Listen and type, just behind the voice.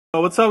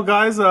What's up,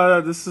 guys?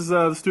 This is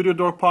the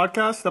StudioDork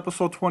Podcast,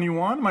 episode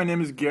 21. My name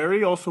is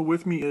Gary. Also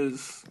with me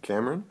is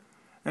Cameron.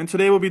 And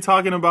today we'll be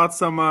talking about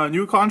some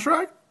new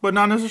contract, but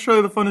not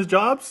necessarily the funnest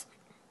jobs.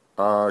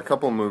 A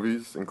couple of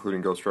movies,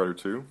 including Ghost Rider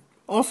 2.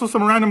 Also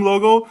some random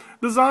logo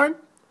design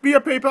via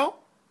PayPal.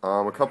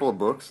 A couple of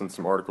books and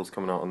some articles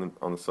coming out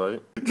on the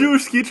site.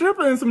 Jewish ski trip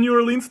and some New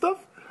Orleans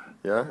stuff.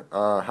 Yeah.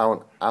 How an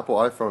Apple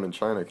iPhone in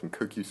China can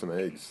cook you some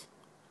eggs.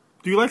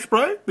 Do you like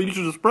Sprite? They use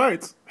the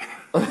Sprites.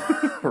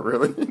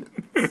 Really?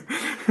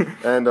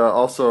 And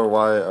also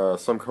why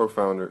some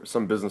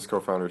business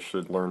co-founders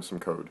should learn some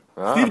code.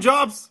 Steve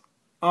Jobs.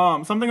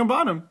 Something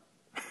about him.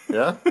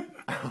 Yeah?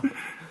 How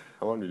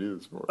long do you do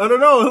this for? I don't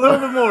know, a little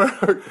bit more.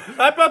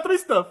 iPad 3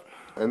 stuff.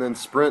 And then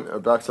Sprint, a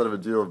backside of a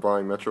deal of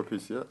buying Metro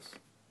PCS.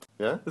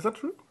 Yeah? Is that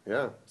true?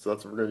 Yeah. So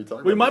that's what we're going to be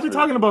talking about. We might be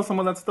talking about some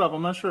of that stuff,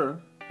 I'm not sure.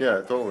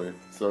 Yeah, totally.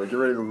 So get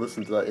ready to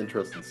listen to that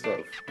interesting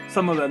stuff.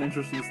 Some of that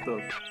interesting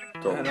stuff.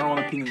 Totally. And our own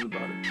opinions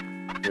about it.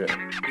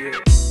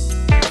 Yeah.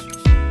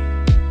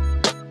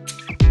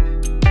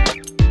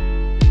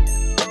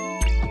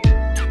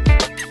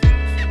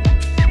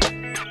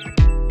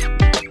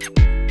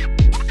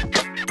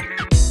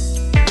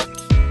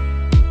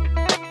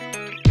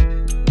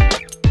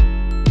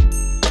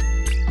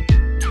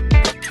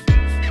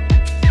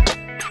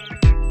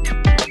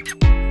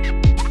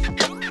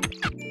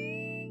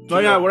 So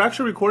yeah, we're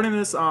actually recording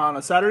this on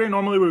a Saturday.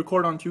 Normally we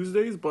record on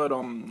Tuesdays, but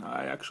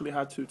I actually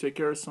had to take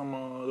care of some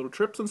little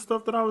trips and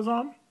stuff that I was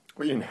on.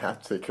 Well, you didn't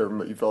have to take care of them,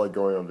 but you felt like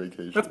going on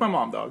vacation. That's my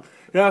mom, dog.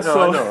 Yeah, no,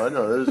 so I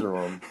know, that is your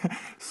mom.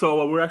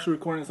 So we're actually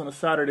recording this on a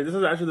Saturday. This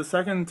is actually the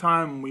second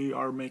time we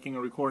are making a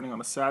recording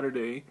on a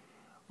Saturday.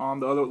 The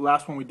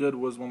last one we did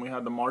was when we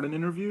had the Martin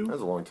interview. That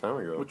was a long time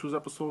ago. Which was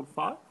episode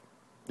 5?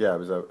 Yeah, it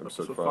was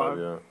episode 5,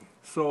 yeah.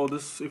 So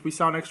if we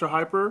sound extra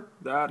hyper,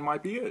 that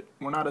might be it.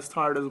 We're not as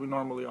tired as we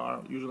normally are,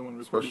 usually when we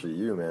record. Especially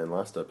you, man,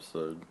 last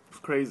episode. It's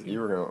crazy.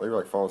 You were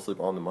like falling asleep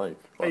on the mic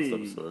last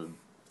episode.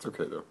 It's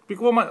okay, though.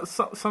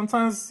 Because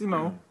sometimes,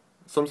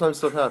 Sometimes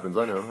stuff happens,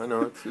 I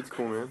know, it's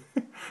cool,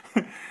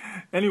 man.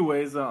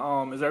 Anyways,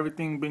 has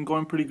everything been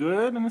going pretty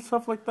good and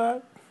stuff like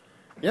that?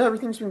 Yeah,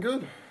 everything's been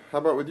good. How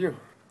about with you?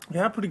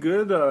 Yeah, pretty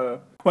good.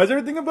 Why's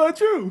everything about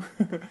you?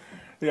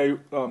 Yeah,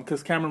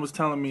 because Cameron was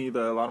telling me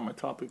that a lot of my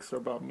topics are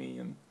about me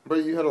and.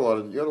 But you had a lot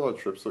of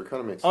trips, so it kind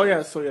of makes sense. Oh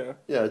yeah, so yeah.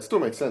 Yeah, it still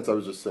makes sense. I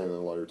was just saying that a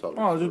lot of your topics.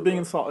 Oh,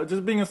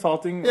 just being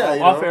insulting. Yeah,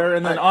 off air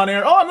and then on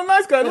air. Oh, I'm a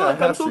nice guy. Yeah,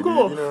 Look, I'm so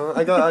cool.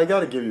 I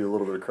got to give you a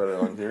little bit of credit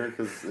on here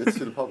because it's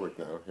to the public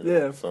now.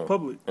 Yeah, so.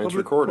 public. And it's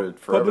recorded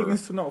forever. Public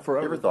needs to know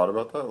forever. You ever thought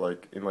about that?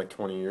 Like in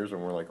 20 years when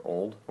we're like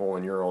old. Well,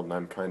 when you're old and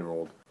I'm kind of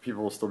old.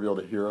 People will still be able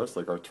to hear us,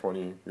 like our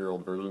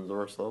 20-year-old versions of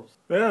ourselves.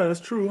 Yeah, that's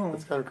true. Huh?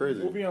 That's kind of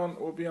crazy. We'll be on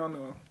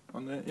the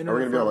internet. Are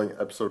we gonna be on like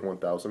episode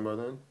 1000 by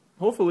then?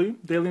 Hopefully,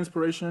 daily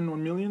inspiration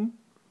 1 million.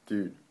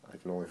 Dude, I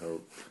can only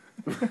hope.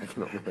 I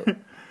can only hope.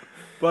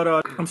 But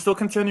I'm still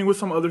continuing with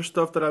some other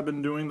stuff that I've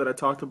been doing that I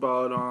talked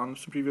about on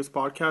some previous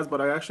podcasts.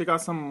 But I actually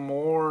got some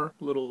more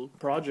little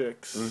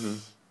projects. Mm-hmm.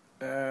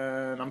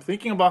 And I'm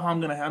thinking about how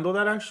I'm gonna handle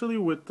that actually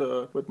with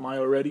my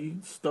already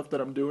stuff that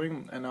I'm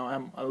doing, and now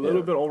I'm a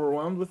little bit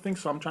overwhelmed with things,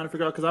 so I'm trying to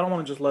figure out because I don't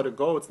want to just let it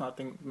go. It's not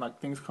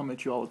things come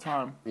at you all the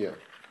time. Yeah.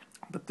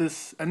 But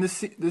this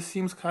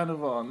seems kind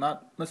of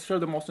not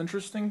necessarily the most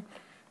interesting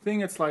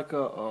thing. It's like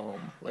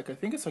I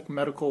think it's like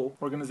medical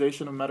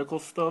organization of medical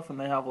stuff, and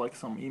they have like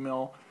some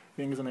email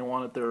things, and they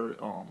wanted their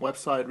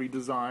website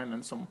redesigned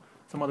and some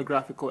other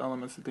graphical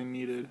elements that they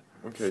needed.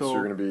 Okay, so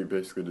you're going to be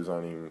basically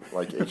designing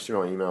like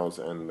HTML emails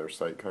and their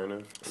site kind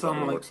of?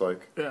 Something like, looks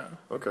like? Yeah.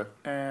 Okay.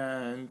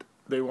 And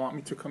they want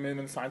me to come in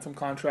and sign some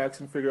contracts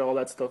and figure all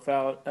that stuff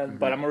out. And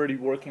But I'm already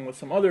working with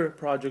some other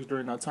projects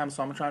during that time,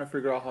 so I'm trying to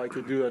figure out how I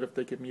could do that if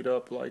they could meet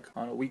up like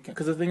on a weekend.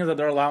 Because the thing is that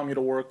they're allowing me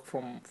to work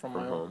from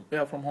my own.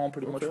 Yeah, from home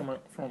pretty much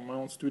from my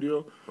own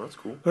studio. Well, that's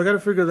cool. So I got to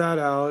figure that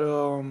out.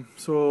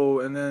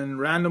 And then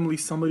randomly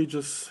somebody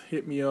just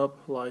hit me up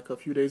like a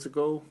few days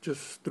ago,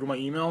 just through my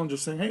email and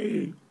just saying,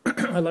 hey,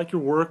 I like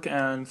your work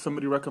and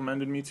somebody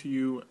recommended me to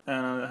you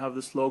and I have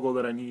this logo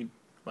that I need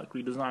like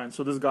redesigned.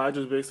 So this guy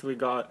just basically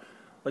got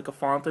like a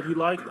font that he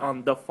liked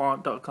on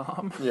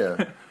thefont.com.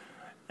 Yeah.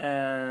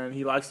 And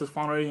he likes this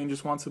font already and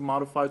just wants to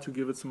modify to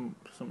give it some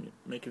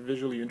make it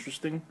visually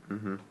interesting.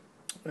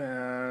 Mm-hmm.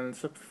 And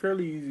it's a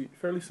fairly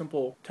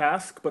simple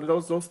task, but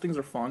those things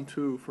are fun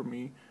too for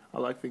me. I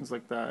like things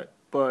like that.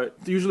 But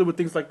usually with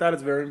things like that,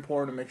 it's very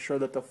important to make sure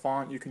that the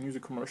font, you can use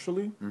it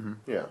commercially. Mm-hmm.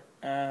 Yeah.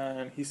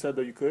 And he said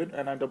that you could,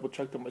 and I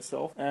double-checked it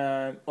myself.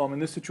 And in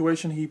this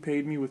situation, he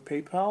paid me with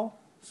PayPal.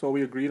 So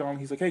we agreed on,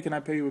 he's like, hey, can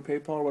I pay you with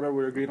PayPal or whatever?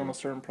 We agreed on a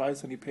certain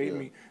price, and he paid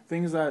me.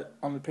 Things that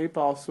on the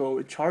PayPal, so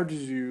it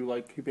charges you,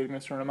 like, he paid me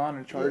a certain amount,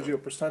 and it charges you a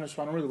percentage,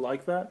 so I don't really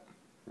like that.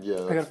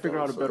 Yeah. I got to figure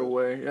out a better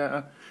way,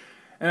 yeah.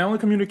 And I only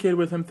communicated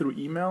with him through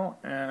email,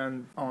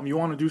 and you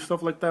want to do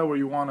stuff like that where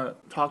you want to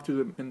talk to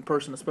them in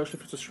person, especially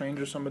if it's a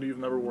stranger, somebody you've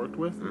never worked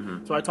with.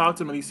 Mm-hmm. So I talked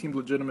to him, and he seemed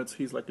legitimate.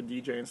 He's like a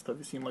DJ and stuff.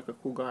 He seemed like a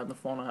cool guy on the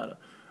phone. I had a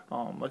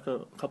like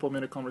a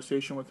couple-minute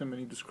conversation with him, and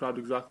he described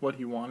exactly what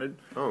he wanted.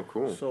 Oh,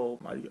 cool. So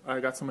I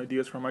got some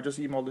ideas from him. I just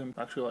emailed him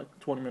actually like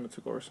 20 minutes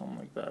ago or something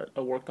like that.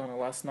 I worked on it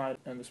last night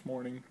and this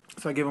morning.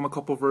 So I gave him a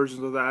couple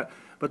versions of that.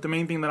 But the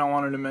main thing that I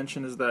wanted to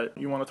mention is that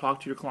you want to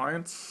talk to your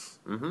clients.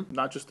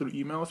 Not just through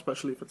email,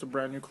 especially if it's a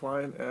brand new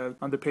client. And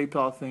on the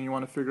PayPal thing, you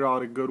want to figure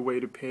out a good way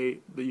to pay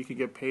that you can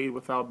get paid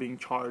without being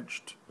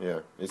charged. Yeah,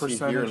 is he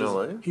here in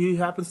LA? He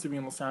happens to be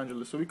in Los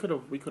Angeles, so we could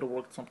have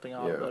worked something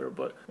out better.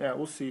 But yeah,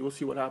 we'll see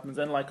what happens.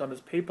 And like on this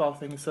PayPal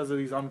thing, it says that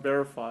he's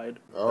unverified.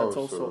 Oh, that's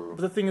also. so...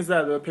 But the thing is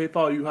that the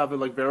PayPal, you have it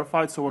like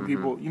verified, so when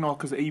people,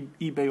 because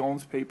eBay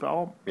owns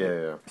PayPal.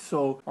 Yeah.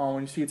 So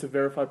when you see it's a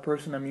verified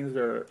person, that means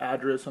their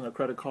address on their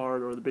credit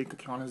card or the bank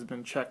account has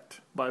been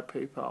checked by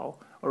PayPal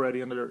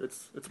already, and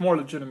it's more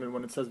legitimate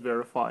when it says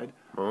verified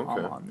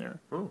on there.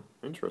 Oh,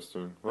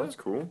 interesting. Well, that's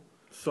cool.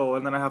 So,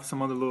 and then I have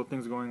some other little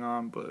things going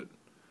on, but...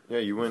 Yeah,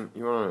 you went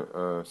on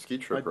a ski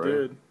trip, right? I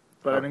did,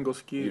 but I didn't go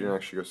skiing. You didn't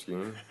actually go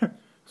skiing? So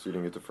you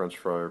didn't get to French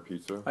fry or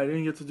pizza? I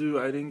didn't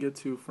get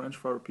to French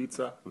fry or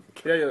pizza.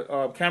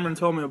 Yeah. Cameron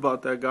told me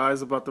about that,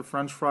 guys, about the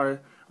French fry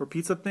or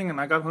pizza thing, and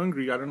I got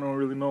hungry. I don't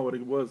really know what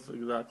it was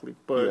exactly.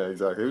 But yeah,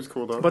 exactly. It was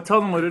cool, though. But tell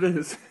them what it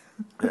is.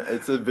 Yeah,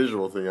 it's a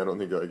visual thing. I don't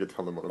think I could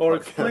tell them on a podcast. Or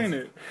explain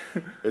it.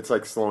 It's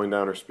like slowing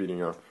down or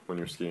speeding up when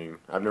you're skiing.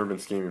 I've never been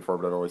skiing before,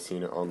 but I've always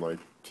seen it on like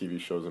TV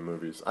shows and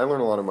movies. I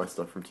learn a lot of my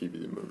stuff from TV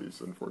and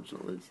movies,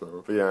 unfortunately.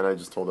 So, but yeah, and I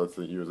just told that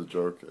to you as a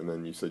joke, and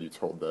then you said you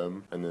told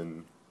them, and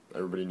then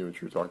everybody knew what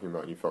you were talking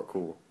about, and you felt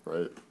cool,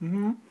 right?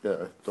 Mm-hmm.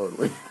 Yeah,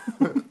 totally.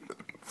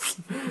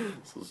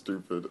 So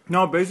stupid.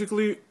 No,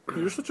 basically,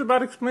 you're such a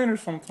bad explainer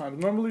sometimes.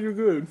 Normally you're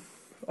good.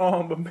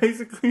 But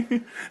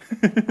basically...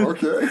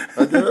 Okay,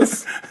 I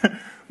guess.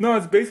 No,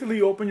 it's basically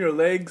you open your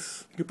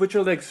legs, you put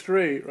your legs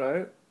straight,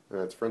 right?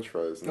 Yeah, it's French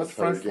fries, and that's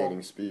how French you're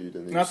gaining speed.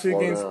 And then that's how you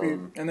gain speed.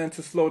 And then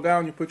to slow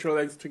down, you put your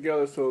legs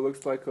together so it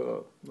looks like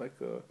a...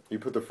 You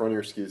put the front of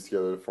your skis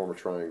together to form a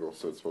triangle,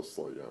 so it's supposed to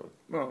slow you down.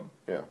 Oh.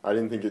 Yeah, I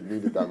didn't think it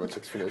needed that much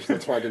explanation.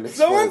 That's why I didn't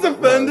explain Someone's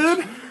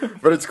offended!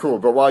 But it's cool.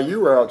 But while you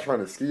were out trying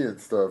to ski and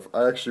stuff,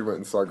 I actually went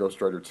and saw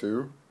Ghost Rider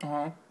 2.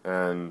 Uh-huh.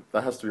 And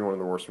that has to be one of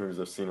the worst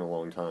movies I've seen in a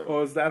long time.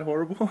 Oh, is that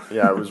horrible?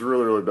 Yeah, it was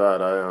really, really bad.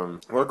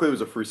 Luckily it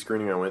was a free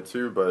screening I went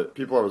to, but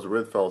people I was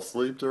with fell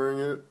asleep during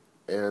it.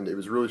 And it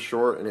was really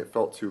short, and it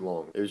felt too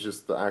long. It was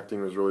just, the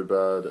acting was really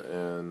bad,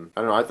 and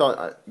I don't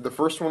know, the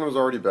first one was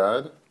already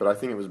bad, but I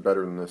think it was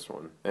better than this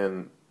one.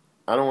 And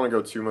I don't want to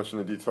go too much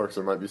into detail, because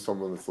there might be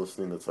someone that's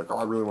listening that's like, oh,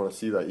 I really want to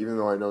see that. Even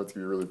though I know it's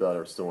going to be really bad,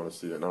 I still want to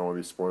see it, and I don't want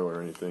to be a spoiler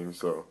or anything,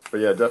 so. But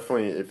yeah,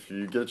 definitely, if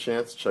you get a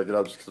chance, check it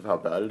out just because of how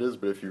bad it is,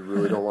 but if you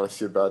really don't want to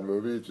see a bad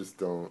movie, just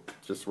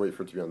wait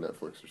for it to be on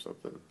Netflix or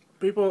something.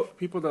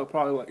 People that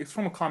probably like, it's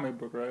from a comic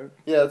book, right?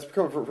 Yeah, it's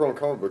from a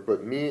comic book,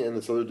 but me and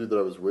this other dude that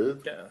I was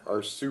with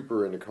are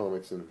super into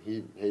comics, and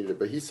he hated it.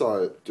 But he saw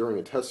it during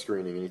a test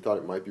screening, and he thought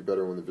it might be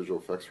better when the visual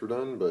effects were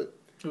done, but...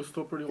 It was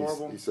still pretty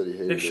horrible. He said he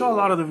hated it. They show a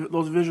lot of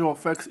those visual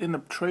effects in the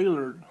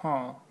trailer,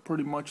 huh?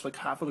 Pretty much, like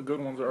half of the good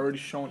ones are already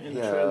shown in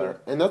the trailer.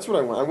 And that's what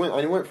I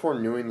went for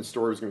knowing the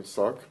story was going to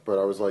suck, but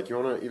I was like,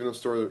 even though the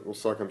story will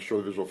suck, I'm sure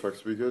the visual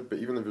effects will be good, but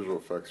even the visual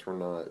effects were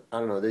not, I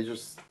don't know,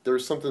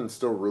 there's something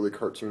still really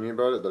cartoony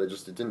about it that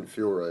it didn't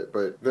feel right.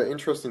 But the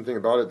interesting thing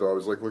about it, though, I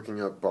was like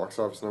looking up box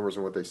office numbers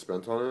and what they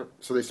spent on it.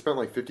 So they spent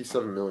like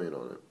 $57 million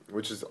on it,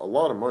 which is a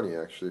lot of money,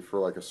 actually, for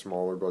like a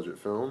smaller budget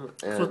film.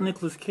 And so it's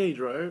Nicolas Cage,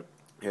 right?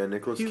 Yeah,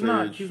 Nicolas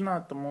Cage. He's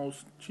not the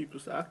most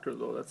cheapest actor,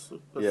 though. That's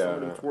what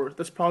it's worth.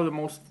 That's probably the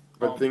most.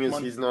 But the thing is,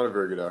 he's not a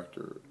very good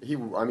actor. He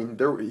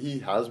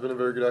has been a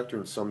very good actor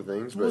in some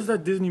things. What was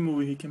that Disney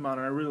movie he came out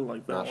in? I really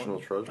like that one.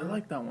 National Treasure? I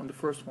like that one, the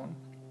first one.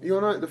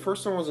 You know, the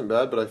first one wasn't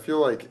bad, but I feel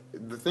like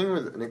the thing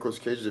with Nicolas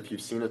Cage is if you've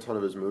seen a ton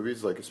of his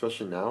movies, like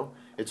especially now,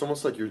 it's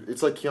almost like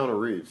it's like Keanu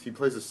Reeves. He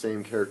plays the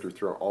same character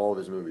throughout all of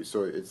his movies,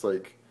 so it's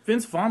like...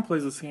 Vince Vaughn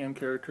plays the same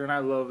character, and I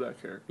love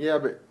that character. Yeah,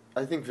 but...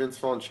 I think Vince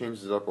Vaughn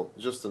changes it up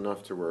just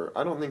enough to where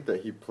I don't think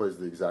that he plays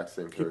the exact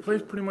same character. He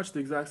plays pretty much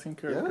the exact same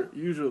character,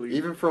 usually.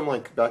 Even from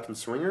like back in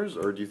Swingers,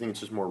 or do you think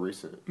it's just more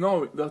recent?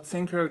 No, that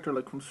same character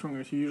like from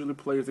Swingers he usually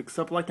plays,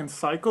 except like in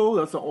Psycho,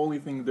 that's the only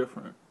thing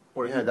different.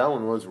 That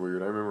one was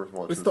weird. I remember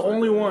watching. It's the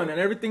only one, and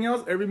everything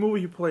else, every movie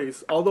he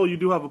plays. Although you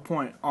do have a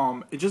point.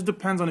 It just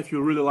depends on if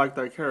you really like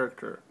that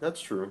character. That's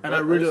true. And I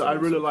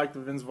really like the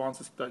Vince Vaughn.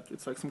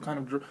 It's like some kind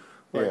of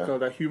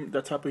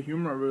that type of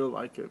humor. I really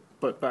like it.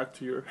 But back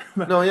to your.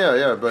 But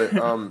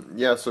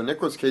so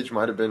Nicolas Cage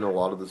might have been a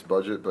lot of this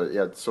budget, but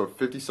yeah, so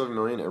 $57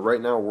 million, and right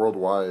now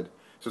worldwide.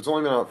 So it's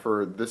only been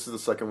out this is the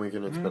second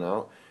weekend it's been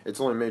out. It's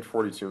only made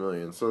 $42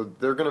 million. So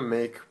they're going to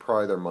make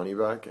probably their money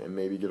back and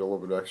maybe get a little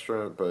bit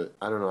extra, but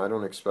I don't know.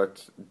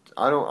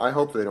 I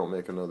hope they don't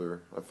make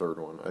a third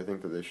one. I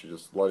think that they should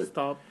just let it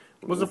stop.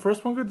 Was the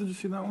first one good? Did you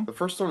see that one? The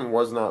first one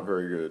was not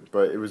very good,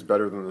 but it was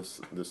better than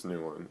this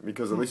new one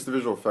because at least the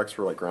visual effects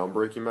were like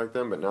groundbreaking back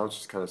then, but now it's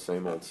just kind of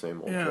same old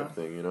type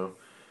thing, you know?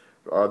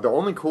 The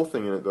only cool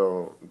thing in it,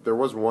 though, there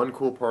was one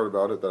cool part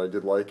about it that I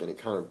did like, and it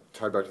kind of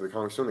tied back to the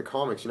comics. So in the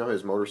comics, you know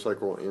his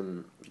motorcycle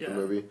in the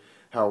movie?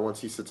 how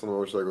once he sits on the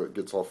motorcycle, it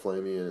gets all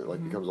flamey and it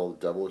like becomes all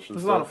devilish and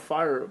There's stuff. a lot of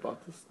fire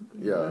about this.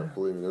 Yeah,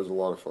 believe me, there's a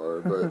lot of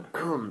fire.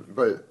 But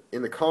but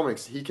in the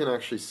comics, he can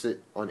actually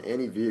sit on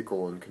any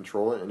vehicle and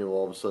control it, and it will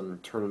all of a sudden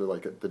turn into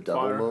like the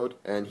devil Fire. mode.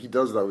 And he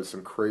does that with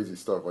some crazy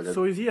stuff. Like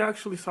So is he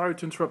actually? Sorry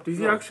to interrupt. Is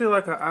he actually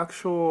like an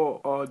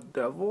actual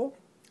devil?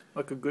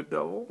 Like a good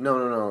devil?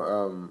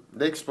 No.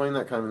 They explain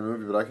that kind of in the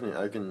movie, but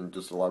I can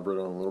just elaborate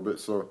on it a little bit.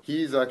 So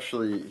he's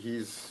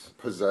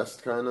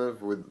possessed kind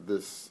of with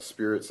this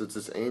spirit. So it's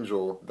this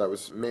angel that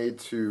was made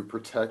to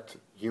protect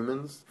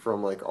humans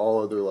from like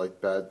all other like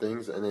bad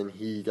things, and then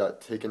he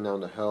got taken down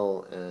to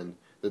hell, and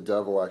the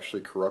devil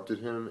actually corrupted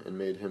him and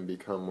made him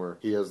become where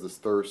he has this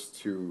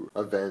thirst to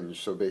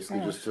avenge. So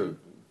basically, just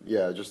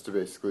to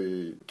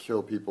basically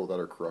kill people that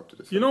are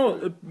corrupted. You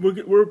know,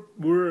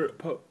 we're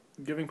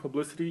giving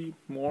publicity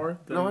more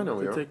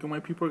than taking away.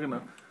 People are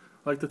gonna,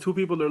 like the two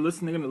people that are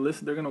listening,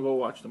 they're gonna go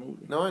watch the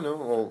movie. No, I know.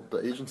 Well,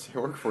 the agency I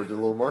work for did a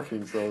little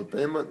marketing, so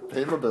pay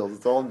my bills.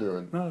 That's all I'm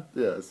doing. No,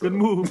 yeah, so. Good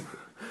move.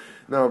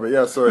 No, but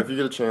yeah, so if you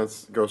get a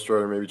chance, Ghost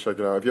Rider, maybe check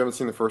it out. If you haven't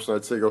seen the first one,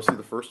 I'd say go see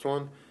the first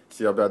one,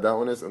 see how bad that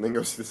one is, and then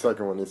go see the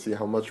second one and see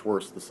how much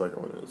worse the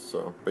second one is.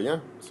 So, but yeah,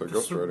 so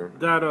Ghost Rider.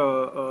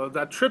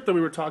 That trip that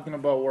we were talking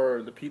about,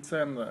 where the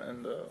pizza and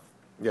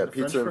the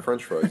pizza and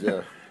French fries,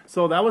 yeah.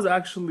 So that was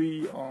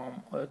actually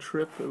a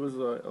trip. It was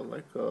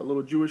like a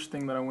little Jewish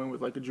thing that I went with,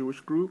 like a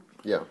Jewish group.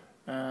 Yeah.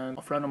 And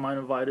a friend of mine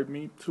invited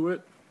me to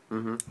it.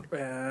 Mm-hmm.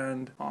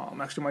 And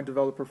actually, my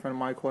developer friend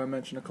Michael, I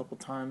mentioned a couple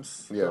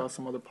times throughout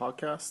some other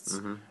podcasts.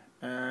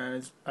 Mm-hmm.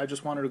 And I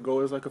just wanted to go.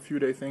 It was like a few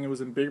day thing. It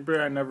was in Big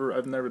Bear.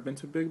 I've never been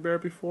to Big Bear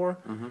before.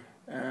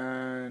 Mm-hmm.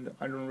 And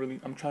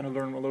I'm trying to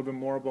learn a little bit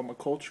more about my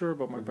culture,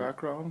 about my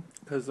background,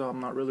 because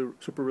I'm not really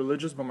super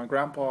religious, but my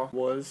grandpa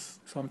was.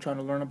 So I'm trying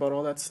to learn about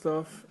all that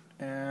stuff.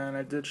 And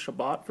I did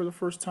Shabbat for the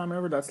first time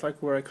ever. That's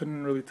like where I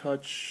couldn't really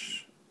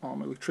touch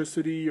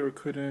electricity or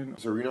couldn't.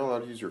 So were you not allowed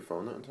to use your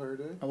phone that entire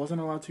day? I wasn't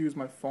allowed to use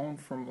my phone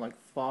from like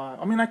 5.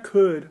 I mean, I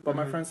could, but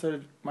my friend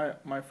said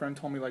my friend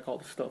told me like all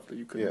the stuff that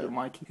you could do.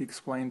 Mike, he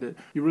explained it.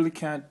 You really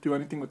can't do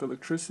anything with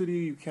electricity.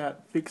 You can't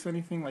fix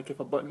anything. Like if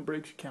a button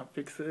breaks, you can't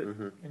fix it,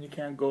 and you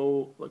can't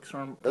go like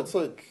certain. That's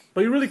like.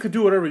 But you really could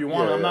do whatever you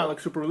want. I'm not like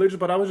super religious,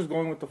 but I was just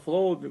going with the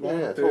flow.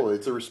 Totally.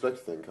 It's a respect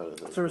thing kind of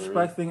thing. It's a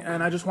respect thing,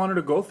 and I just wanted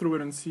to go through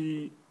it and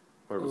see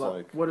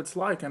what it's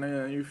like,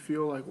 and you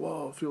feel like,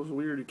 whoa, it feels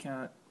weird. You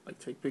can't like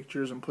take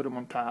pictures and put them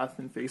on Path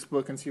and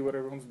Facebook and see what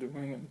everyone's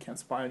doing, and you can't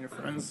spy on your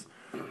friends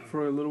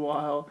for a little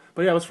while.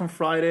 But yeah, it was from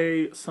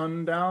Friday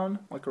sundown,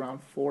 like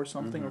around 4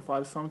 something or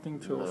 5 something,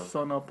 till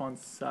sun up on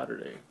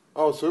Saturday.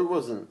 Oh, so it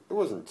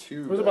wasn't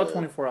too. It was about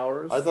 24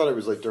 hours. I thought it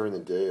was like during the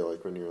day,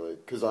 like when you were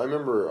like, because I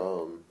remember.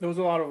 There was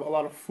a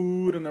lot of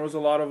food, and there was a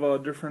lot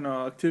of different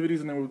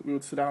activities, and then we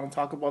would sit down and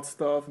talk about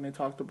stuff, and they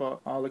talked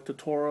about like the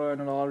Torah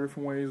and in a lot of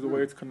different ways, the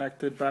way it's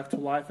connected back to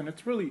life, and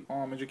it's really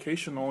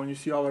educational, and you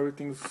see how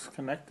everything's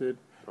connected.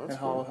 That's and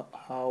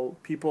how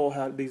people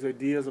had these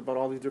ideas about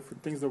all these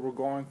different things that we're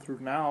going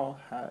through now.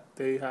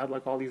 They had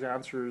like all these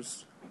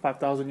answers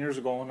 5,000 years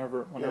ago,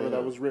 whenever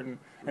that was written,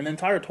 and the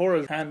entire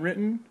Torah is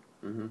handwritten.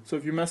 So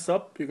if you mess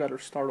up, you got to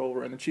start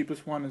over, and the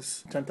cheapest one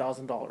is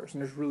 $10,000,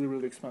 and it's really,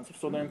 really expensive.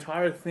 So the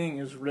entire thing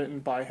is written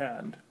by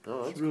hand. Oh,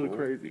 that's it's really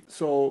crazy.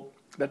 So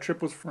that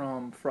trip was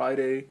from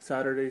Friday,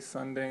 Saturday,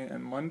 Sunday,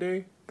 and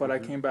Monday. But I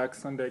came back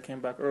Sunday. I came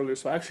back earlier,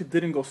 so I actually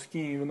didn't go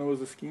skiing, even though it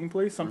was a skiing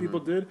place. Some people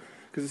did,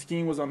 because the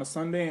skiing was on a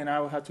Sunday, and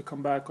I had to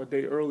come back a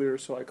day earlier.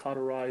 So I caught a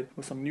ride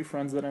with some new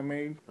friends that I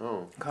made.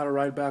 Oh. Caught a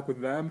ride back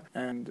with them,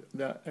 and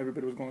that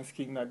everybody was going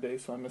skiing that day,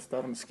 so I missed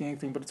out on the skiing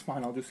thing. But it's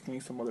fine. I'll do skiing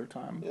some other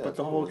time. Yeah, but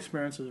the whole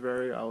experience is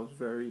I was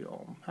very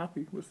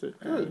happy with it.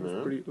 Good,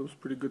 and it was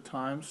pretty good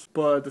times.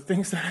 But the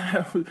things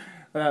that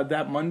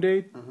that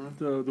Monday,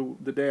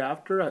 the day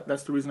after,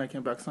 that's the reason I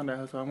came back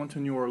Sunday. So I went to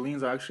New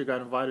Orleans. I actually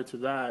got invited to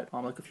that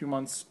like a few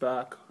months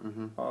back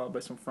by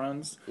some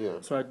friends.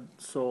 Yeah.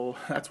 So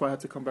that's why I had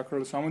to come back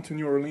early. So I went to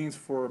New Orleans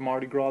for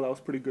Mardi Gras. That was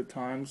pretty good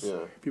times.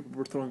 Yeah. People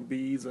were throwing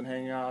beads and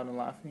hanging out and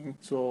laughing.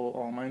 So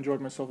I enjoyed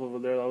myself over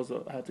there. I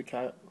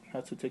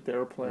had to take the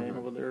airplane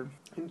over there.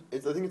 I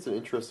think it's an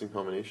interesting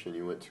combination.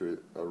 You went to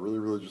a really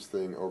religious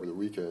thing over the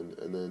weekend,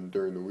 and then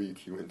during the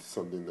week you went to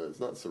something that's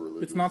not so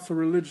religious. It's not so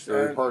religious.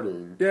 They're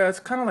partying. Yeah, it's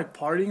kind of like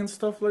partying and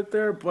stuff like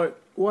there, but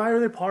why are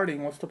they partying?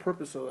 What's the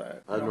purpose of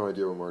that? I have no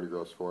idea what Mardi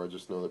Gras is for. I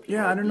just know that people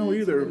I don't know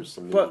either.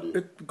 But nudity.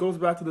 it goes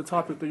back to the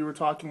topic that you were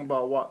talking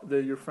about,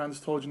 that your friends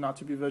told you not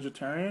to be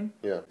vegetarian.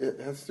 Yeah,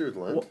 it has to do with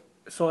Lent.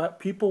 So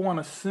people want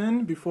to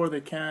sin before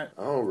they can't.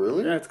 Oh,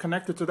 really? Yeah, it's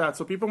connected to that.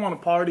 So people want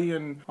to party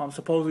and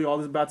supposedly all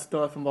this bad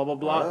stuff and blah, blah,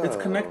 blah. Oh. It's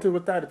connected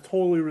with that. It's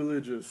totally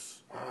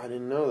religious. Oh, I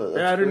didn't know that.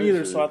 That's I didn't crazy.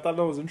 either. So I thought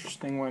that was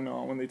interesting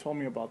when they told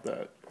me about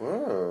that.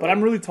 Wow. But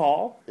I'm really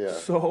tall. Yeah.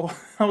 So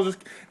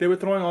they were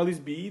throwing all these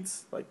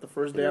beads like the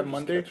first day on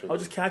Monday. I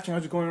was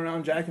just going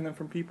around jacking them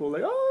from people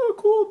like, oh,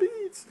 cool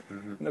beads.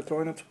 And they're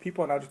throwing it to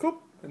people and I just go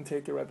and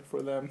take it right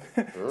before them.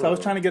 So I was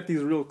trying to get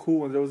these real cool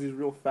ones. There was these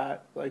real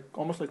fat, like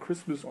almost like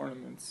Christmas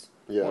ornaments.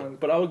 Yeah.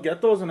 But I would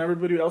get those, and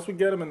everybody else would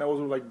get them, and those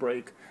would like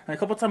break. And a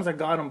couple of times I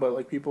got them, but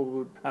like people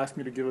would ask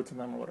me to give it to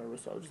them or whatever,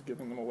 so I was just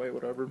giving them away,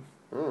 whatever.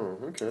 Oh,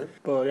 okay.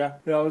 But yeah,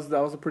 that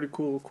was a pretty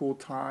cool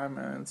time.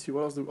 And see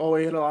what else?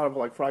 We ate a lot of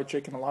like fried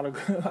chicken, a lot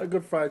of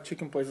good fried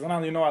chicken places. And I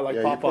like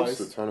Popeyes. Yeah, you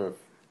post a ton of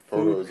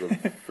photos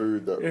of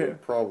food that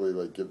would probably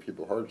like give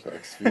people heart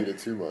attacks if you eat it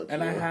too much.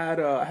 And I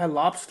had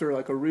lobster,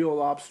 like a real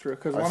lobster.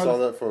 Cause I saw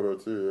that photo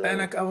too. Yeah.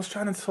 And I was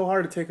trying so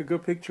hard to take a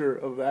good picture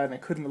of that, and I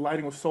couldn't. The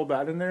lighting was so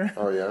bad in there.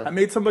 Oh yeah. I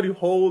made somebody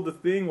hold the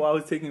thing while I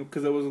was taking,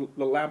 because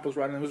the lamp was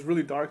right, and it was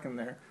really dark in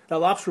there. That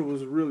lobster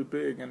was really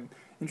big and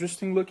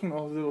interesting looking,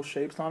 all the little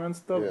shapes on it and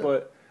stuff. Yeah.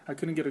 But I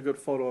couldn't get a good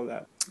photo of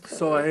that.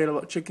 So I ate a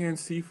lot of chicken,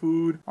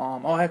 seafood.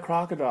 I had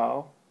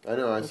crocodile. I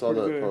know, I saw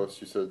that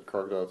post. You said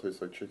crocodile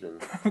tastes like chicken.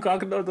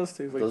 Crocodile does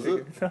taste like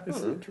chicken.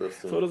 Does it? Oh,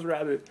 interesting. So does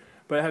rabbit.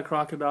 But I had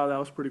crocodile, that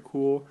was pretty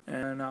cool.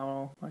 And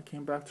now I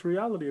came back to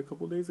reality a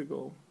couple days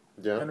ago.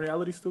 Yeah. And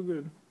reality's still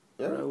good.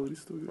 Yeah.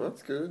 Reality's still good.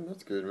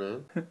 That's good,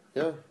 man.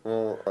 Yeah,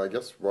 well, I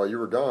guess while you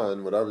were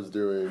gone, what I was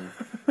doing,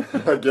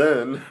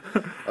 again,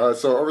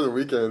 so over the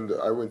weekend,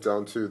 I went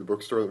down to the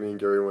bookstore that me and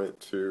Gary went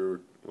to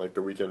like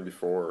the weekend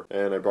before,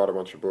 and I bought a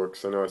bunch of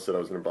books. I know I said I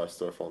was going to buy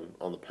stuff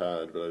on the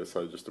pad, but I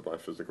decided just to buy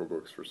physical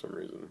books for some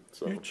reason.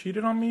 So you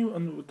cheated on me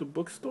with the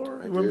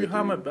bookstore? You went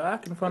behind my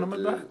back, in front of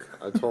my back?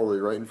 I totally,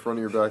 right in front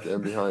of your back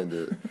and behind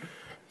it.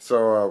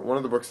 So one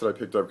of the books that I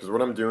picked up, because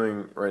what I'm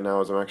doing right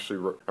now is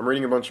I'm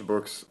reading a bunch of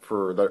books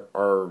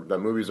that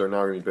movies are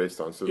now going to be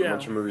based on. So there's a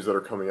bunch of movies that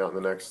are coming out in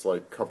the next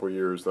like couple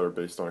years that are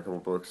based on a couple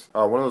books.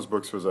 One of those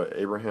books was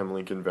Abraham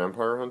Lincoln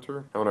Vampire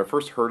Hunter. And when I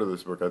first heard of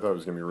this book, I thought it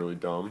was going to be really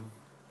dumb.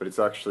 But it's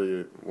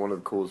actually one of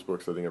the coolest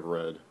books I think I've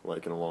read,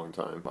 like, in a long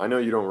time. I know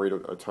you don't read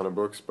a ton of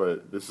books,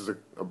 but this is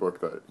a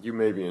book that you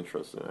may be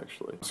interested in,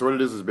 actually. So what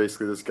it is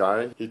basically this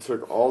guy, he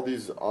took all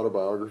these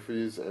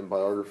autobiographies and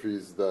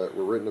biographies that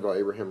were written about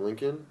Abraham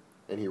Lincoln,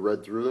 and he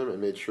read through them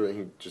and made sure that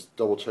he just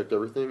double-checked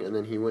everything, and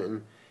then he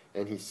went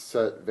and he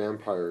set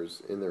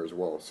vampires in there as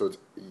well. So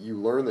you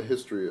learn the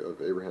history of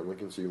Abraham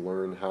Lincoln, so you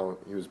learn how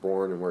he was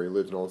born and where he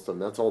lived and all that stuff,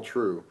 and that's all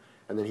true.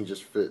 And then he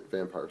just fit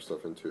vampire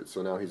stuff into it.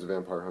 So now he's a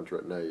vampire hunter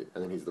at night,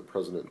 and then he's the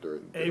president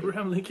during the day.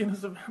 Abraham Lincoln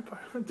is a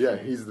vampire hunter? Yeah,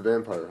 he's the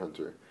vampire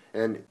hunter.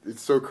 And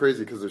it's so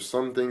crazy because there's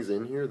some things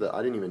in here that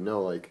I didn't even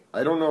know. Like,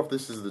 I don't know if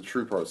this is the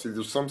true part. See,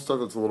 there's some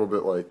stuff that's a little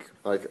bit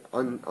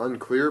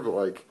unclear, but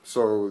like,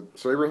 so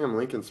Abraham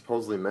Lincoln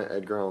supposedly met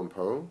Edgar Allan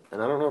Poe,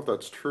 and I don't know if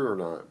that's true or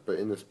not, but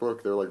in this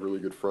book, they're like really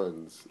good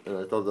friends, and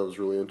I thought that was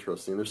really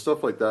interesting. There's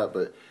stuff like that,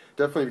 but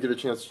definitely if you get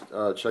a chance,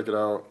 check it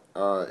out.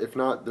 If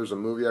not, there's a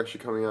movie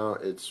actually coming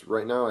out.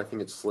 Right now, I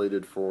think it's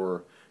slated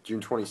for June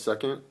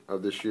 22nd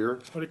of this year.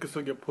 But it could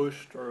still get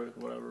pushed or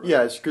whatever. Right?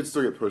 Yeah, it could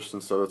still get pushed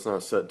and stuff. It's not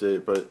a set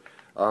date, but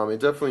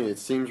it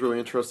seems really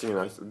interesting.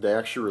 And they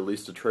actually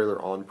released a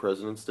trailer on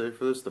President's Day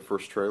for this, the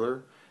first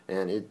trailer,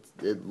 and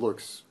it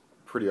looks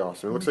pretty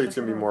awesome. It looks like it's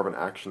gonna be more of an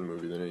action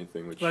movie than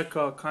anything. Which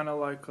kind of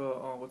like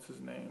what's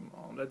his name?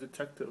 That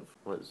detective.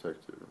 What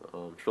detective?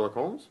 Sherlock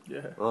Holmes.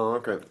 Yeah. Oh,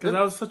 okay. Because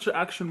that was such an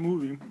action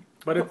movie,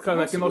 but it's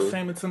kind of like in those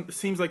same. It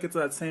seems like it's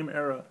that same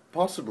era.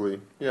 Possibly,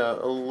 yeah,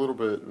 a little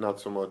bit, not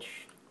so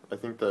much. I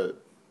think that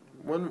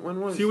when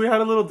was... See, we had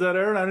a little dead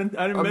air, and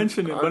I didn't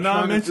mention it, but now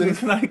I'm mentioning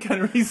it, and I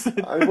can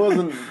reset. I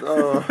wasn't,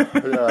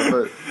 yeah,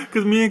 but...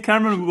 Because me and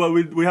Cameron,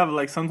 we have,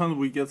 like, sometimes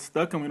we get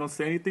stuck and we don't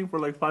say anything for,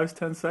 like,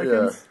 5-10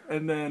 seconds,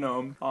 and then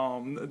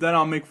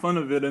I'll make fun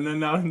of it, and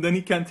then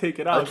he can't take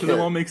it out, because it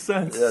won't make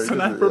sense. Yeah, so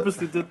I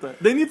purposely did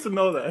that. They need to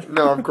know that.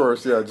 No, of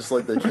course, yeah, just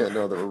like they can't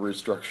know that we're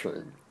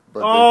restructuring. But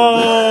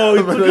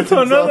you took it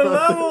to another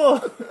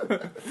level!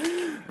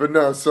 But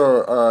no,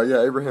 so,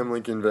 Abraham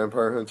Lincoln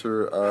Vampire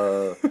Hunter,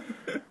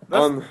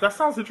 that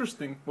sounds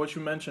interesting, what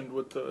you mentioned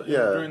with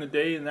during the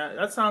day, and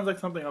that sounds like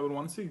something I would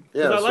want to see.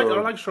 Yeah, I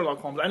like Sherlock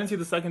Holmes. I didn't see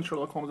the second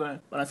Sherlock Holmes,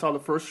 but I saw the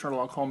first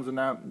Sherlock Holmes, and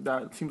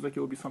that seems like it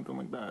would be something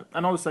like that.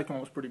 I know the second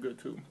one was pretty good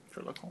too,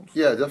 Sherlock Holmes.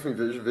 Yeah,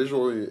 definitely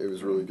visually it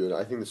was really good.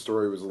 I think the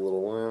story was a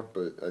little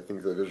but I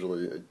think that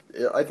visually,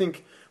 I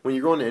think when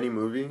you go into any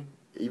movie,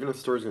 even if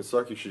the story's going to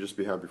suck, you should just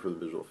be happy for the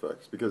visual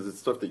effects, because it's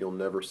stuff that you'll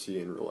never see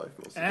in real life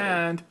most of the time.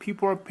 And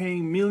people are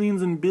paying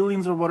millions and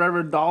billions or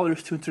whatever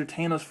dollars to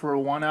entertain us for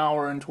 1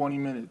 hour and 20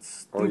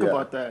 minutes. Think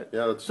about that.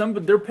 Yeah,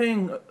 they're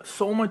paying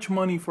so much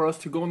money for us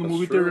to go in the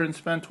movie theater and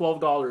spend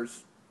 $12.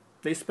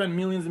 They spend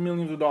millions and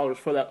millions of dollars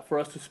for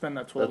us to spend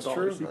that $12. That's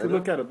true. You could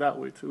look at it that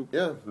way too.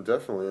 Yeah,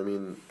 definitely. I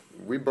mean,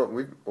 we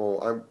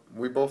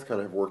both kind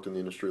of have worked in the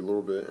industry a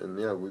little bit, and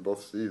yeah, we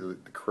both see the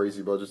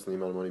crazy budgets and the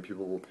amount of money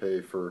people will pay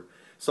for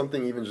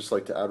something, even just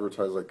like to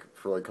advertise, like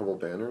for like a couple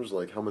of banners,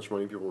 like how much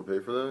money people will pay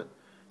for that.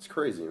 It's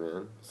crazy,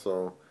 man.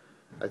 So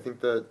I think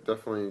that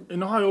definitely... You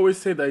know how I always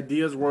say the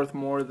idea is worth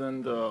more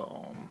than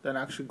than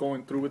actually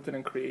going through with it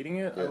and creating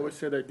it? Yeah. I always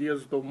say the idea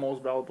is the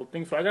most valuable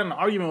thing. So I got an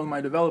argument with my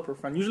developer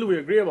friend. Usually we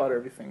agree about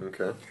everything.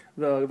 Okay.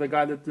 The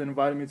guy that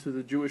invited me to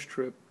the Jewish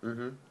trip.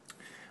 Mm-hmm.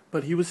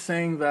 But he was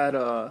saying that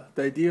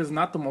the idea is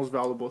not the most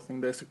valuable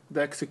thing.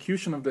 The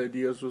execution of the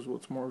ideas was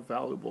what's more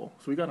valuable.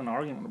 So we got an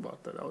argument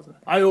about that.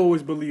 I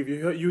always believe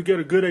you get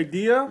a good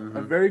idea,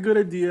 a very good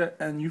idea,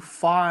 and you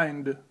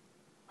find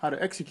how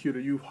to execute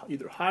it. You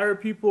either hire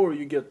people or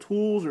you get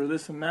tools or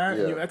this and that,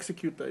 and you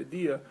execute the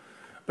idea.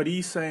 But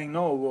he's saying,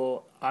 no,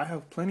 well, I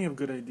have plenty of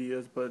good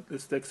ideas, but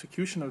it's the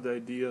execution of the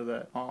idea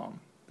that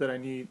I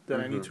need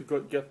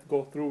to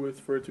go through with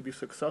for it to be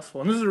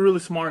successful. And this is a really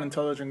smart,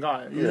 intelligent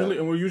guy.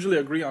 And we usually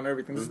agree on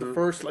everything. This is the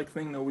first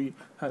thing that we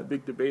had a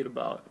big debate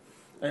about.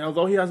 And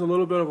although he has a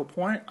little bit of a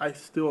point, I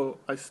still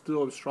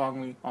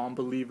strongly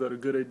believe that a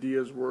good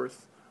idea is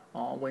worth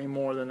way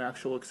more than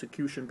actual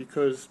execution,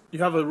 because you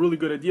have a really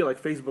good idea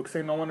like Facebook.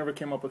 Say no one ever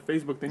came up with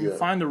Facebook, then you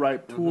find the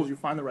right tools, you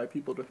find the right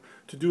people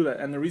to do that.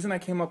 And the reason I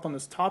came up on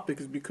this topic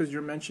is because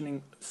you're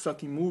mentioning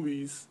sucky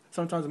movies.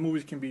 Sometimes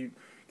movies can be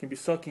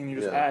sucky, and you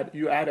just add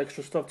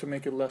extra stuff to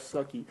make it less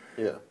sucky.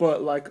 Yeah.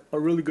 But like a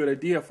really good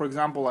idea, for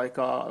example, like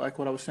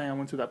what I was saying, I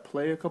went to that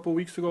play a couple of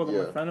weeks ago that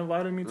my friend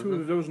invited me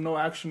to. There was no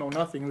action, no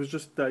nothing. It was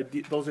just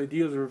those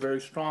ideas were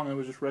very strong. It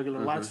was just regular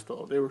life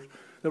stuff.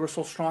 They were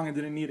so strong it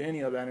didn't need any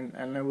of that,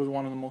 and it was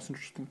one of the most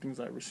interesting things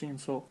I've ever seen.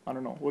 So, I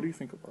don't know. What do you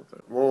think about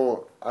that?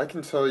 Well, I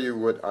can tell you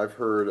what I've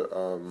heard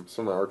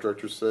some of my art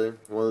directors say.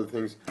 One of the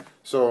things...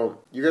 So,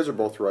 you guys are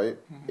both right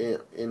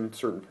in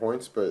certain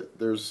points, but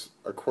there's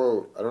a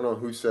quote, I don't know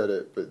who said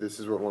it, but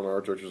this is what one of the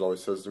art directors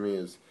always says to me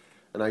is,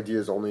 an idea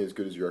is only as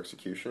good as your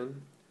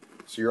execution.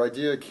 So, your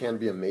idea can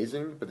be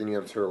amazing, but then you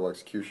have terrible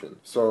execution.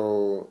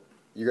 So...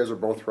 You guys are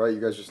both right. You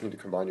guys just need to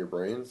combine your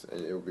brains,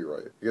 and it will be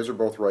right. You guys are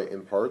both right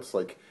in parts.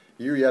 Like,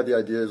 the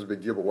idea is a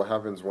big deal, but what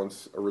happens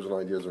once original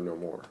ideas are no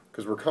more?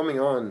 Because we're coming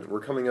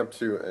up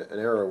to an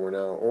era where now,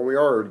 or we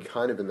are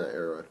kind of in that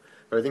era,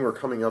 but I think we're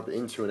coming up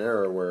into an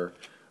era where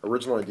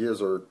original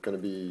ideas are going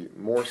to be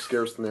more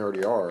scarce than they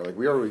already are. Like,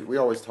 we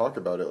always talk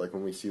about it, like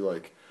when we see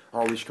like,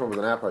 oh, we should come up with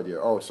an app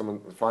idea. Oh,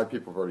 5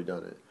 people have already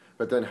done it.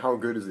 But then how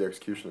good is the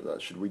execution of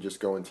that? Should we just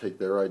go and take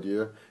their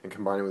idea and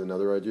combine it with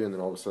another idea, and then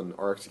all of a sudden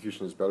our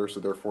execution is better, so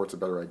therefore it's a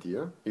better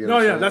idea?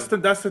 That's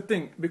the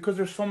thing. Because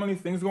there's so many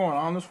things going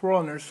on in this world,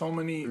 and there's so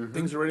many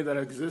things already that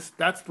exist.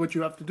 That's what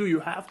you have to do.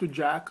 You have to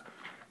jack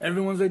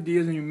everyone's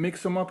ideas, and you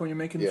mix them up, and you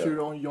make it into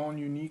your own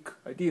unique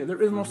idea.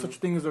 There is no such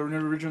thing as an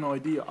original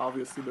idea,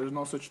 obviously. There's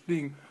no such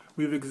thing.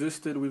 We've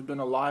existed, we've been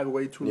alive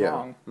way too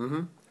long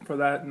for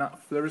that.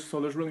 There's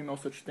really no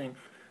such thing.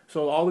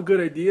 So all the good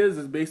ideas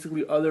is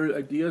basically other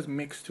ideas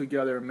mixed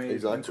together,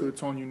 made into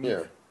its own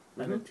unique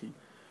entity.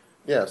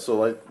 Yeah. So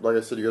like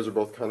I said, you guys are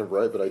both kind of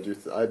right, but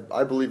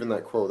I believe in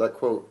that quote. That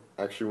quote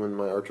actually, when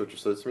my art director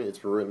said it to me, it's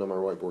been written on my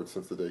whiteboard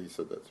since the day he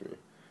said that to me.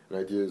 An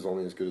idea is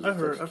only as good as its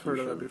execution. I've heard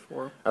of that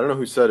before. I don't know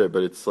who said it,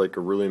 but it's like a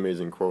really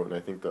amazing quote, and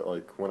I think that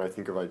like when I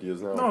think of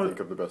ideas now, I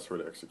think of the best way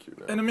to execute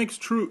now. And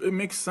it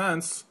makes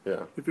sense.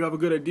 Yeah. If you have a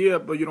good idea,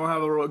 but you don't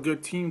have a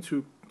good team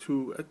to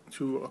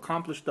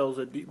accomplish the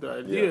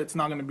idea, it's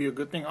not going to be a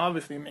good thing.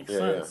 Obviously, it makes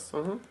sense.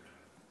 Yeah.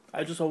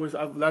 I've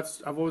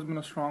always been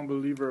a strong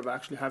believer of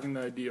actually having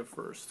the idea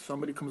first.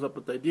 Somebody comes up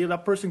with the idea.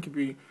 That person could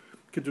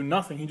do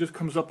nothing. He just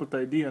comes up with the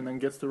idea and then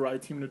gets the right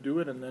team to do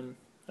it, and then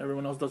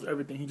everyone else does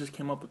everything. He just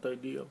came up with the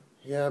idea.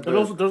 Yeah,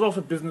 but there's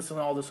also business and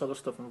all this other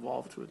stuff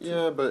involved to it.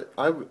 Yeah, but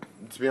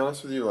to be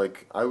honest with you,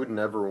 like I would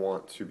never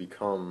want to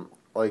become.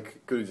 Like,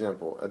 good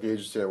example, at the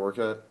agency I work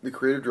at, the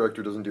creative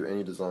director doesn't do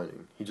any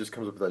designing. He just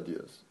comes up with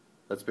ideas.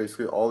 That's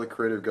basically all the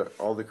creative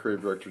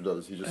director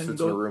does. He just sits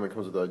in a room and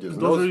comes up with ideas.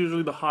 Those are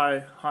usually the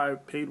high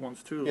paid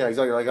ones too. Yeah,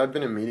 exactly. Like I've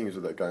been in meetings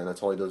with that guy, and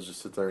that's all he does, is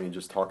just sit there and he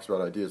just talks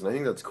about ideas. And I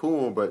think that's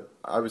cool. But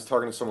I was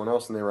talking to someone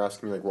else, and they were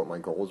asking me like what my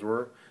goals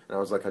were, and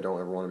I was like, I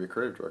don't ever want to be a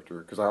creative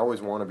director because I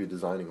always want to be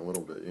designing a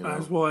little bit. You know.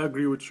 As well, I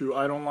agree with you.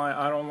 I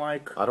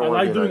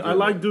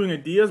like doing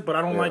ideas, but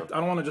I don't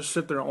want to just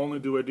sit there and only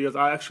do ideas.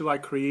 I actually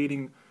like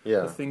creating.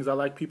 The things. I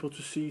like people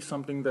to see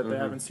something that they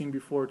haven't seen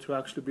before, to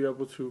actually be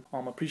able to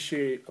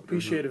appreciate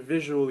it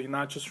visually,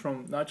 not just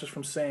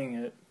from saying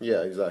it.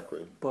 Yeah,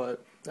 exactly.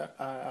 But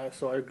I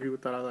agree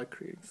with that. I like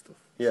creating stuff.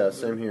 Yeah,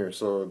 same here.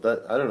 So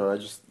that I don't know.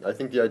 I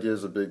think the idea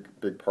is a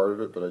big part of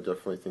it, but I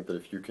definitely think that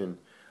if you can,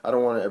 I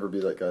don't want to ever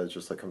be that guy that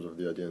just like comes up with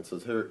the idea and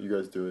says, "Here, you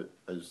guys do it."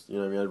 You know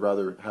what I mean? I'd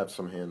rather have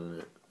some hand in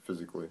it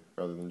physically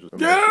rather than just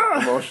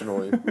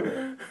emotionally.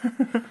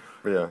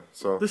 But yeah,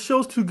 so this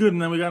show's too good,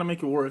 and then we gotta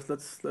make it worse.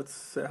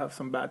 Let's have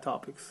some bad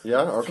topics. Yeah,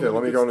 okay.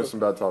 Let me go into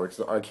some bad topics.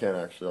 I can't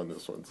actually on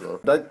this one,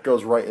 so that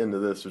goes right into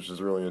this, which is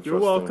really interesting.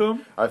 You're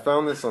welcome. I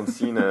found this on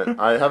CNET.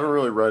 I haven't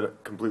really read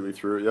completely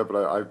through it yet,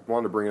 but I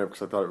wanted to bring it up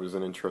because I thought it was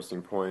an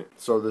interesting point.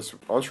 So this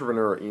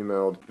entrepreneur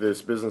emailed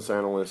this business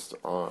analyst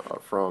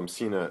from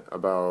CNET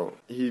about.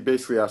 He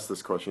basically asked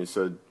this question. He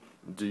said,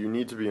 do you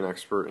need to be an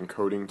expert in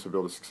coding to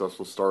build a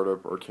successful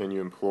startup, or can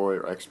you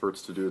employ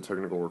experts to do the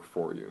technical work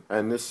for you?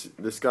 And this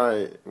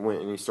guy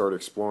went and he started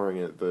exploring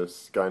it,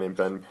 this guy named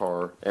Ben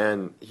Parr,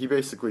 and he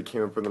basically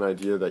came up with an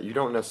idea that you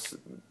don't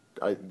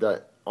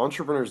that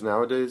entrepreneurs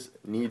nowadays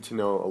need to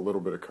know a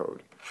little bit of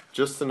code.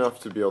 Just enough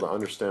to be able to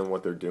understand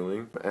what they're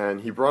doing.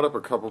 And he brought up a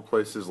couple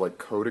places like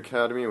Code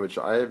Academy, which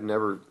I have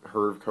never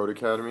heard of Code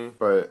Academy,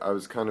 but I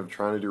was kind of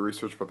trying to do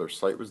research, but their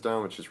site was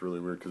down, which is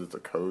really weird because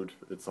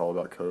it's all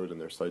about code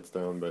and their site's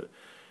down. But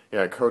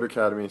yeah, Code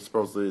Academy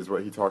supposedly is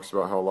what he talks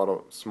about, how a lot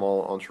of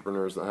small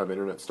entrepreneurs that have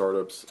internet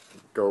startups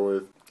go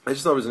with. I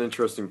just thought it was an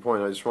interesting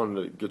point. I just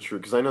wanted to get your,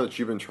 because I know that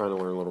you've been trying to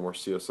learn a little more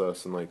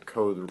CSS and like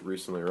code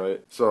recently,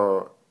 right?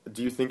 So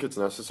do you think it's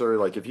necessary,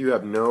 like if you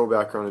have no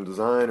background in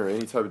design or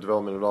any type of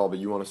development at all, but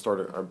you want to start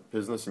a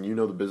business and you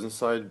know the business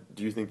side,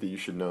 do you think that you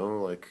should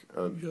know like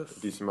a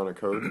decent amount of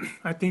code?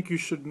 I think you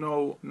should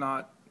know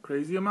not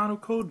crazy amount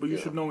of code, but you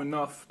Yeah. should know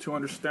enough to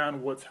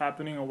understand what's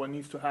happening or what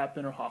needs to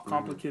happen or how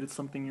complicated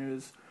something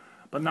is,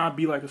 but not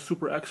be like a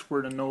super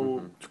expert and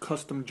know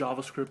custom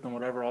JavaScript and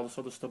whatever, all this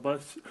other stuff.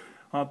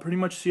 But pretty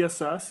much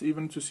CSS,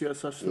 even to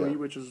CSS3,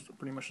 which is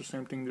pretty much the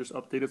same thing, just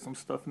updated some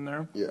stuff in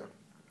there. Yeah.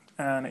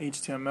 And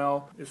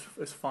HTML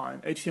is fine.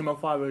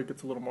 HTML5 it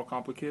gets a little more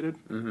complicated.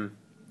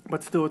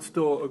 But still, it's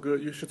still a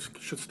good. You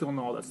should still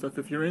know all that stuff.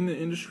 If you're in the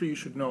industry, you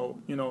should know.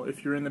 You know,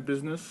 if you're in the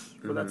business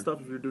for that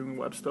stuff, if you're doing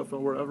web stuff or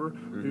whatever,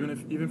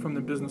 even from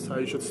the business side,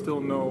 you should still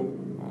know.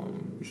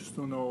 You should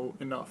still know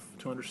enough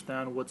to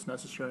understand what's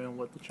necessary and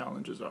what the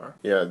challenges are.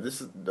 Yeah,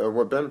 this is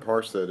what Ben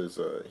Parr said. Is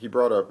he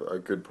brought up a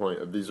good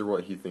point of these are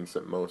what he thinks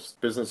that most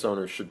business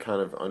owners should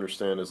kind of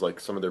understand as like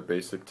some of their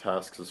basic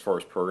tasks as far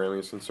as programming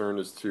is concerned,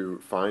 is to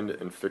find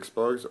and fix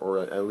bugs, or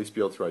at least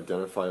be able to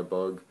identify a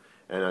bug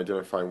and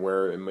identify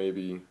where it may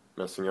be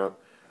messing up.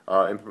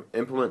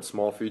 Implement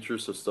small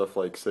features, so stuff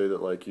like, say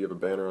that like you have a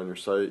banner on your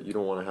site, you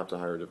don't want to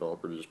hire a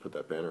developer to just put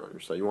that banner on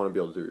your site. You want to be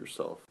able to do it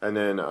yourself. And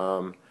then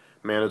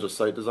manage a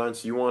site design,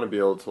 so you want to be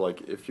able to,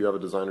 like, if you have a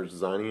designer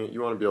designing it,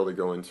 you want to be able to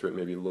go into it and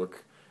maybe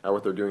look at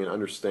what they're doing and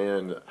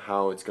understand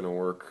how it's going to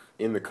work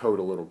in the code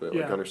a little bit,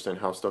 like understand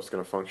how stuff's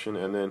going to function,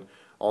 and then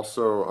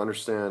also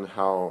understand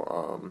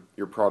how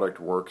your product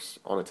works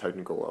on a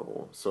technical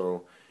level.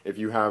 So if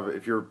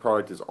your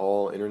product is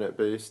all internet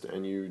based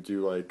and you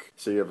do, like,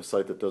 say you have a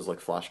site that does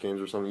like flash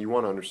games or something, you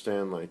want to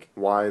understand like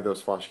why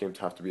those flash games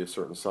have to be a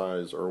certain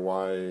size, or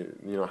why,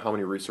 you know, how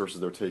many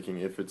resources they're taking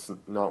if it's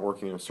not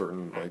working in a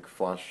certain like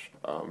flash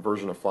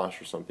version of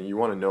Flash or something. You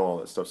want to know all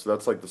that stuff. So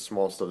that's like the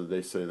small stuff that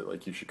they say that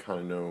like you should kind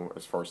of know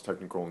as far as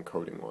technical and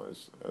coding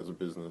wise as a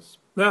business.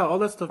 Yeah, all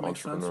that stuff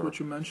makes sense, what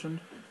you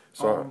mentioned.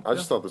 So I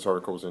just thought this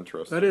article was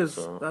interesting. That is,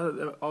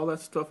 so. all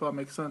that stuff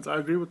makes sense. I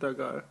agree with that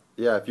guy.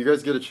 Yeah, if you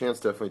guys get a chance,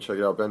 definitely check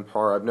it out. Ben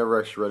Parr, I've never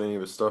actually read any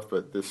of his stuff,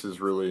 but this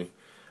is really,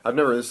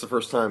 this is the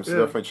first time, so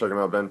definitely check him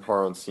out. Ben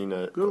Parr on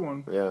CNET. Good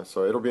one. Yeah,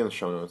 so it'll be in the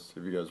show notes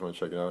if you guys want to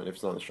check it out. And if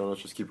it's not in the show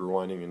notes, just keep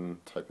rewinding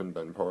and type in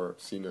Ben Parr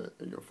CNET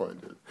and you'll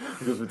find it.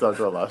 Because we talked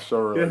about last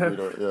show.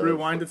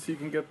 Rewind it so you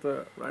can get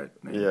the right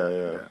name.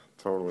 Yeah,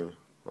 totally.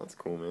 That's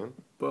cool, man.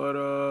 But,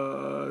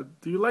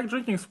 do you like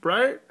drinking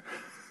Sprite?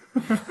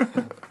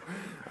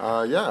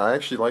 Yeah, I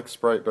actually like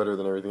Sprite better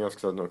than everything else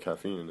because it has no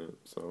caffeine in it.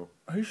 So.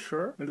 Are you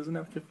sure it doesn't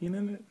have caffeine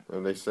in it?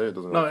 And they say it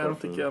doesn't. No, have I don't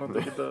think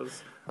it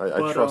does.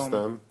 I trust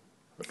them.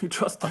 You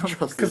trust them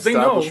because they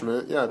know.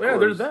 Yeah,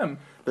 they're them.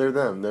 They're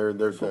them. They're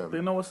them.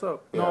 They know what's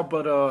up. Yeah. No,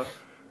 but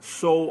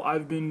so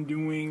I've been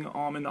doing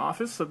in the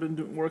office. I've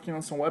been working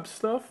on some web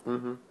stuff.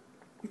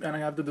 And I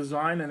have the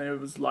design, and it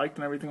was liked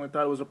and everything like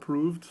that. It was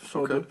approved.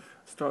 So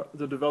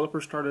the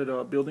developer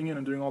started building it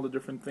and doing all the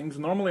different things.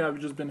 Normally, I've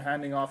just been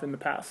handing off in the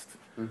past.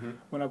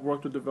 When I've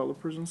worked with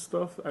developers and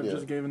stuff, I've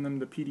just given them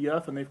the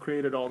PDF, and they've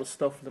created all the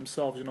stuff for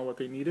themselves, you know, what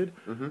they needed.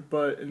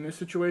 But in this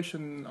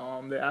situation,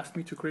 they asked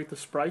me to create the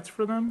sprites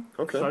for them.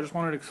 So I just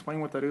wanted to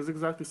explain what that is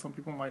exactly. Some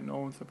people might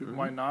know and some people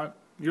might not.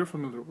 You're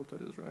familiar with what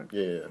that is, right?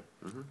 Yeah.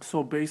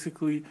 So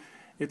basically,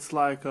 it's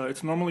like,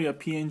 it's normally a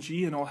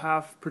PNG, and it'll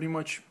have pretty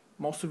much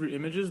most of your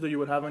images that you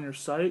would have on your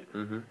site,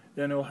 and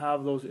it'll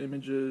have those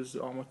images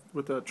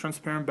with a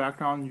transparent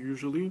background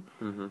usually.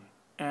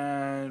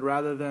 And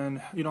rather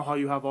than, you know how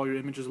you have all your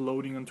images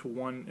loading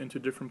into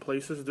different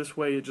places, this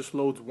way it just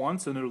loads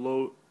once and it'll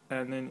load,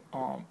 and then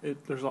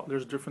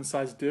there's different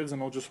size divs,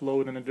 and it'll just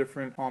load in the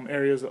different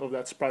areas of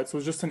that sprite. So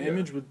it's just an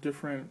image with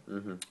different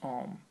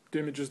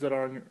images that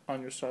are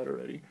on your site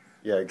already.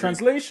 Yeah,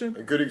 translation.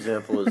 A good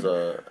example is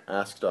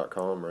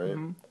ask.com,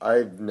 right?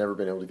 I've never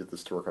been able to get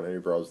this to work on any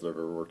browser that I've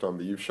ever worked on,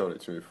 but you've shown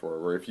it to me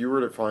before, where if you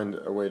were to find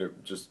a way to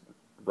just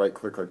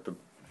right-click like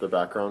the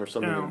background or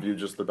something and view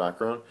just the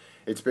background,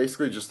 it's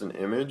basically just an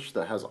image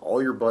that has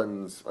all your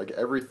buttons, like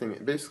everything.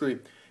 Basically,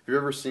 if you've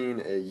ever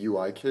seen a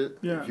UI kit,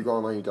 if you go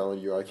online and you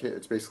download a UI kit,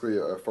 it's basically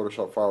a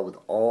Photoshop file with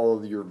all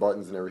of your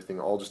buttons and everything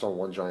all just on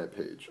one giant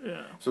page.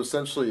 So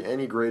essentially,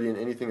 any gradient,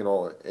 anything at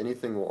all,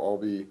 anything will all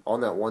be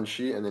on that one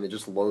sheet, and then it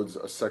just loads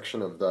a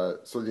section of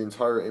that. So the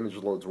entire image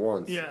loads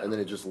once, and then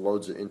it just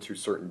loads it into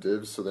certain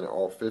divs, so then it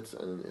all fits,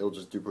 and it'll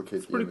just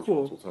duplicate the image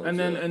multiple times. And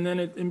then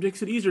it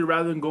makes it easier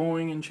rather than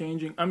going and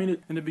changing. I mean,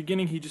 in the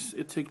beginning,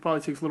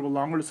 probably takes a little bit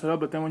longer to set up,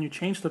 but then when you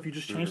change stuff, you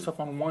just change stuff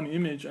on one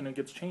image, and it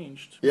gets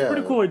changed. It's a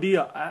pretty cool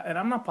idea. And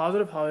I'm not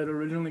positive how it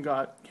originally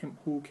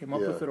who came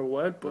up with it or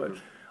what, but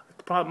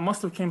it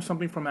must have came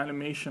something from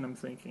animation. I'm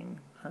thinking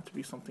had to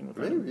be something with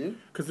maybe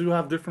because you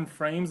have different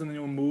frames and then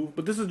you'll move.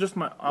 But this is just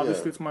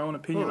it's my own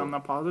opinion. I'm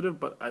not positive,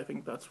 but I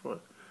think that's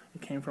what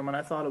it came from, and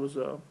I thought it was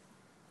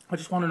I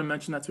just wanted to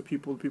mention that to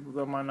people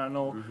that might not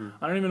know.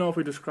 I don't even know if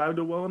we described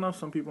it well enough.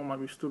 Some people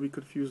might still be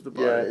confused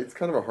about it. Yeah, it's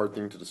kind of a hard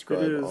thing to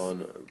describe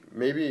on...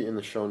 Maybe in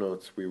the show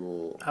notes we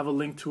will... have a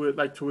link to it,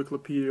 like to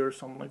Wikipedia or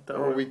something like that.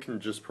 Or we can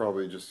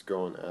probably just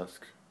go on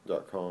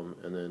ask.com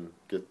and then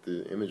get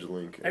the image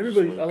link.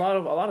 Everybody, a lot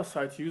of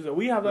sites use it.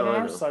 We have that on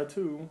our site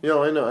too. Yeah,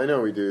 I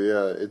know we do.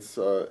 Yeah, it's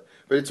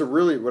but it's a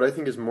really, what I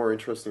think is more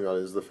interesting about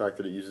it is the fact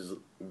that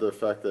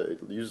it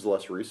uses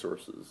less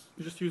resources.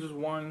 It just uses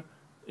one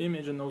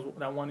image, and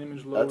that one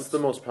image loads. That's the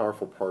most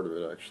powerful part of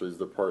it, actually, is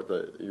the part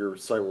that your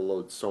site will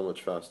load so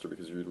much faster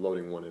because you're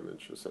loading one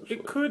image, essentially.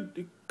 It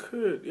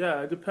could,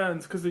 yeah, it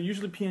depends, because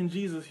usually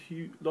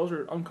PNGs, those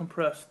are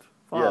uncompressed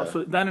files,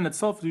 so that in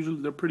itself,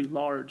 usually they're pretty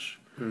large,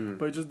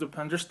 but it just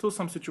depends. There's still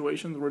some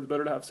situations where it's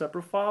better to have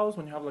separate files.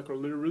 When you have like a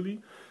really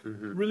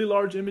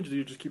large image,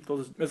 you just keep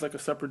those as like a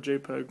separate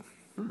JPEG.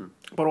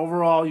 But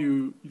overall,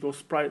 you go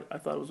Sprite, I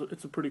thought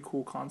it's a pretty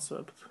cool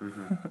concept.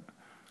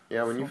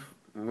 Yeah,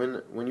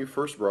 when you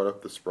first brought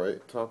up the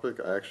Sprite topic,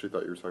 I actually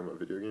thought you were talking about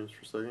video games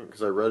for a second,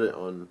 because I read it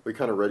we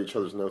kind of read each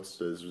other's notes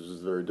today, which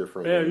is very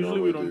different. Yeah,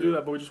 usually we don't do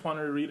that, but we just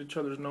wanted to read each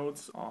other's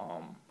notes,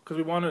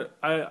 because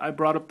I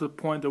brought up the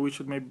point that we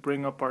should maybe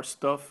bring up our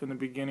stuff in the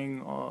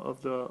beginning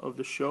of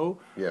the show.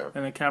 Yeah.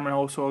 And then Cameron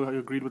also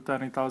agreed with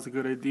that, and he thought it was a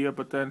good idea,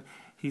 but then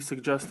he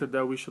suggested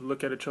that we should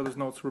look at each other's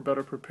notes. We're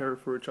better prepared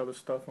for each other's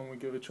stuff, and we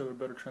give each other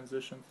better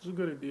transitions. It's a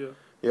good idea.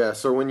 Yeah,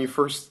 so when you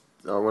first...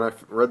 when I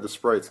read the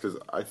Sprites, because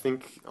I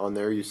think on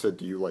there you said,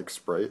 do you like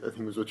Sprite? I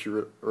think was what you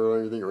wrote, or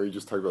anything, or you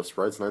just talked about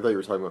Sprites, and I thought you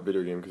were talking about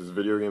video game, because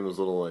video game was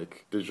a little,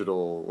 like,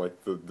 digital,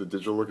 like, the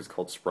digital look is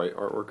called Sprite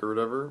artwork or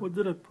whatever. What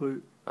did I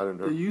put? I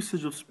don't know. The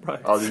usage of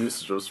Sprites. Oh, the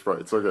usage of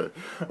Sprites, okay.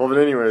 Well, but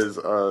anyways,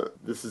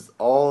 this is,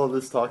 all of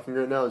this talking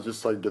right now is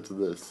just so I can get to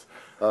this.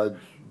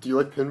 Do you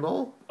like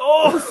pinball?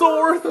 Oh, so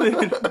worth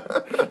it!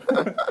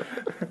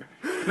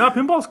 No,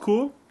 pinball's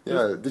cool.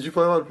 Yeah, did you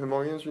play a lot of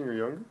pinball games when you were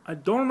younger? I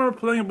don't remember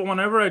playing it, but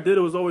whenever I did,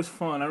 it was always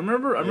fun. I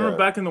remember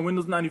back in the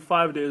Windows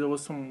 95 days, there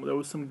was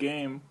some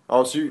game.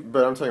 Oh,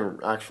 but I'm talking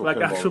actual like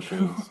pinball actual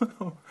machines.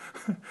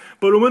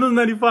 But in Windows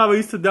 95, I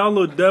used to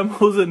download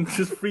demos and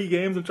just free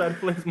games and try to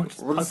play as much as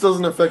possible. Well, this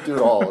doesn't affect you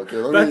at all,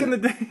 okay? Back in the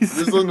days.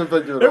 This doesn't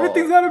affect you at all.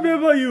 Everything's gotta be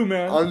about you,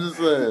 man. I'm just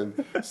saying.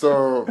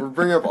 So, we're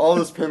bringing up all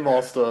this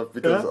pinball stuff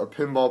because a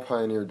pinball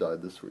pioneer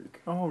died this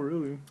week. Oh,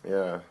 really?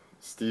 Yeah.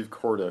 Steve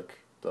Kordek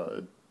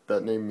died.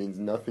 That name means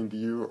nothing to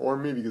you or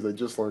me because I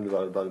just learned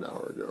about it about an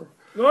hour ago.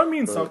 No, it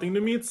means something to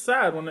me. It's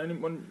sad when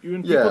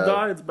people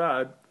die. It's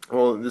bad.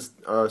 Well, this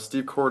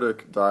Steve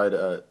Kordek died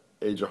at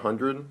age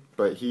 100,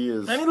 but he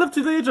is... And he lived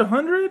to the age of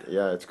 100?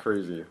 Yeah, it's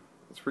crazy.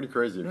 It's pretty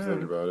crazy if you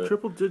think about it.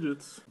 Triple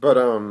digits. But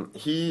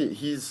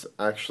he's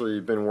actually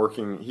been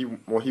working. He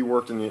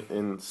worked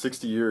in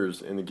 60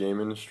 years in the game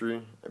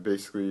industry,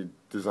 basically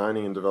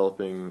designing and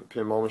developing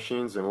pinball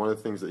machines. And one of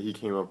the things that he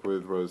came up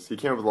with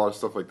a lot of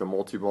stuff like the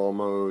multi-ball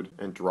mode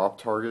and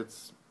drop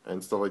targets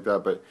and stuff like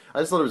that. But I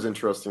just thought it was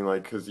interesting,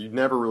 like, because you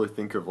never really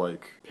think of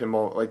like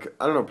pinball. Like,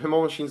 I don't know,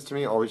 pinball machines to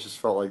me always just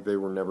felt like they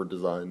were never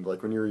designed.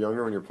 Like when you were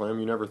younger, when you're playing them,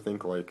 you never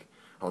think like,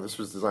 oh, this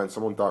was designed,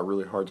 someone thought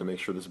really hard to make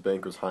sure this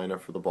bank was high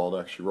enough for the ball to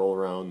actually roll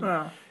around.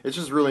 Yeah. It's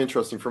just really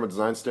interesting from a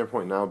design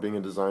standpoint now, being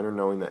a designer,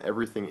 knowing that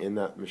everything in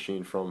that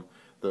machine, from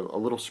a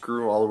little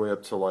screw all the way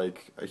up to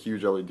like a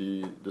huge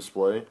LED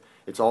display,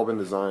 it's all been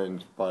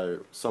designed by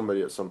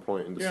somebody at some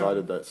point and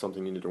decided that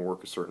something needed to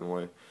work a certain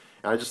way.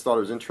 And I just thought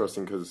it was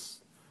interesting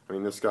because, I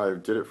mean, this guy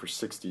did it for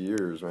 60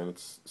 years, man.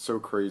 It's so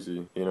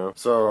crazy, you know?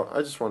 So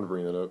I just wanted to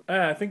bring that up.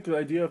 Yeah, I think the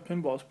idea of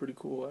pinball is pretty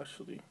cool,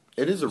 actually.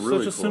 It is a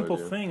really such a simple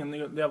thing, and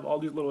they have all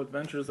these little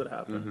adventures that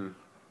happen. Mm-hmm.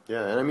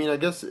 Yeah, and I mean, I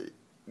guess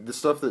the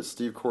stuff that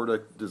Steve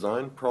Kordek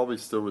designed probably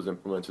still was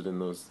implemented in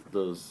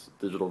those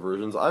digital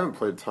versions. I haven't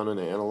played a ton of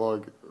the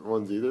analog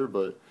ones either,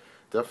 but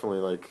definitely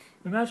like...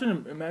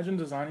 Imagine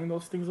designing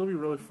those things. It'll be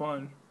really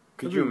fun.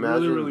 Could you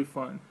imagine? Really, really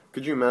fun.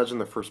 Could you imagine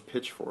the first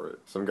pitch for it?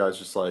 Some guy's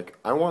just like,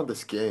 I want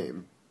this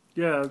game.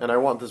 Yeah. And I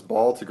want this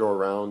ball to go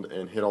around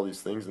and hit all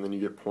these things, and then you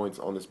get points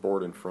on this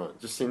board in front.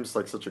 It just seems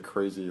like such a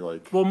crazy,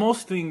 like... Well,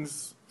 most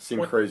things...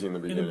 seemed crazy in the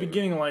beginning. In the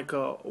beginning, like,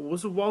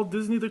 was it Walt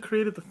Disney that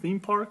created the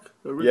theme park?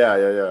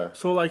 Yeah.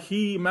 So, like,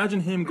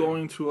 imagine him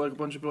going to, like, a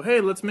bunch of people,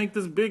 hey, let's make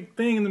this big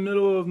thing in the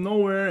middle of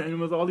nowhere,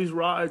 and with all these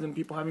rides and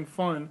people having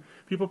fun.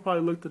 People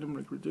probably looked at him,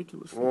 like,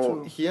 ridiculously,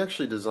 Well, he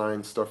actually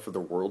designed stuff for the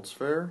World's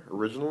Fair,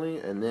 originally,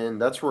 and then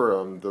that's where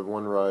the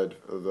one ride,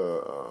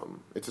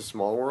 It's a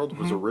Small World,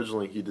 was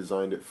originally, he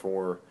designed it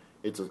for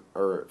the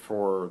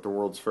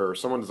World's Fair.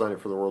 Someone designed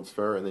it for the World's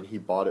Fair, and then he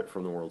bought it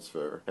from the World's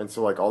Fair. And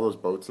so, like, all those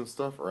boats and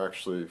stuff are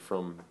actually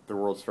from the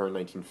World's Fair in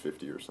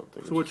 1950 or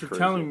something. So what you're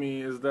telling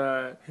me is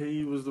that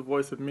he was the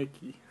voice of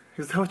Mickey.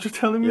 Is that what you're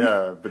telling me?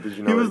 Yeah, but did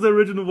you know... He was the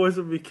original voice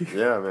of Mickey.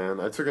 Yeah, man.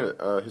 I took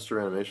a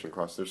history of animation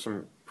class. There's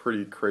some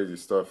pretty crazy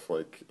stuff.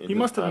 Like in he his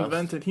must have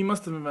past.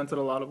 invented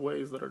a lot of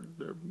ways that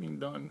they're being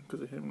done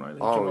because of him, right? He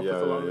came Oh up yeah,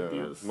 with a lot yeah, of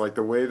yeah. ideas. Like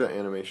the way that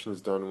animation is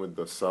done with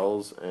the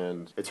cells,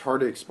 and it's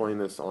hard to explain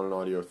this on an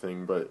audio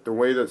thing, but the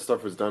way that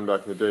stuff was done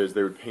back in the day is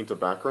they would paint a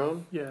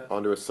background Yeah.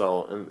 onto a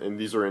cell, and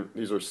these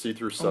are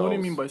see-through cells. And what do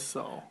you mean by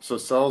cell? So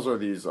cells are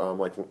these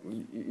like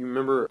you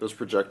remember those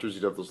projectors?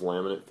 You'd have those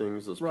laminate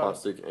things, those Right.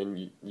 plastic,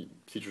 and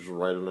teachers would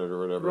write on it or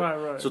whatever.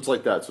 Right. So it's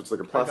like that. So it's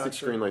like a plastic gotcha.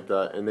 screen like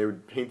that, and they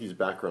would paint these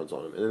backgrounds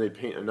on them, and then they'd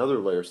paint another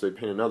layer. So they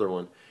paint another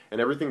one, and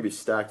everything would be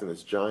stacked in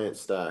this giant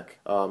stack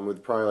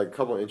with probably like a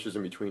couple inches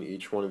in between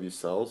each one of these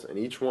cells, and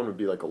each one would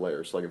be like a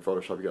layer. So like in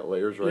Photoshop, you got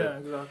layers, right? Yeah,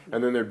 exactly.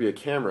 And then there'd be a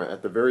camera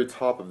at the very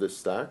top of this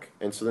stack,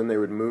 and so then they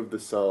would move the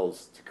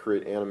cells to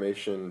create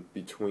animation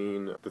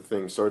between the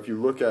things. So if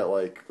you look at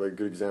like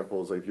good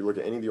examples, like if you look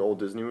at any of the old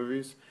Disney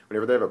movies,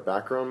 whenever they have a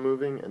background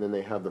moving and then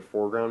they have the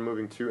foreground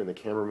moving too, and the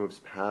camera moves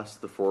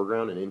past the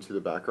foreground and into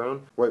the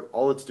background, what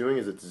all it's doing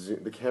is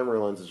the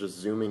camera lens is just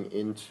zooming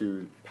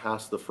into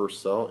past the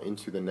first cell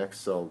into the next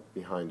cell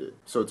behind it.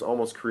 So it's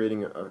almost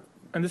creating a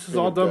And this is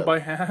all done depth. by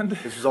hand?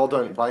 This was all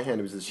done by hand.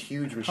 It was this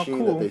huge machine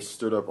cool. that they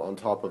stood up on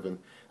top of, and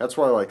that's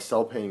why like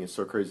cell painting is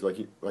so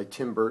crazy. Like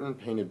Tim Burton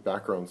painted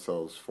background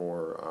cells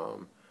for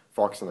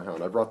Fox and the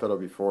Hound. I brought that up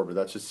before, but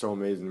that's just so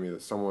amazing to me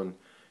that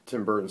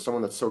Tim Burton,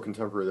 someone that's so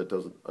contemporary that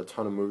does a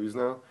ton of movies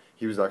now,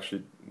 he was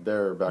actually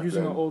there back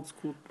Using then an old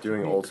school doing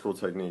technique. old school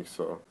techniques.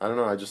 So I don't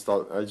know. I just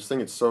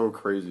think it's so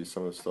crazy,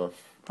 some of the stuff.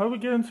 How do we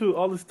get into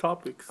all these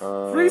topics?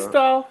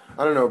 Freestyle.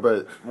 I don't know,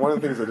 but one of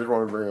the things I did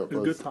want to bring up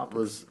Good topics.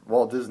 was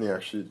Walt Disney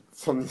actually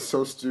something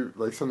so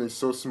something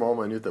so small,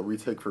 minute that we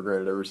take for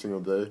granted every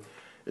single day,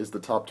 is the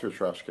top tier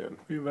trash can.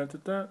 We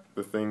invented that?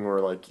 The thing where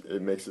like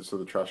it makes it so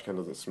the trash can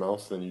doesn't smell,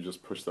 so then you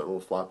just push that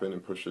little flap in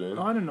and push it in.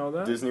 Oh, I didn't know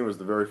that. Disney was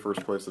the very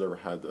first place that ever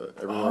had that.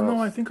 Everywhere Oh, no,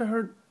 else, I think I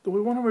heard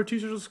one of our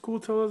teachers at school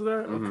tell us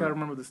that. Mhm. Okay, I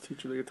remember this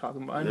teacher that you're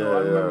talking about. I Yeah,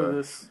 remember yeah.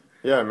 this.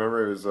 Yeah, I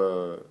remember it was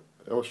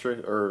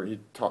Illustrator, or he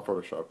taught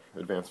Photoshop,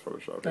 advanced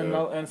Photoshop. And,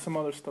 yeah. and some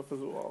other stuff as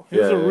well. He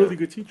was a really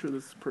good teacher,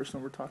 this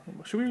person we're talking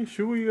about. Should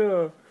we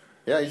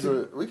Yeah,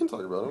 we can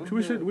talk about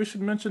him. we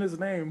should mention his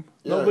name.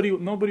 Yeah.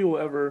 Nobody will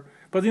ever.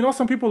 But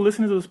some people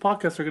listening to this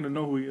podcast are gonna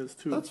know who he is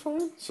too. That's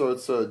fine. So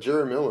it's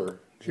Jerry Miller.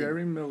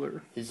 Jerry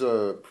Miller. He's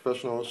a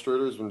professional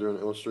illustrator. He's been doing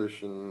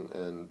illustration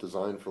and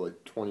design for like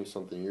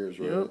 20-something years,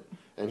 right? Yep.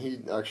 And he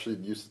actually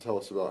used to tell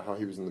us about how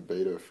he was in the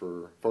beta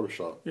for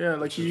Photoshop. Yeah,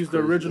 like which he is used the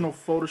crazy. original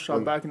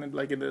Photoshop back in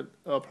the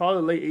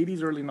probably late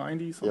 80s, early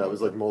 90s. Yeah, it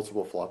was like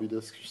multiple floppy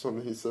disks or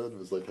something. He said it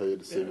was like how you had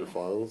to save your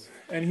files.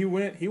 And he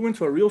went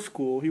to a real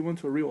school. He went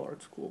to a real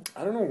art school.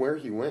 I don't know where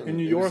he went. In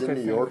New It was York, in I New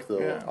think. York though.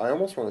 Yeah. I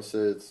almost want to say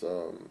it's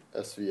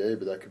SVA,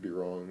 but that could be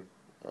wrong.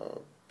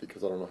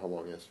 Because I don't know how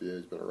long SVA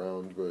has been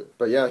around,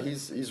 but yeah,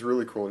 he's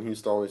really cool, and he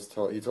used to always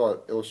he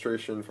taught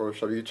illustration,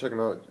 Photoshop. You can check him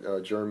out,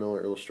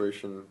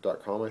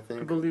 jerrymillerillustration.com, I I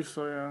think, believe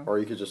so, yeah. or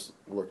you could just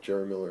look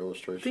Jerry Miller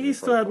Illustration. I think he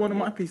still had one of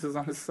my pieces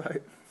on his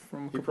site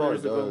from a He couple probably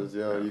years ago. does,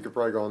 yeah. You could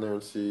probably go on there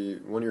and see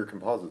one of your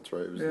composites,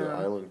 right? It was the Yeah,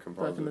 Island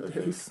composite. back in the I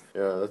think. days.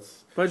 Yeah,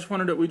 that's. But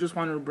we just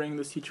wanted to bring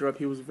this teacher up.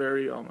 He was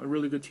very a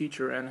really good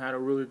teacher and had a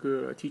really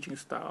good teaching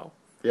style.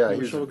 Yeah, he he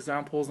would was. show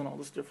examples and all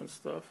this different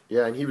stuff.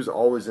 Yeah, and he was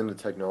always into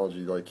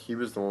technology. Like he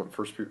was the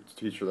first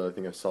teacher that I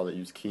think I saw that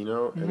used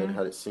Keynote and then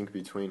had it sync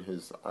between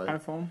his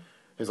iPhone.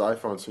 His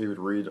iPhone, so he would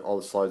read all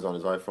the slides on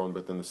his iPhone,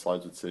 but then the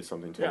slides would say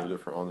something totally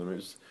different on them. It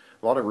was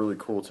a lot of really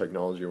cool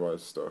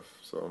technology-wise stuff.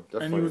 So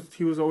definitely. And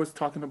he was always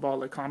talking about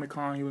like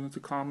Comic-Con. He was into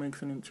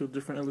comics and into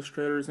different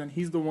illustrators. And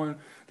he's the one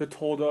that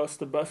told us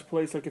the best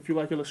place. Like if you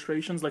like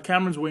illustrations, like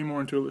Cameron's way more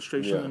into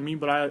illustration than me,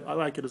 but I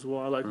like it as well.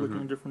 I like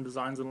looking at different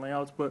designs and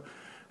layouts. But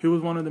he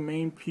was one of the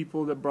main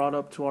people that brought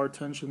up to our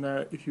attention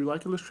that if you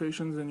like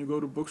illustrations and you go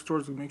to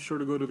bookstores, make sure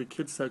to go to the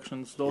kids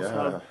sections.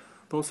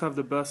 Those have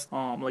the best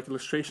like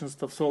illustration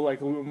stuff. So like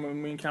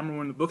when me and Cameron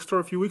were in the bookstore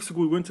a few weeks ago,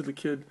 we went to the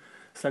kid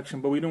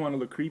section, but we didn't want to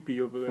look creepy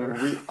over there.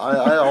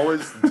 I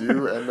always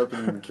do end up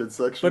in the kids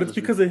section. But it's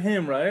because of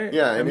him, right?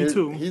 Yeah, I mean, me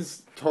too.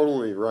 He's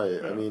totally right.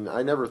 Yeah. I mean,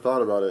 I never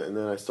thought about it, and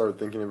then I started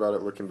thinking about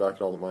it, looking back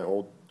at all of my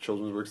old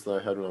children's books that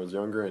I had when I was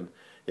younger, and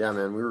yeah,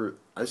 man,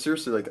 I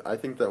seriously, like, I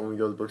think that when we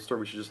go to the bookstore,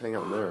 we should just hang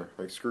out in there.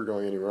 Like, screw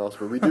going anywhere else.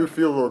 But we do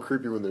feel a little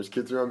creepy when there's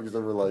kids around because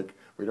then we're like,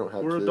 we don't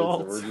have We're kids.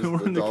 adults. And we're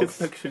just in the kids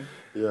section.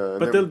 Yeah.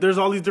 But there's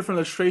all these different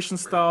illustration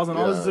styles and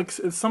all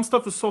this. Some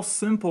stuff is so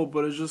simple,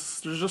 but there's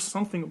just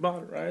something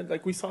about it, right?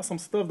 Like, we saw some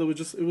stuff that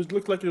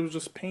looked like it was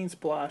just paint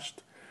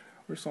splashed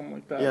or something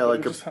like that. Yeah,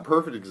 like a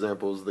perfect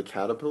example is the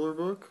Caterpillar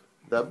book.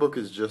 That book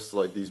is just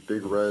like these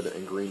big red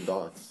and green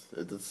dots.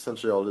 It's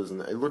essentially all it is,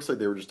 and it looks like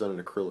they were just done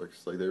in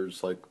acrylics. Like they were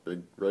just like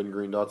big red and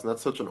green dots, and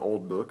that's such an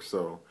old book.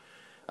 So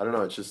I don't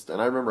know. It's just,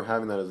 and I remember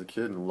having that as a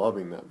kid and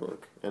loving that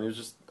book. And it was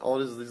just all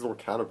it is these little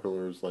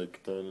caterpillars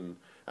like done in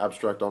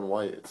abstract on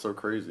white. It's so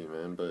crazy,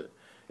 man. But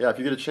Yeah, if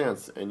you get a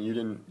chance and you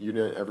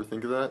didn't ever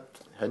think of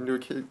that, head into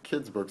a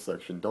kids book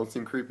section. Don't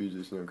seem creepy.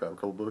 Just grab a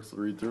couple books,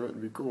 read through it,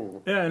 and be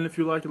cool. Yeah, and if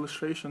you like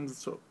illustrations,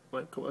 so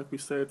like we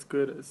say, it's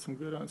good. It's some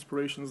good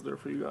inspirations there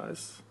for you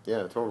guys.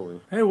 Yeah, totally.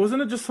 Hey,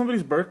 wasn't it just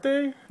somebody's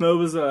birthday? No, it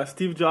was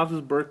Steve Jobs'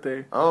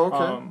 birthday. Oh,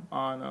 okay.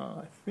 On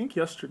I think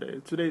yesterday.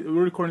 Today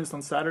we're recording this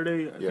on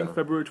Saturday. I think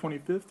February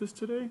 25th is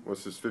today.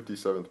 What's his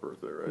 57th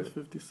birthday, right? His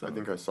 57th. I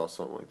think I saw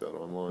something like that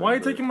online. Why are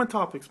you taking my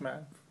topics,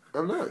 man?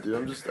 I'm not, dude.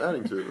 I'm just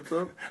adding to it. What's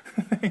up?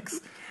 Thanks.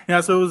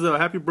 Yeah, so it was a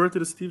happy birthday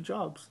to Steve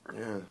Jobs.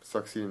 Yeah,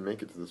 sucks he didn't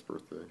make it to this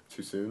birthday.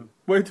 Too soon?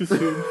 Way too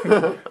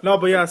soon. No,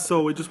 but yeah,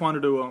 so we just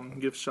wanted to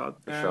give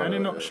shout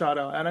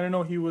out. And I didn't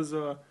know he was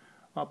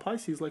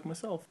Pisces like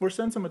myself. We're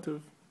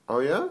sensitive. Oh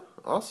yeah?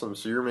 Awesome.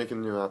 So you're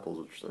making new apples,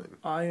 what you're saying?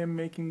 I am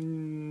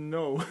making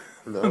No,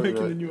 I'm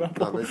making the new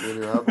apple. Not making the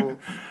new apple?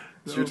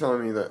 So No. you're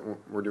telling me that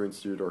we're doing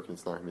StudioDork and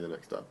it's not going to be the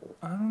next apple?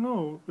 I don't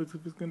know if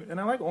it's gonna. And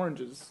I like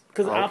oranges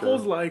because Okay.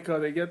 apples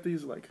they get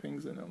these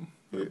things in them.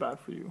 They're bad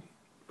for you.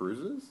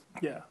 Bruises?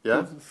 Yeah.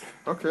 Yeah? Bruises.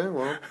 Okay,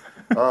 well.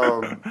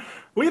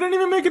 We didn't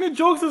even make any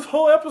jokes this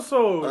whole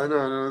episode. I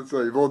know. It's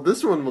like, well,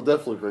 this one will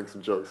definitely bring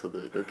some jokes, I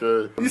think,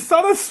 okay? You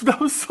saw that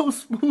was so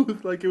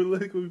smooth, like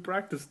we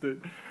practiced it.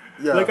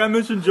 Yeah. Like I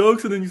mentioned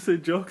jokes and then you say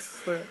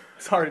jokes.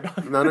 Sorry,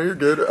 Don. No, you're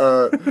good.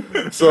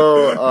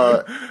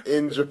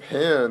 In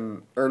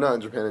Japan, or not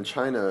in Japan, in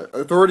China,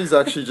 authorities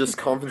actually just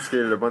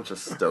confiscated a bunch of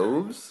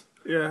stoves.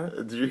 Yeah.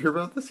 Did you hear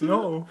about this?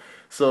 No.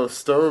 So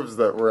stoves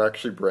that were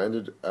actually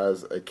branded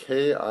as a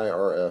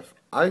KIRF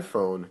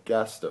iPhone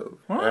gas stove.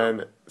 What?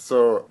 And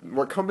so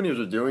what companies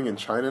are doing in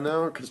China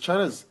now, because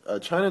China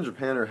and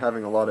Japan are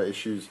having a lot of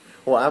issues,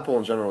 well, Apple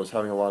in general is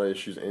having a lot of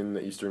issues in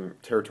the Eastern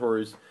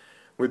territories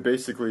with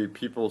basically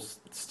people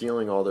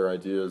stealing all their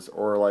ideas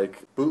or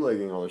like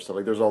bootlegging all their stuff.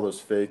 Like there's all those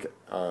fake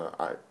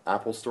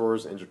Apple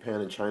stores in Japan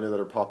and China that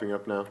are popping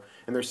up now.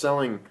 And they're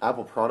selling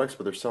Apple products,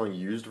 but they're selling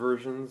used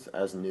versions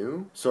as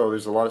new. So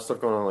there's a lot of stuff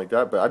going on like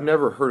that. But I've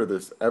never heard of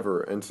this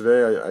ever. And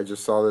today I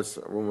just saw this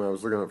when I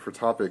was looking up for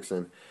topics.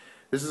 And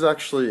this is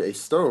actually a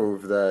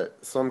stove that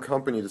some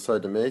company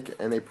decided to make.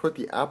 And they put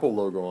the Apple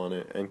logo on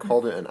it and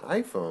called it an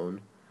iPhone.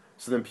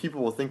 So then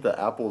people will think that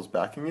Apple is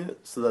backing it,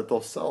 so that they'll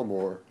sell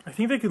more. I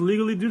think they could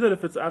legally do that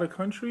if it's out of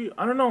country.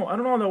 I don't know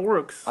how that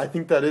works. I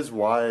think that is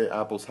why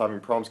Apple's having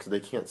problems, because they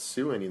can't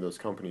sue any of those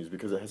companies,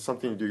 because it has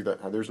something to do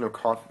that there's no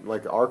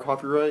like our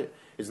copyright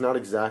is not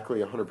exactly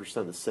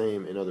 100% the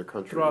same in other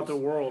countries. Throughout the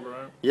world,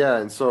 right? Yeah,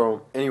 and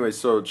so anyway,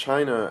 so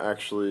China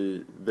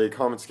actually they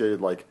confiscated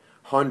like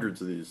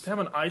hundreds of these. They have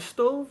an ice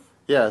stove?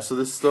 Yeah, so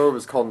this stove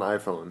is called an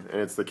iPhone,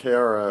 and it's the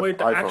KRF Wait,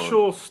 the iPhone.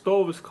 actual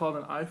stove is called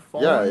an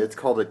iPhone? Yeah, it's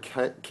called a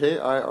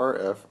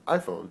KIRF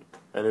iPhone,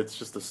 and it's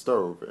just a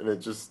stove, and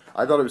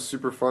I thought it was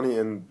super funny,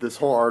 and this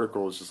whole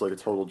article is just like a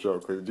total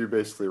joke. Like, the dude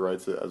basically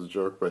writes it as a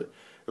joke, but it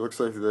looks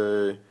like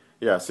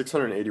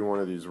 681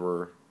 of these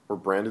were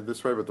branded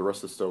this way, but the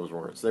rest of the stoves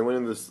weren't. So they went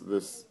in this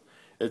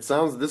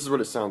is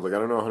what it sounds like. I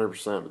don't know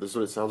 100%, but this is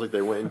what it sounds like.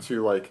 They went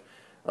into like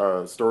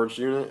storage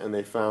unit and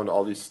they found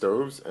all these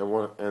stoves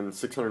and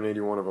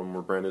 681 of them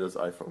were branded as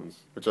iPhones,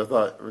 which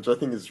I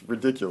think is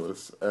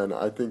ridiculous, and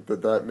I think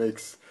that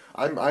makes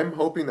I'm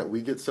hoping that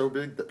we get so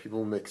big that people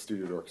will make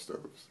StudioDork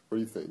stoves. What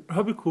do you think?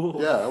 That'd be cool.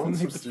 Yeah, I want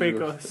some make the fake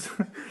StudioDork. us.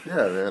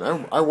 Yeah,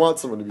 man, I want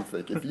someone to be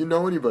fake. If you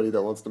know anybody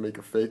that wants to make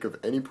a fake of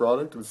any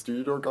product with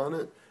StudioDork on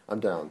it, I'm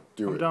down.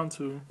 I'm down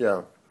too.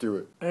 Yeah, do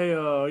it. Hey,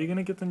 are you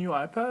gonna get the new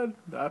iPad?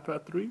 The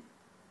iPad 3?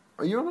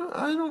 You know what?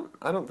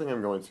 I don't think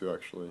I'm going to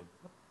actually.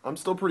 I'm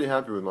still pretty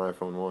happy with my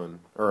iPhone 1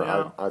 or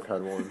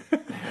iPad 1,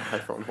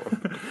 iPhone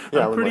 1.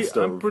 Yeah,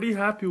 I'm pretty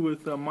happy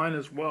with mine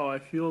as well. I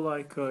feel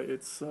like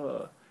it's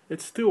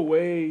still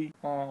way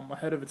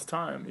ahead of its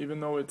time, even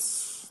though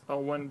it's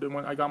when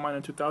I got mine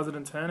in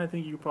 2010. I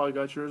think you probably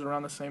got yours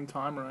around the same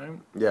time, right?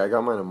 Yeah, I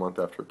got mine a month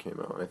after it came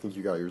out. I think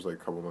you got yours like a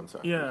couple months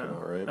after it came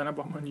out, right? And I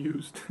bought mine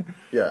used.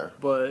 Yeah.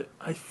 But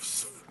I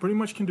pretty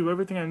much can do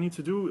everything I need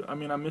to do. I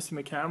mean, I'm missing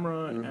the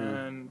camera,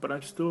 but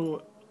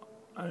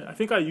I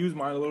think I use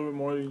mine a little bit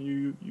more than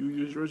you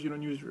use yours. You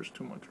don't use yours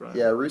too much, right?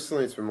 Yeah,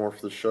 recently it's been more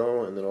for the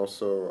show, and then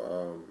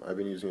also I've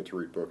been using it to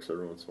read books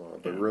every once in a while.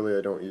 But really,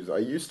 I don't use it. I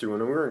used to. When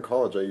we were in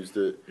college, I used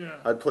it. Yeah.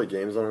 I'd play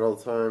games on it all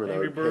the time, and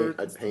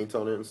I'd paint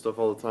on it and stuff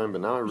all the time, but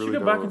now I really don't. You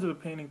should get back into the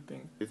painting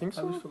thing. You think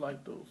so? I used to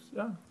like those,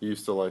 yeah. You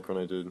used to like when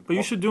I did? But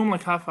you should do them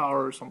like half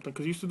hour or something,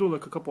 because you used to do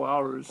like a couple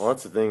hours. Well,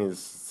 that's the thing is,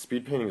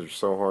 speed paintings are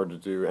so hard to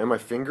do, and my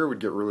finger would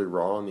get really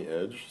raw on the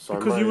edge. So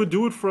because you would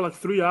do it for like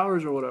 3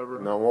 hours or whatever.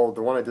 No, well,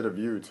 the one I did of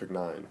you took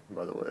 9.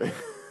 By the way,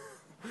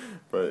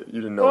 but you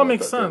didn't know. Oh, it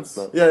makes sense.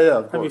 Yeah,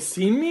 of course. Have you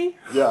seen me?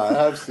 Yeah, I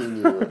have seen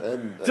you.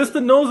 And just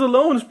the nose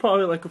alone is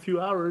probably like a few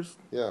hours.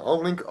 Yeah,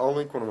 I'll link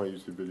one of my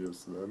YouTube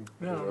videos to them.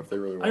 Yeah, if they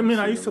really want. I mean,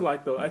 I used to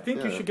like those. I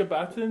think you should get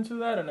back into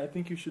that, and I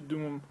think you should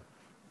do them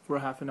for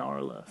half an hour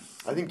or less.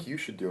 I think you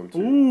should do them too.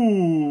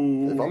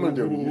 Ooh. If I'm gonna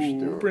do them, you should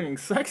do them. Bringing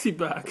sexy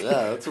back.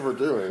 Yeah, that's what we're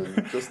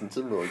doing. Justin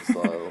Timberlake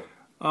style.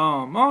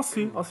 I'll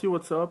see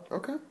what's up.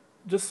 Okay.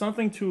 Just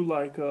something to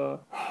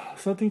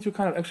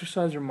kind of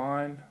exercise your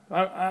mind.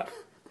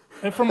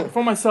 And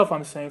for myself,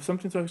 I'm saying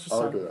something to exercise.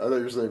 Oh, okay, I thought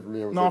you were saying for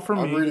me. I'm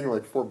Me. reading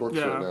like 4 books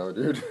right now,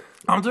 dude.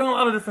 I'm doing a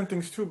lot of different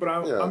things too, but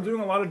I'm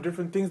doing a lot of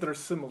different things that are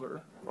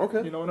similar.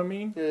 Okay. You know what I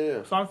mean?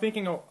 Yeah. So I'm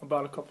thinking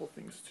about a couple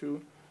things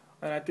too,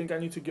 and I think I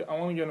want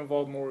to get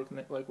involved more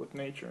with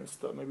nature and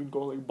stuff. Maybe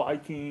go like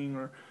biking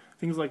or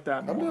things like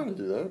that. I'm down to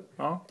do that.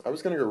 Huh? I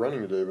was gonna go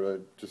running today,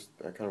 but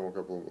I kind of woke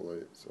up a little bit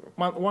late. So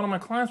one of my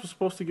clients was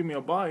supposed to give me a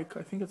bike.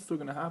 I think it's still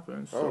gonna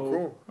happen. So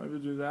cool. Maybe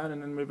do that,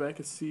 and then maybe I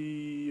could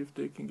see if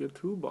they can get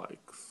 2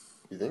 bikes.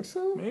 You think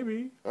so?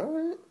 Maybe. All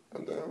right,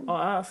 I'm down. I'll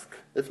ask.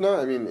 If not,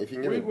 I mean, if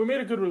you can give we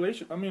made a good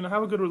relation. I mean, I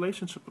have a good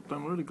relationship with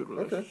them. Really good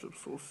relationship. Okay.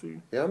 So we'll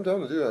see. Yeah, I'm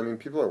down to do it. I mean,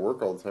 people at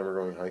work all the time are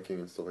going hiking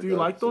and stuff like that. Do you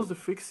like those, the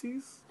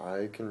fixies?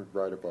 I can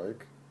ride a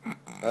bike.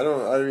 I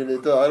don't.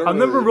 I've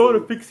never rode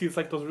a fixie. It's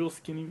like those real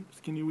skinny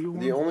wheel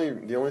ones. The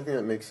only thing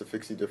that makes a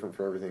fixie different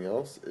from everything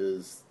else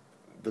is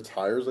the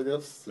tires, I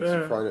guess.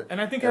 And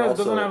I think it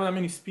doesn't have that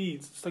many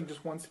speeds. It's like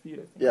just one speed, I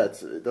think. Yeah,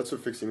 that's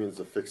what fixie means,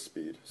 a fixed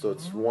speed. So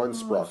it's one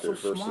sprocket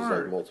versus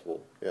like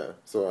multiple. Yeah.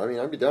 So, I mean,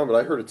 I'd be down, but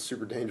I heard it's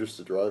super dangerous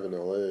to drive in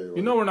LA.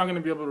 You know we're not going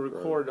to be able to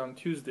record on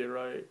Tuesday,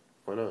 right?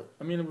 Why not?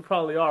 I mean, we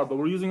probably are, but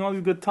we're using all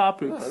these good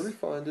topics. Yeah, that'd be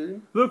fine,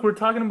 dude. Look, we're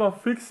talking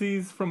about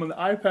fixies from an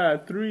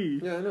iPad 3.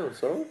 Yeah, I know,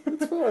 so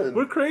it's fine.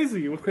 We're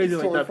crazy. We're crazy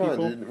it's like that, fine,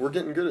 people. Dude. We're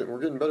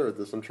getting better at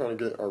this. I'm trying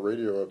to get our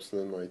radio up so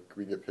then, like,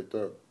 we get picked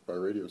up by a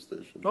radio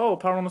station. Oh,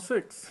 Power on the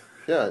 6.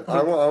 Yeah,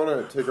 I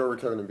want to take over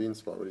Kevin and Bean's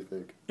spot. What do you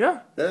think?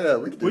 Yeah. Yeah,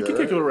 we can do that. We can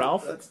kick it with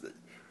Ralph.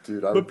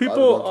 Dude, but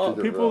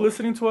people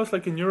listening to us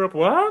like in Europe,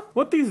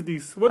 what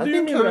these? What do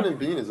you mean? I think Kevin and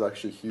Bean is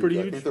actually huge. Pretty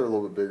I huge. think they're a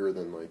little bit bigger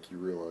than like you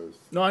realize.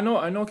 No, I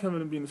know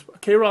Kevin and Bean.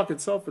 K-Rock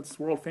itself, it's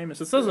world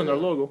famous. It says in their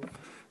logo,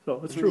 so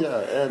it's true. Yeah,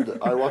 and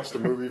I watched a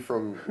movie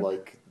from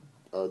like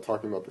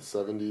talking about the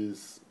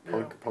 '70s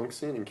punk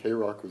scene, and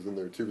K-Rock was in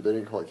there too, but they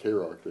didn't call it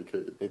K-Rock.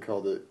 They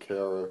called it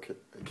KROQ.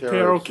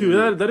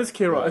 KROQ. That is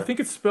K-Rock. I think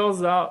it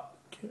spells out.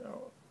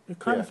 It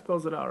kind of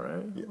spells it out,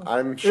 right? Yeah,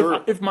 I'm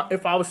sure.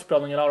 If I was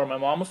spelling it out or my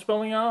mom was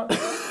spelling out,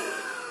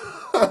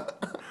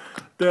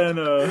 then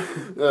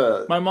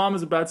my mom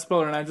is a bad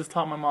speller, and I just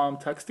taught my mom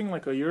texting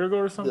like a year ago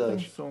or something. Yeah,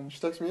 she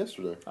texted me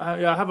yesterday. I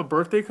have a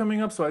birthday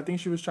coming up, so I think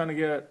she was trying to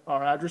get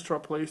our address to our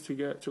place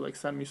to like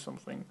send me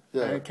something.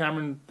 Yeah. And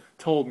Cameron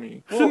told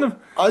me. Shouldn't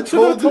have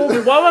told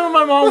me. Why would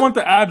my mom want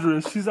the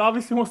address? She's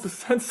obviously wants to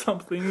send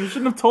something. You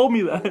shouldn't have told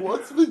me that.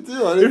 What's the big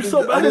deal? You're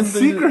so bad at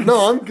secrets.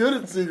 No, I'm good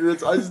at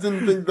secrets. I just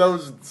didn't think that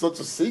was such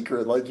a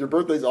secret. Like, your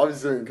birthday's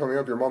obviously coming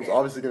up. Your mom's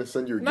obviously going to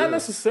send you a gift. Not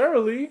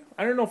necessarily.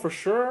 I don't know for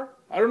sure.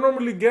 I don't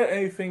normally get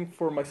anything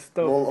for my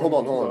stuff. Well, hold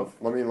on.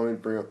 Let me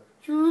bring up.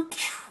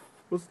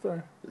 What's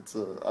that? It's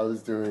I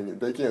was doing.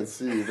 They can't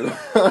see, but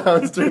I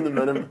was doing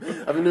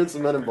I've been doing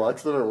some Men in Black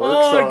stuff at work.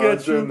 Oh, so I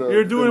get you.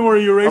 You're doing where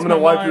you erase my mind.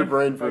 I'm gonna wipe your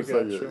brain for a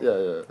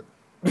second.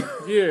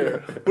 Yeah.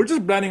 We're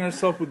just branding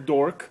ourselves with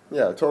Dork.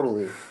 Yeah,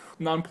 totally.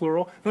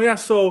 Non-plural. No, yeah,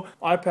 so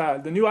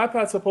iPad. The new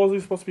iPad supposedly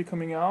is supposed to be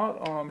coming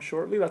out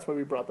shortly. That's why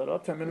we brought that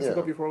up 10 minutes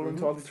ago before we went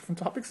into all these different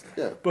topics.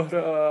 Yeah. But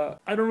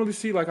I don't really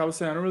see, like I was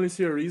saying, I don't really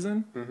see a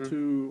reason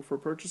for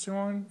purchasing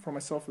one for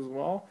myself as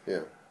well.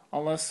 Yeah.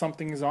 Unless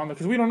something is on there.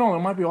 Because we don't know. There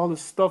might be all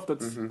this stuff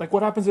that's... Like,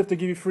 what happens if they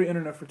give you free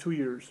internet for 2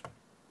 years?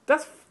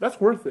 That's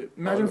worth it.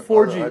 Imagine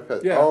 4G. On the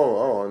iPad. Yeah.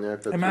 On the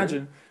iPad.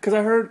 Imagine. Because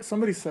I heard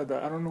somebody said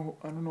that. I don't know.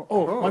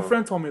 Oh, my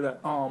friend told me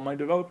that. My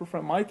developer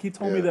friend Mike, he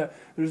told me that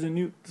there's a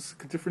new... This is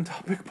a different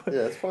topic, but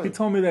it's fine. He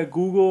told me that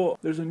Google...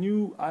 There's a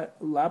new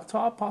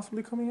laptop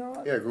possibly coming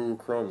out. Yeah, Google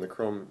Chrome. The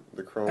Chrome.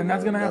 And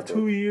that's going to have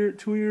 2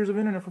 years of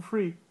internet for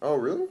free. Oh,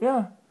 really?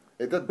 Yeah.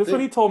 That's what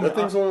he told me. That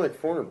thing's only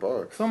like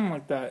 $400. Something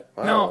like that.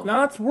 Wow.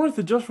 Now that's worth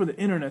it just for the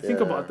internet. Think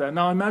about that.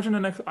 Now imagine the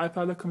next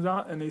iPad that comes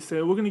out and they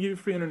say, we're going to give you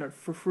free internet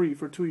for free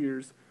for 2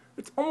 years.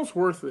 It's almost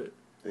worth it.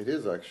 It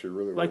is actually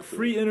really worth it. Like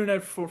free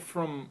internet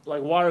from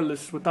like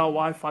wireless without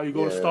Wi-Fi. You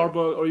go to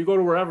Starbucks or you go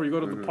to wherever. You go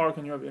to the park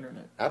and you have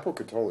internet. Apple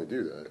could totally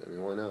do that. I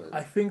mean, why not?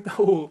 I think that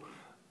will...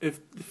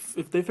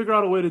 If they figure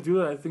out a way to do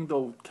that, I think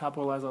they'll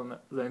capitalize on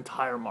the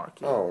entire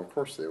market. Oh, of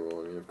course they will.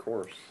 I mean, of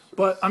course.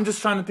 But I'm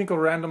just trying to think of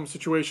random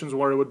situations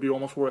where it would be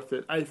almost worth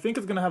it. I think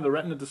it's going to have the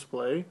Retina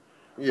display.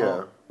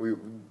 Yeah, we've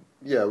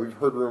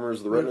heard rumors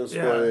of the Retina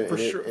display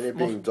and it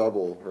being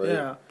double, right?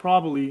 Yeah,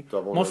 probably.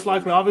 Double most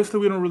likely. Obviously,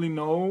 we don't really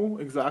know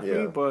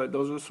exactly, but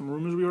those are some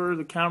rumors we heard.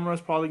 The camera is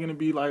probably going to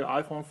be like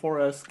iPhone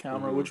 4S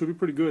camera, which would be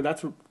pretty good.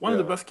 That's one of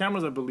the best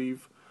cameras, I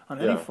believe,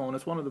 on any phone.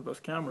 It's one of the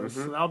best cameras.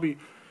 So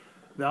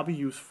that'll be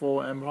useful,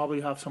 and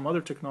probably have some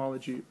other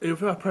technology.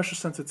 If we have pressure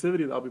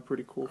sensitivity, that'll be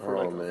pretty cool for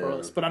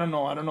us. But I don't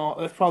know.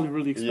 That's probably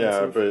really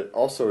expensive. Yeah, but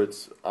also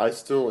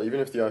even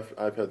if the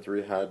iPad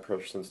 3 had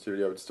pressure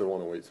sensitivity, I would still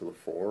want to wait till the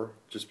 4,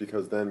 just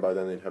because by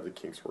then they'd have the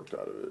kinks worked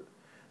out of it.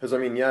 Because, I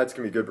mean, it's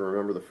going to be good, but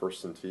remember the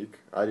first Cintiq?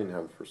 I didn't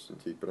have the first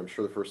Cintiq, but I'm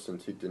sure the first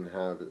Cintiq didn't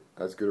have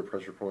as good of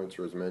pressure points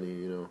or as many,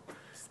 you know.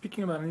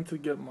 Speaking of that, I need to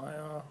get my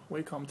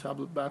Wacom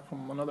tablet back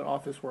from another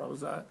office where I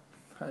was at.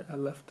 I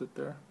left it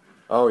there.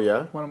 Oh,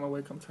 yeah? One of my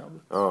Wacom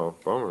tablets. Oh,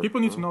 bummer.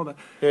 People need to know that.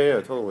 Yeah,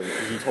 totally.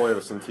 Because you totally have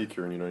a Cintiq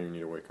here and you don't even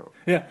need a Wacom.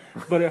 Yeah,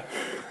 but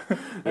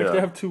actually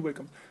I have 2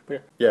 Wacoms.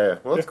 But yeah.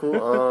 Well, that's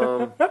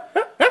cool.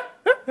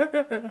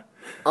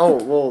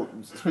 Oh, well,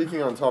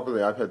 speaking on top of the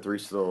iPad 3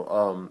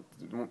 still,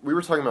 we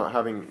were talking about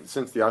having,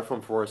 since the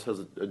iPhone 4S has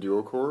a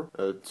dual core,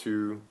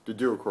 the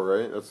dual core,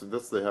 right?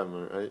 That's they have,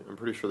 right? I'm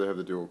pretty sure they have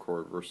the dual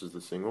core versus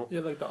the single. Yeah,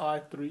 like the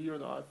i3 or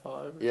the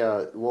i5.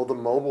 Yeah, well, the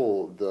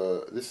mobile,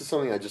 this is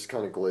something I just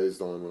kind of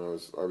glazed on when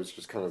I was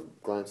just kind of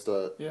glanced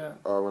at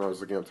when I was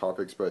looking up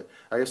topics, but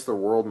I guess the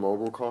World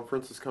Mobile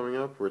Conference is coming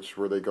up,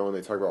 where they go and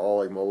they talk about all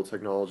like mobile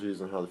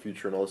technologies and how the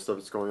future and all this stuff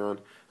is going on.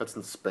 That's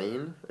in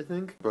Spain, I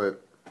think,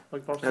 but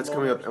Like that's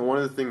coming up. And one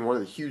of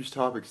the huge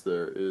topics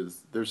there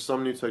is there's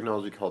some new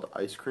technology called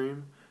ice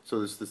cream. So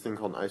there's this thing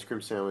called an ice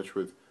cream sandwich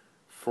with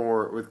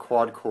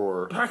quad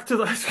core. Back to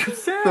the ice cream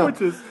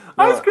sandwiches.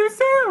 Ice cream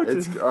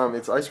sandwiches.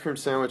 It's ice cream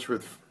sandwich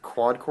with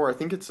quad core. I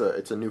think it's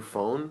a new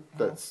phone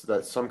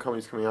that some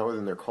company's coming out with,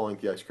 and they're calling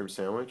it the ice cream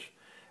sandwich,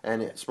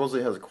 and it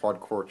supposedly has a quad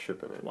core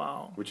chip in it.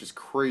 Wow. Which is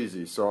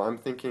crazy. So I'm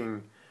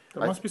thinking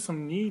there must be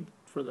some need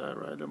for that,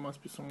 right? There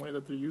must be some way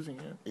that they're using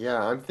it.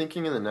 Yeah, I'm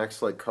thinking in the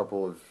next like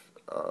couple of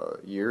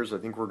years, I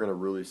think we're gonna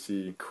really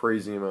see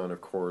crazy amount of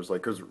cores.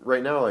 Like, because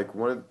right now, like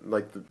one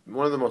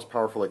of the most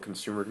powerful like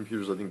consumer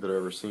computers I think that I've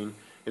ever seen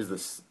is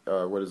this.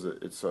 What is it?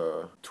 It's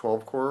a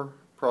 12 core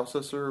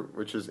processor,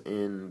 which is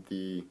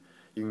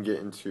you can get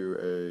into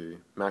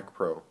a Mac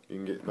Pro. You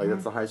can get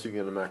that's the highest you can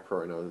get in a Mac Pro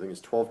right now. I think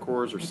it's 12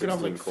 cores or 16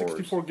 cores. You can have like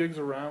 64 gigs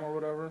of RAM or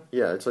whatever.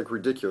 Yeah, it's like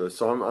ridiculous.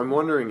 So I'm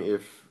wondering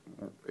if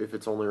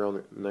it's only around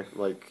the next,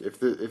 like if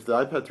the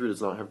iPad 3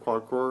 does not have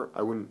quad core,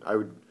 I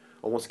would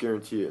almost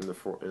guarantee it in the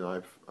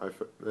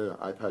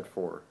iPad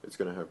 4 it's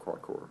going to have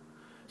quad core.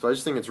 So I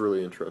just think it's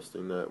really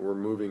interesting that we're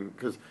moving,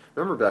 because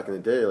remember back in the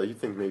day, like you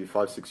think maybe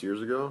 5-6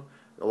 years ago,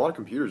 a lot of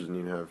computers didn't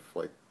even have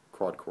like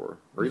quad core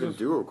or even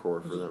dual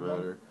core for that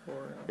matter.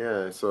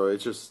 Yeah, so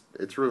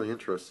it's really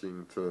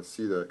interesting to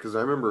see that, because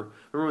I remember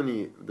when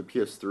the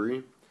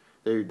PS3,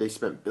 they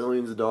spent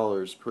billions of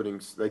dollars putting,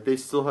 like they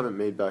still haven't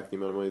made back the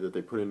amount of money that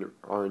they put into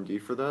R&D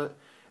for that.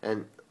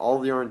 And all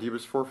the R&D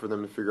was for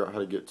them to figure out how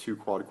to get 2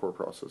 quad-core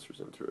processors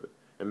into it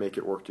and make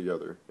it work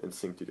together and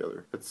sync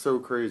together. It's so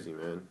crazy,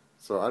 man.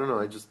 So I don't know,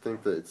 I just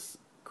think that it's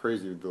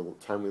crazy the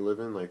time we live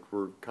in. Like,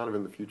 we're kind of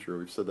in the future.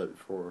 We've said that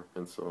before.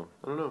 And so,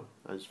 I don't know.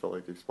 I just felt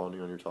like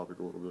expounding on your topic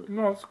a little bit.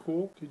 No, that's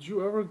cool. Did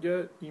you ever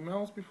get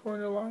emails before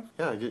in your life?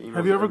 Yeah, I get emails.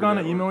 Have you ever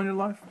gotten an email in your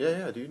life?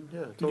 Yeah, dude.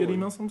 Yeah, totally. You get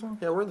emails sometimes?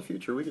 Yeah, we're in the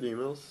future. We get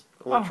emails.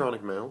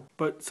 Electronic mail.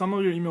 But some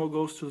of your email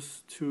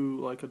goes to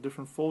like a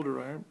different folder,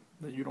 right?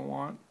 That you don't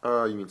want?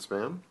 You mean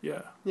spam?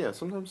 Yeah. Yeah,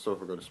 sometimes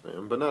stuff will go to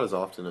spam, but not as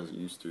often as it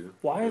used to.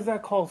 Why is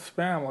that called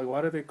spam? Like,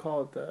 why do they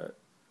call it that?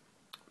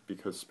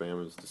 Because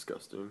spam is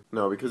disgusting.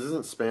 No, because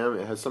isn't spam,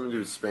 it has something to do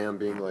with spam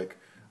being like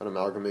an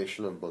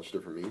amalgamation of a bunch of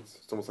different meats.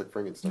 It's almost like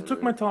Frankenstein. You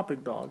took my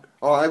topic, dog.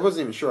 Oh, I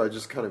wasn't even sure. I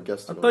just kind of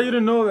guessed it. I thought you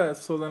didn't know that,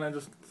 so then I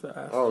just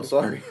asked. Oh,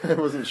 sorry. I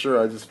wasn't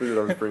sure. I just figured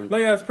I was bringing. No,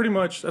 yeah, that's pretty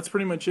much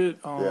it.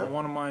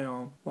 One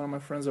of my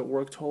friends at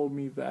work told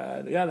me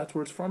that. Yeah, that's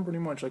where it's from, pretty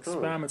much. Like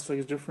spam, it's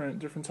like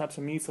different types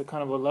of meats, like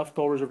kind of the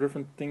leftovers of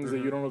different things that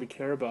you don't really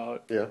care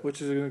about. Yeah.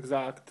 Which is an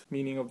exact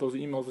meaning of those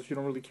emails that you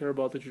don't really care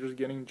about, that you're just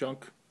getting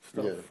junk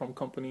stuff from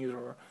companies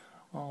or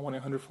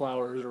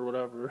 1-800-Flowers or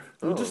whatever.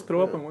 Did we just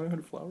throw up on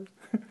 1-800-Flowers?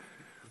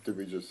 Did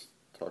we just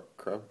talk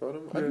crap about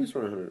him? I've used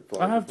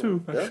 1-800-Flowers. I have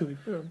too, actually.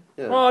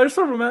 Yeah. Oh, you're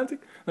so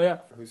romantic. Oh, yeah.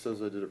 Who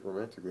says I did it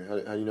romantically? How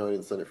do you know I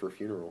didn't send it for a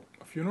funeral?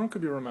 A funeral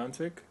could be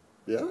romantic.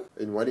 Yeah,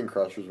 in Wedding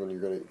Crashers, when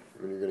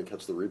you're gonna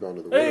catch the rebound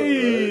of the widow.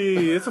 Hey,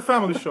 right? It's a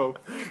family show.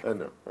 I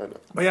know.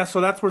 But yeah, so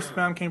that's where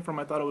spam came from.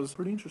 I thought it was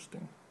pretty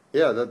interesting.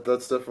 Yeah,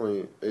 that's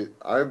definitely it.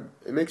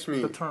 It makes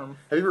me. The term.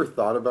 Have you ever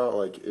thought about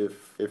like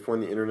if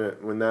when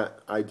that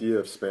idea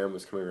of spam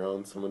was coming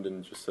around, someone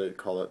didn't just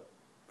call it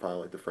file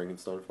like the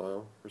Frankenstein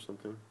file or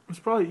something? It's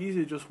probably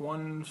easy, just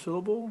one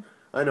syllable.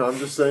 I know. I'm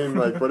just saying,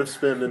 like, what if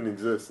spam didn't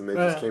exist and they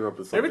just came up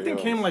with something Everything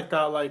else? came like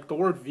that. Like the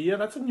word via.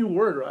 That's a new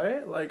word,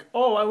 right? Like,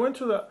 oh, I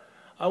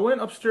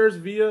went upstairs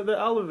via the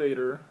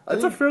elevator.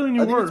 It's a fairly new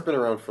word. I think it's been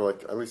around for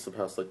like at least the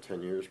past like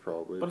 10 years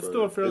probably. But it's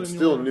still a fairly new word. It's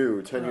still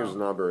new. 10 years is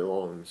not very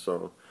long,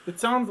 so. It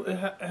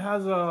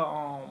has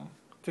a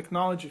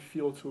technology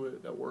feel to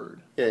it, that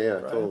word. Yeah,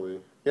 right? Totally.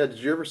 Yeah, did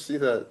you ever see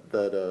that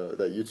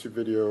YouTube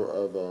video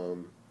of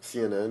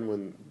CNN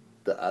when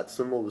the @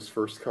 symbol was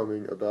first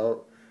coming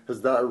about?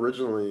 Because that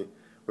originally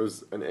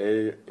was an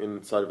A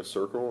inside of a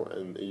circle,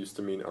 and it used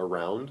to mean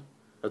around.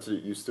 That's what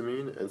it used to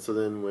mean. And so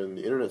then when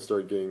the internet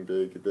started getting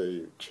big,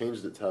 they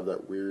changed it to have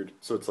that weird,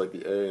 so it's like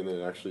the A and then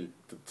actually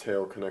the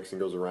tail connects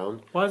and goes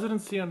around. Why is it in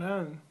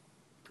CNN?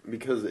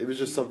 Because it was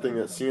just something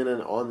that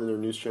CNN on their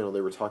news channel,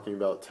 they were talking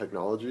about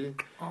technology.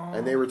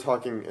 And they were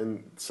talking,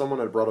 and someone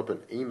had brought up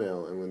an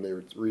email, and when they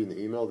were reading the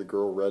email, the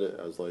girl read it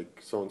as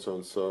like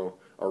so-and-so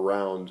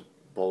around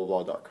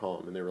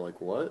blah.com, and they were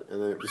like, what?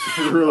 And then it was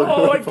really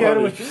I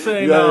get what you're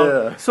saying now.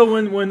 Yeah. So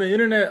when the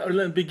internet, or in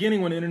the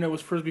beginning when the internet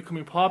was first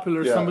becoming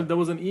popular, there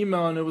was an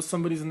email and it was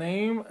somebody's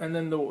name, and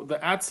then the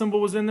 @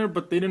 symbol was in there,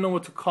 but they didn't know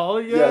what to call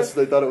it yet. Yes,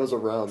 they thought it was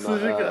around. So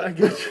I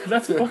get you.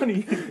 That's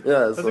funny.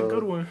 Yeah, that's a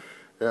good one.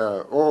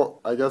 Yeah,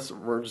 well, I guess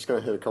we're just gonna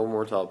hit a couple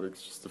more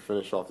topics just to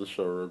finish off the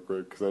show real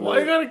quick. Cause I know Why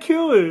you gotta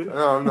kill it?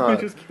 No, I'm not.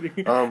 Just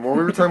kidding. Well,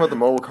 we were talking about the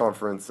mobile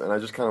conference, and I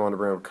just kind of want to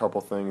bring up a couple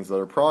things that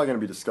are probably going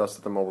to be discussed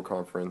at the mobile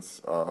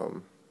conference.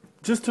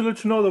 Just to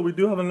let you know that we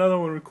do have another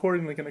one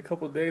recording like in a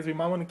couple of days. We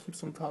might want to keep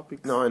some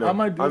topics. No, I know. I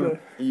might do that.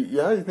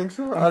 Yeah, you think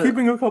so? I'm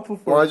keeping a couple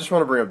for. Well, I just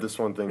want to bring up this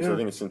one thing, so Yeah. I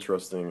think it's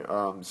interesting.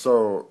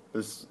 So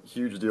this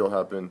huge deal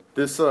happened.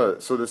 So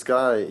this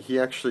guy,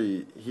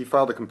 he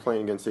filed a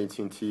complaint against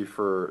AT&T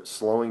for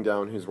slowing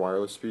down his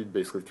wireless speed,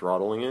 basically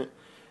throttling it.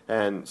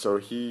 And so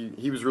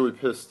he was really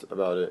pissed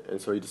about it,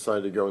 and so he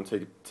decided to go and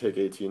take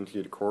AT&T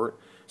to court.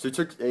 So he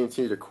took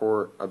AT&T to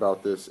court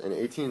about this, and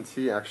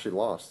AT&T actually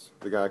lost.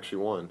 The guy actually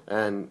won.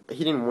 And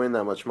he didn't win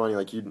that much money.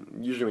 Like,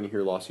 usually when you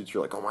hear lawsuits,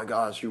 you're like, oh my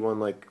gosh, you won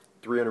like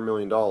 $300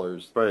 million.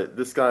 But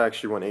this guy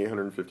actually won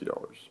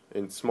 $850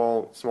 in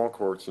small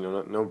courts, you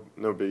know,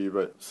 no biggie.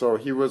 But so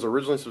he was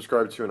originally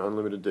subscribed to an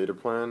unlimited data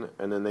plan,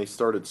 and then they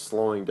started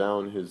slowing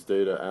down his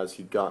data as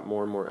he got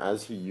more and more,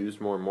 as he used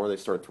more and more, they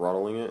started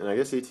throttling it. And I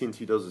guess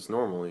AT&T does this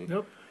normally.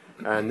 Yep.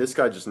 And this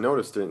guy just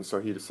noticed it, and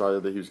so he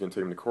decided that he was going to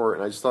take him to court.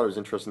 And I just thought it was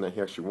interesting that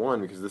he actually won,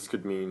 because this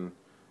could mean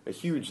a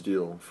huge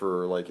deal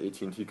for like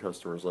AT&T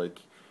customers. Like,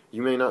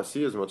 you may not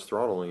see as much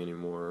throttling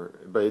anymore,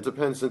 but it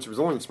depends. Since it was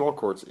only in small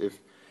courts,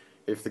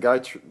 if the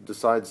guy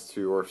decides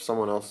to, or if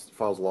someone else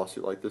files a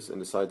lawsuit like this and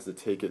decides to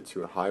take it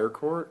to a higher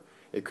court,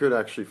 it could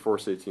actually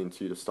force AT&T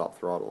to stop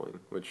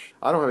throttling. Which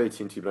I don't have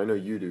AT&T, but I know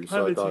you do.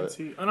 So I have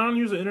AT&T, and I don't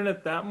use the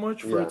internet that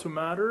much for Yeah. it to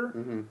matter.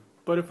 Mm-hmm.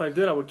 But if I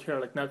did, I would care,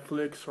 like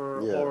Netflix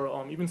or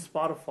even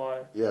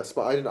Spotify. Yeah,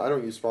 I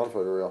don't use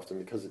Spotify very often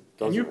because it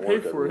doesn't And you pay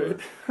work for everywhere.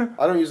 it.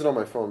 I don't use it on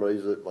my phone, but I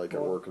use it like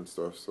at work and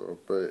stuff. So,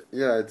 but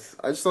yeah,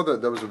 I just thought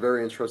that was a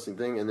very interesting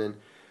thing. And then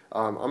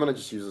I'm gonna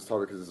just use this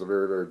topic because it's a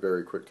very, very,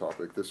 very quick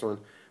topic. This one.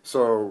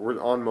 So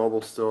we're on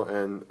mobile still,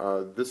 and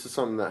this is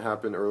something that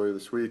happened earlier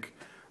this week.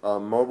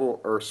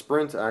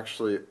 Sprint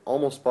actually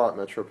almost bought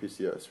Metro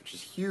PCS, which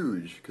is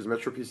huge because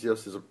Metro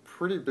PCS is a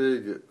pretty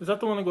big. Is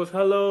that the one that goes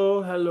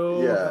hello, hello,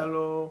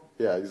 hello?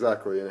 Yeah,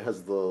 exactly, and it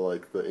has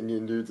the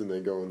Indian dudes, and they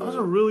go in. Those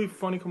are really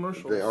funny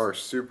commercials. They are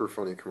super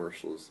funny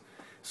commercials.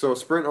 So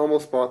Sprint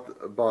almost bought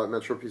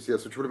Metro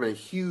PCS, which would have been a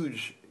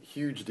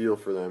huge deal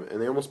for them, and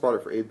they almost bought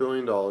it for $8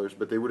 billion,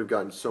 but they would have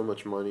gotten so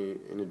much money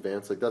in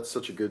advance. Like, that's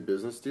such a good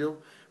business deal,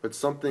 but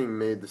something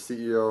made the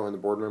CEO and the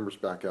board members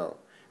back out.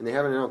 And they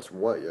haven't announced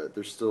what yet.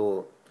 They're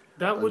still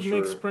That would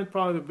unsure. make Sprint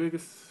probably the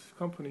biggest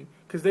company,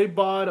 because they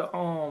bought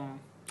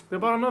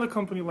another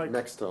company like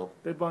Nextel.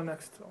 They bought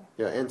Nextel.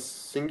 Yeah, and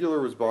Singular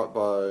was bought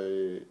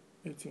by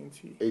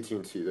AT&T.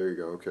 AT&T. There you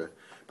go. Okay,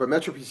 but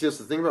Metro PCS.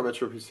 The thing about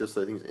Metro PCS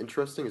that I think is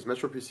interesting is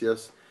Metro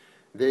PCS.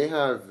 They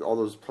have all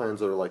those plans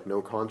that are like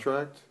no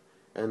contract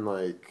and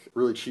like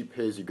really cheap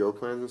pay-as-you-go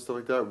plans and stuff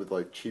like that with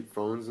like cheap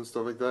phones and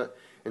stuff like that.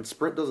 And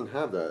Sprint doesn't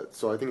have that,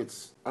 so I think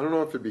I don't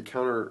know if it'd be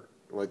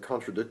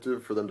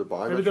contradictive for them to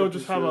buy. Maybe Metro they'll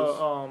just have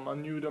PCS. a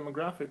new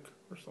demographic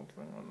or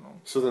something. I don't know.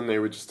 So then they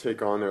would just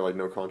take on their like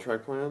no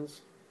contract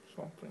plans.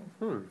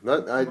 Something.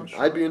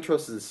 I'd be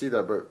interested to see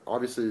that, but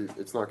obviously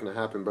it's not going to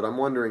happen. But I'm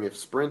wondering if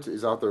Sprint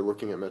is out there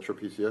looking at Metro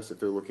PCS, if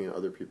they're looking at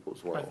other people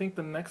as well. I think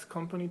the next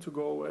company to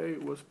go away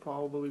was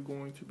probably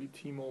going to be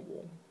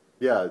T-Mobile.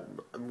 Yeah,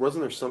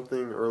 wasn't there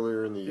something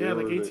earlier in the year? Yeah,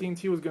 like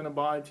AT&T was going to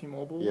buy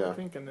T-Mobile, Yeah. I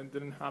think, and it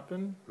didn't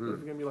happen. It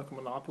was going to be like a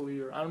monopoly,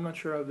 or I'm not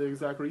sure of the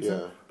exact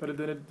reason, but it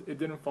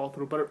didn't fall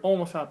through. But it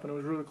almost happened. It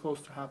was really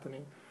close to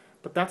happening.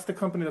 But that's the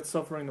company that's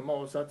suffering the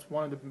most. That's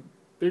one of the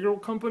bigger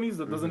companies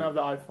that doesn't have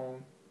the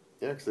iPhone.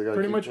 Yeah, because they got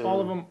pretty much all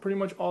of them. Pretty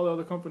much all the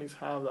other companies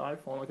have the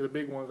iPhone, like the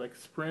big ones, like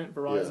Sprint,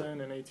 Verizon,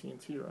 and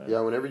AT&T, right?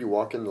 Yeah, whenever you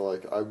walk into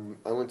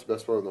I went to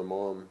Best Buy with my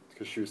mom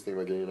because she was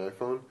thinking about getting an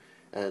iPhone,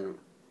 and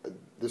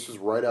this was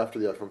right after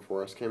the iPhone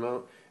 4S came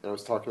out, and I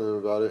was talking to them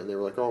about it, and they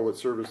were like, "Oh, what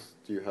service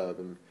do you have?"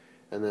 And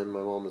then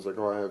my mom was like,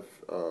 "Oh, I have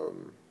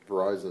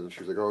Verizon." She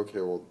was like, "Oh, okay,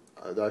 well,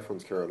 the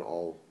iPhones carry on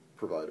all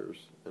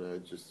providers," and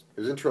it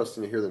was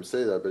interesting to hear them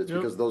say that, but it's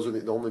because those are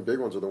the only big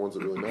ones are the ones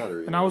that really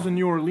matter. And I was in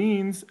New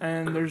Orleans,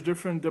 and there's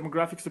different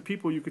demographics of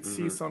people. You could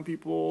see some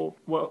people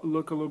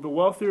look a little bit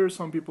wealthier,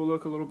 some people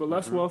look a little bit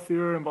less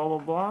wealthier, and blah blah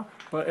blah.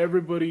 But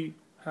everybody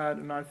had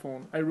an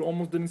iPhone. I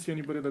almost didn't see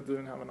anybody that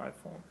didn't have an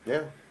iPhone.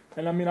 Yeah.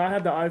 And I mean, I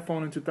had the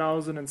iPhone in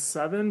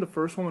 2007, the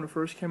first one when it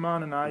first came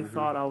out, and I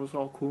thought I was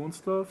all cool and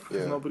stuff.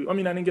 Yeah. Nobody, I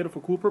mean, I didn't get it for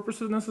cool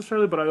purposes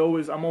necessarily, but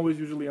I'm always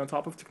usually on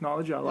top of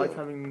technology. I like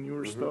having the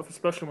newer stuff,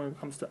 especially when it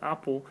comes to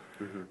Apple.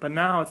 But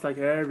now it's like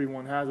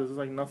everyone has it. It's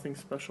like nothing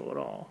special at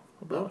all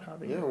about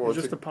having it. Well,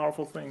 it's just a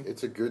powerful thing.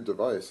 It's a good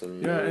device. I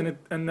mean,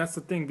 and that's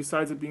the thing.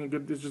 Besides it being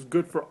it's just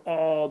good for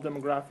all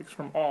demographics,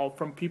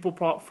 from people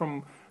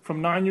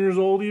from 9 years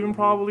old even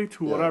probably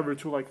to whatever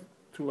to like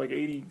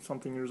 80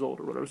 something years old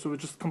or whatever. So it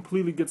just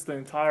completely gets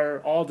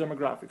all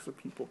demographics of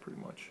people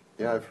pretty much.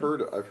 Yeah, I've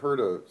heard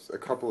a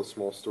couple of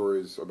small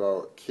stories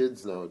about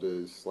kids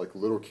nowadays, like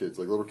little kids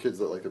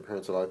that like their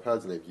parents have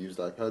iPads and they've used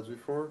iPads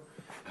before,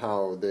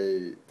 how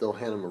they'll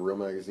hand them a real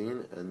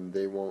magazine and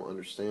they won't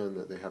understand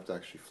that they have to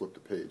actually flip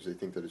the page. They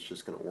think that it's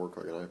just going to work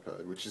like an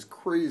iPad, which is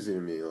crazy to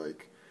me.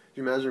 Like,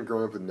 you imagine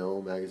growing up with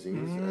no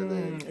magazines and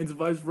then it's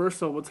vice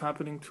versa. What's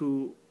happening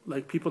to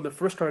like people that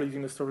first started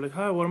using this stuff? Like,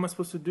 hi, what am I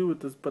supposed to do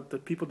with this? But the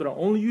people that are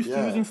only used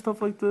to using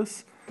stuff like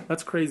this,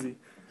 that's crazy.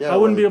 Yeah, I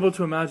wouldn't be able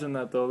to imagine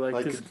that though.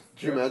 Like, could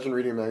you imagine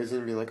reading a magazine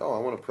and being like, oh, I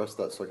want to press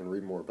that so I can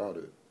read more about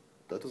it?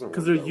 That doesn't work.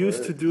 Because they're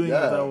used to doing it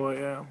that way.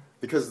 Yeah.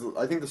 Because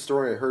I think the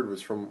story I heard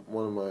was from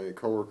one of my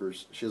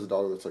coworkers. She has a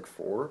daughter that's like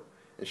 4.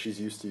 And she's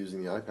used to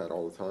using the iPad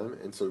all the time.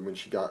 And so when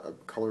she got a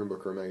coloring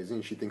book or a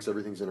magazine, she thinks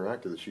everything's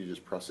interactive, that she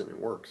just press it and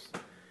it works.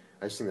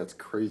 I just think that's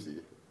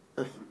crazy.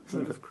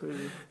 That's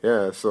crazy.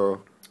 Yeah,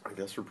 so I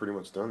guess we're pretty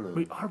much done then.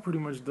 We are pretty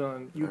much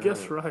done. You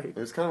guessed right. It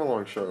was kind of a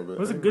long show, but it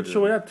was a good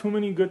show. We had too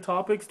many good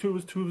topics. Two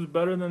was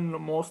better than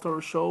most of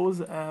our shows,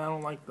 and I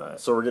don't like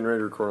that. So we're getting ready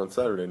to record on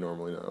Saturday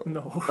normally now.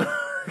 No.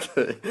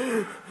 Okay.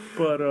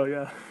 But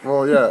yeah.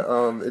 Well,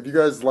 yeah. If you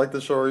guys like the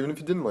show, or even if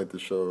you didn't like the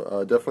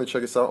show, definitely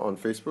check us out on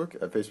Facebook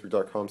at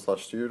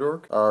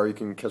facebook.com/StudioDork. Or you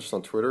can catch us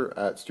on Twitter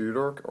at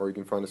StudioDork, or you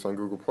can find us on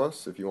Google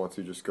Plus. If you want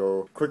to, just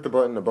go click the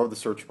button above the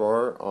search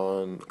bar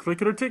on.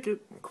 Click it or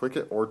ticket. Click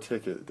it or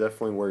ticket.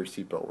 Definitely wear your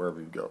seatbelt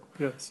wherever you go.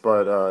 Yes.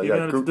 But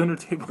even at the dinner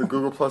table. The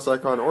Google Plus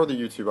icon or the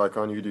YouTube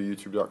icon, you can do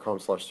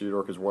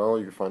youtube.com/StudioDork as well.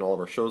 You can find all of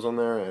our shows on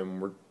there, and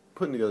we're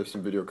putting together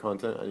some video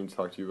content I need to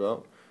talk to you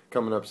about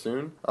coming up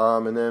soon.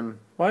 And then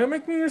why are you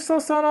making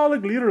yourself sound all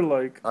like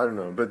leader-like? I don't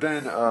know. But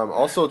then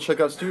also check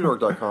out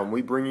StudioDork.com.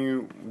 We bring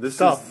you is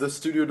the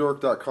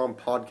StudioDork.com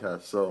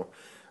podcast. So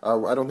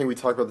I don't think we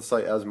talk about the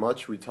site as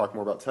much. We talk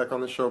more about tech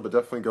on the show, but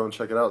definitely go and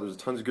check it out. There's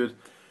tons of good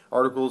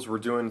articles. We're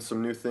doing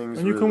some new things.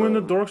 And you can win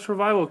the Dork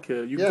survival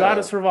kit. You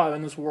gotta survive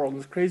in this world, in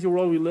this crazy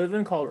world we live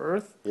in called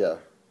Earth. Yeah.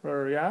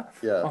 Or yeah.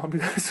 You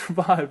gotta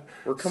survive.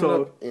 We're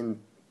coming up in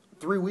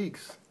 3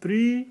 weeks.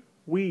 3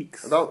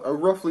 weeks. About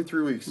roughly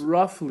 3 weeks.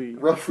 Roughly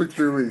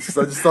 3 weeks.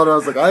 I just thought I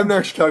was like, I haven't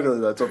actually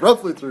calculated that. So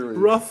roughly 3 weeks.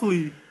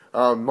 Roughly.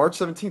 March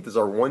 17th is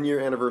our 1 year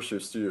anniversary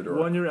of StudioDork.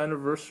 1 year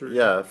anniversary.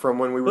 Yeah, from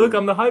when we were. Look,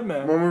 I'm the hype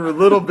man. When we were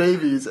little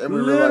babies and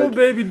we were like, little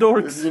baby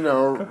dorks. You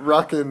know,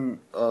 rocking,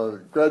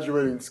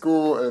 graduating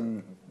school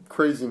and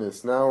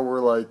craziness. Now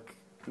we're like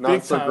not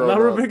big so time. grown Now up.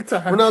 we're big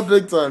time. We're not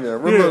big time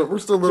yet. We're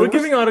still little. We're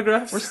giving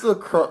autographs. We're still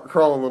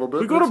crawling a little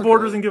bit. We go to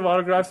Borders and give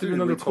autographs even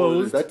though they're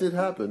closed. That did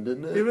happen,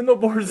 didn't it? Even though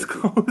Borders is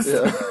closed.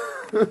 Yeah.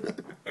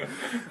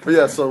 But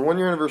yeah, so 1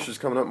 year anniversary is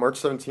coming up. March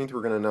 17th,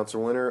 we're going to announce a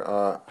winner.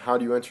 How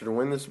do you enter to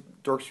win this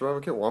Dork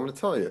Survival Kit? Well, I'm going to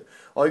tell you.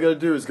 All you got to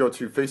do is go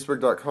to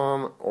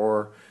facebook.com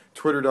or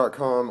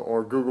twitter.com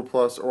or Google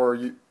Plus or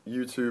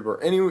YouTube or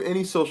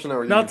any social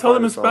network. Now tell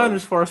them in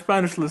Spanish for our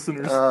Spanish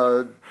listeners.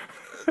 I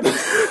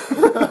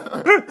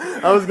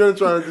was going to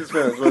try to do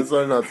Spanish, but I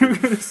decided not to.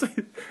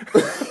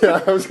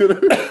 Yeah, I was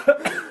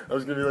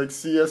going to be like,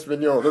 sí,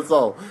 español, that's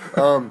all.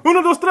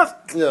 Uno, dos, tres.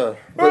 Yeah.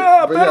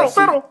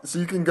 So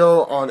you can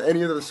go on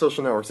any of the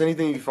social networks,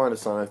 anything you can find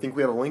us on. I think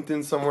we have a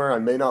LinkedIn somewhere. I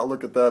may not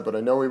look at that, but I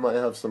know we might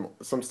have some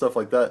stuff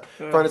like that.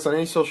 Yeah. Find us on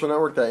any social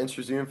network that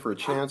enters you in for a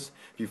chance.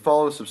 If you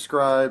follow,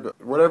 subscribe,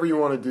 whatever you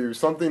want to do,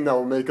 something that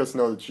will make us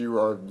know that you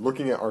are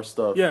looking at our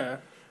stuff. Yeah.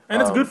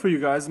 And it's good for you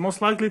guys.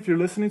 Most likely, if you're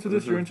listening to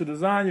this, you're into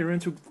design, you're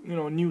into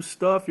new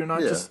stuff. You're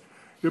not just...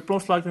 You're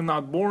most likely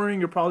not boring.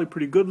 You're probably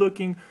pretty good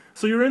looking.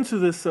 So you're into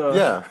this.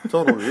 Yeah,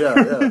 totally. Yeah.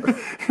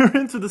 You're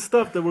into the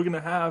stuff that we're going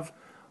to have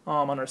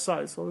on our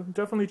site. So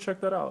definitely check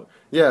that out.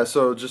 Yeah,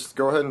 so just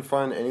go ahead and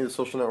find any of the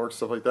social networks,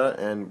 stuff like that.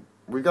 And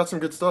we've got some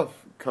good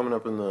stuff coming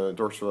up in the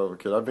Dork Survival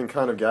Kit. I've been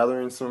kind of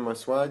gathering some of my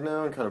swag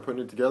now and kind of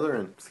putting it together.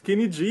 And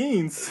skinny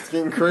jeans. It's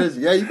getting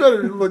crazy. Yeah, you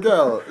better look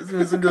out. It's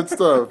going to be some good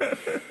stuff.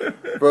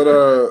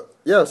 But,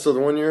 yeah, so the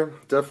 1 year,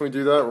 definitely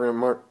do that. We're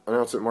going to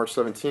announce it March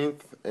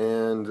 17th.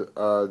 And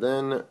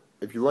then,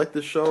 if you like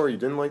this show or you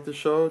didn't like this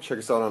show, check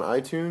us out on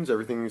iTunes.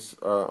 Everything's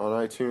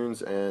on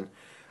iTunes. And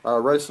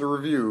write us a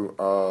review.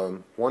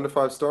 1 to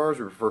 5 stars.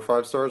 We prefer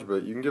 5 stars,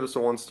 but you can give us a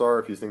 1 star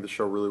if you think the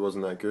show really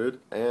wasn't that good.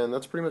 And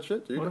that's pretty much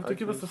it, dude. What if they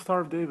give us the Star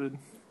of David?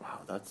 Wow,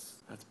 that's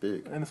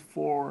big. And it's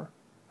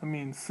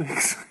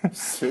 6.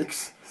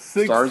 6?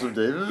 Stars of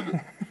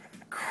David?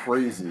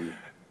 Crazy.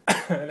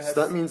 So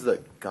that means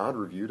that God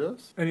reviewed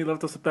us? And he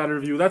left us a bad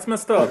review. That's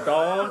messed up,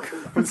 dog.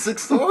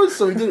 6 stars?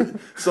 So he didn't.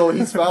 So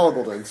he's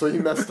fallible then. So he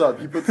messed up.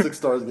 He put 6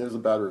 stars and gave us a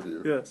bad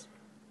review. Yes.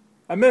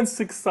 I meant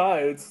 6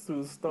 sides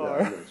to the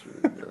star.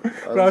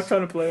 I was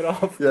trying to play it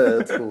off. Yeah,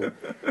 it's cool.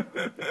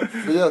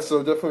 But yeah, so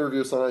definitely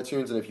review us on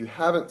iTunes, and if you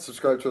haven't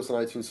subscribed to us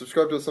on iTunes,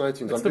 subscribe to us on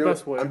iTunes. That's the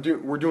best way.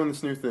 We're doing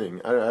this new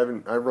thing. I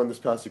run this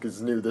past you because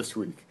it's new this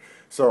week.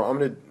 So I'm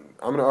gonna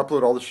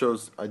upload all the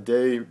shows a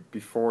day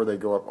before they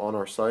go up on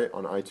our site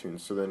on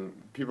iTunes. So then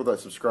people that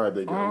subscribe,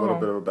 they get a little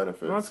bit of a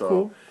benefit. That's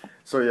cool.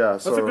 So yeah,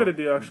 that's a good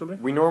idea actually.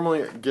 We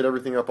normally get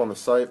everything up on the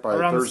site by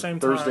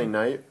Thursday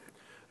night.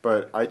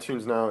 But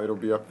iTunes now, it'll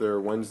be up there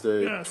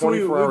Wednesday,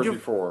 24 hours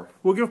before.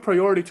 We'll give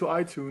priority to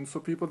iTunes, so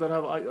people that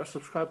have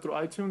subscribed through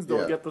iTunes,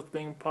 they'll get the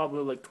thing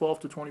probably like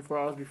 12 to 24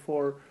 hours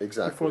before.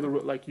 Exactly. Before the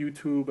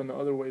YouTube and the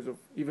other ways of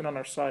even on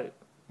our site,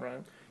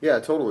 right? Yeah,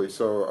 totally.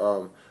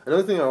 So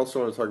another thing I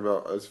also want to talk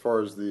about as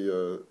far as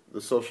the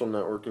social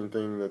networking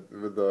thing,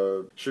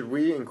 should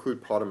we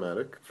include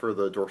Podomatic for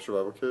the Dork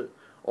Survival Kit?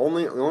 The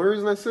only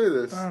reason I say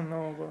this. I don't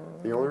know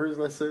about. The only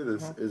reason I say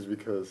this is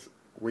because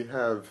we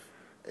have,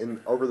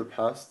 over the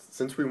past,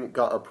 since we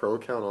got a pro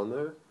account on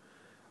there,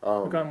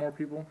 we got more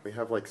people. We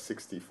have like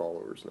 60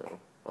 followers now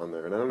on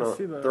there, and I don't know.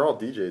 See that. They're all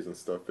DJs and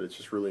stuff, but it's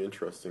just really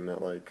interesting that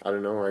I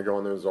don't know. When I go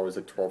on there, there's always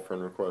like 12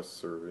 friend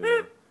requests or.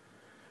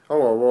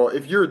 Oh well,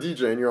 if you're a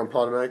DJ and you're on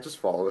Podomatic, just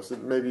follow us.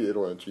 Maybe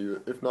it'll enter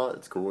you. If not,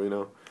 it's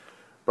cool,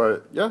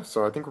 But yeah,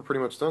 so I think we're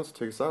pretty much done. So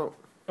take us out.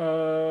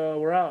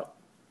 We're out.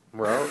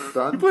 We're out.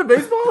 Done. You play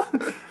baseball?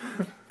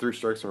 3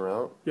 strikes and we're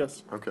out.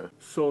 Yes. Okay.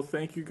 So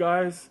thank you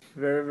guys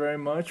very, very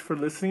much for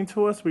listening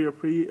to us. We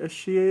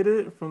appreciate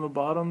it from the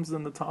bottoms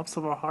and the tops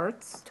of our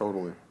hearts.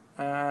 Totally.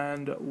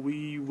 And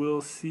we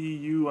will see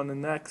you on the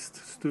next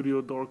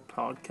StudioDork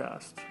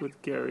Podcast with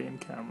Gary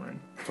and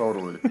Cameron.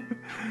 Totally.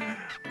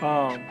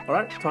 All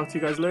right. Talk to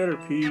you guys later.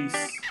 Peace.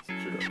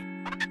 Cheers.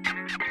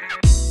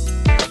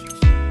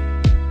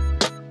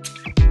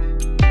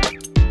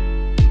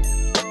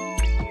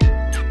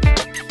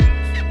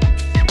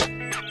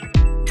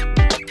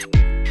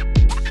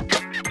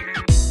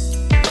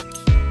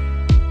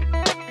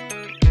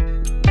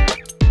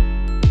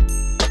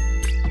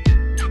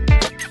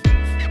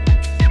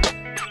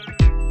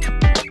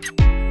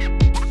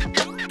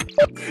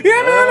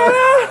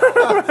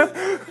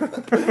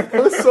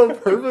 It was so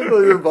perfect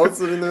when we were both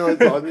sitting there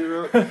talking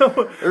about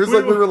it. It was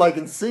we were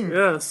in sync.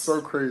 Yes.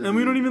 So crazy. And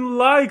we don't even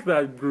like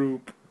that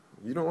group.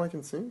 You don't like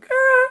NSYNC?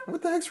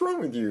 What the heck's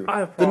wrong with you? I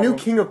have the problems. new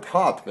king of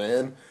pop,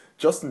 man.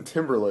 Justin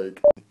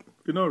Timberlake.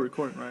 You know we're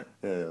recording, right?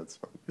 Yeah, that's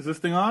fine. Is this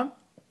thing on?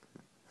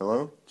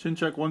 Hello? Chin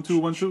check, 1 2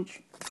 1 2.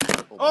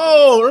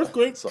 Oh,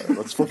 earthquake! Sorry,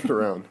 let's flip it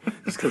around.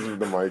 Just because of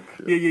the mic.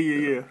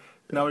 Yeah.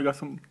 Now we got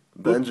some.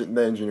 The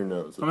engineer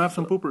knows. I'm gonna have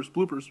some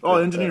bloopers. Oh,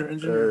 engineer.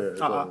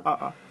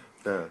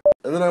 Yeah.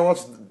 And then I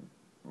watched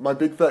My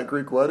Big Fat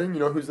Greek Wedding. You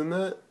know who's in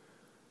that?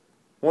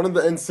 One of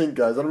the NSYNC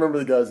guys. I don't remember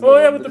the guy's name. Oh,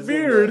 yeah, with the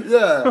beard.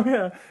 Yeah. Oh,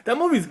 yeah. That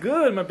movie's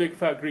good, My Big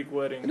Fat Greek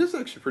Wedding. It is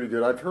actually pretty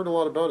good. I've heard a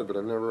lot about it, but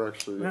I've never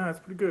actually... Yeah, it's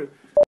pretty good.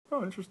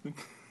 Oh, interesting.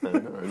 I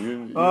know.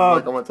 You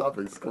like all my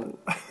topics. Cool.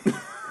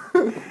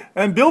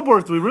 And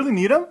billboards, do we really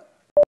need them?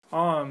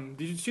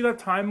 Did you see that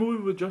Time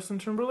movie with Justin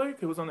Timberlake?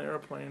 It was on the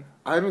airplane.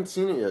 I haven't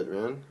seen it yet,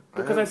 man.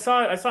 Because I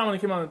saw it when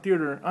it came out in the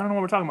theater. I don't know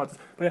what we're talking about,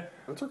 but yeah.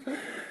 That's okay.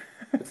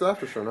 It's the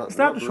after show, not it's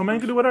the after show, man.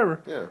 You can do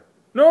whatever. Yeah.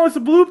 No, it's the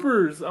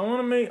bloopers. I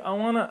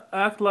want to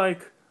act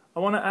like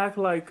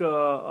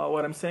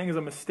what I'm saying is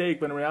a mistake,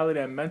 but in reality,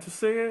 I meant to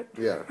say it.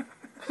 Yeah.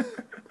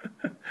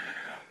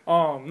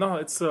 No,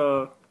 it's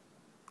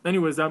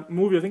Anyways, that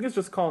movie, I think it's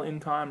just called In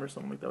Time or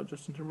something like that with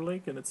Justin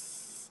Timberlake, and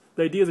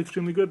the idea is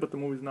extremely good, but the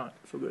movie's not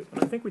so good.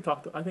 And I think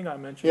I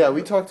mentioned. Yeah,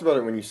 we talked about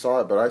it when you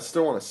saw it, but I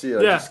still want to see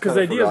it. Yeah, because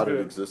the idea is good.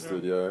 It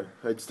existed. Yeah,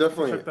 it's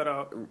definitely. Check that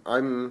out.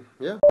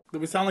 Yeah. Do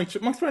we sound like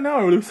chipmunks right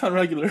now, or do we sound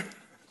regular? Do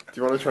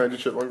you want to try and do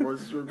chipmunk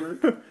voices real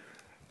quick?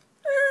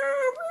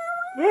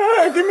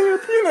 Yeah, give me your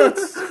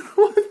peanuts.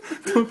 What?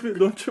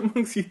 Don't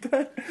chipmunks eat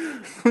that?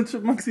 Don't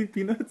chipmunks eat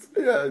peanuts?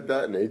 Yeah,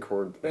 that and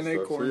acorn. And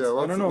acorns.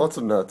 So yeah, lots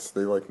of nuts.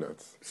 They like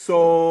nuts.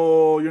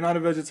 So you're not a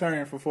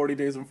vegetarian for 40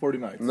 days and 40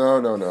 nights? No.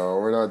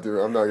 We're not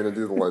doing. I'm not gonna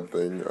do the Lent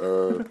thing.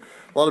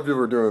 A lot of people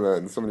are doing that,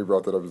 and somebody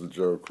brought that up as a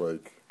joke.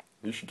 Like,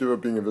 you should give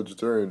up being a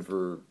vegetarian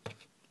for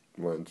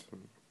Lent.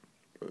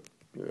 But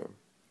yeah.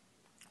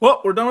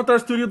 Well, we're done with our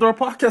StudioDork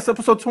Podcast,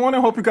 episode 20.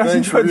 I hope you guys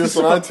enjoyed this. Thanks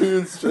for us on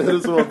iTunes. Hit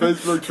us on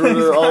Facebook,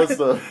 Twitter, all that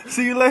stuff.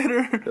 See you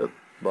later. Yep.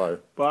 Bye.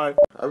 Bye.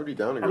 I would be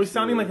down to go. Are we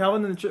sounding like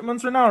Alvin and the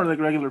Chipmunks right now, or like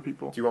regular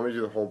people? Do you want me to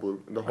do the whole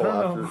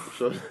after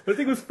show? I think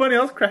it was funny.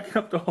 I was cracking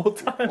up the whole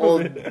time. Well,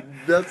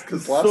 that's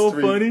because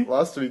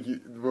last week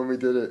when we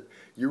did it,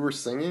 you were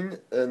singing,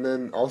 and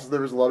then also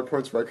there was a lot of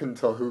points where I couldn't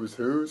tell who was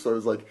who. So it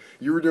was like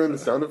you were doing the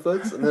sound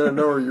effects, and then I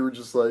know where you were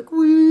just like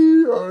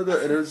 "we are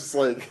the," and it was just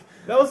like.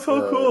 That was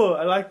so cool.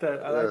 I like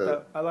that.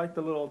 I like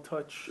the little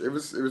touch. It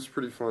was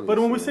pretty funny. But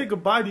when we say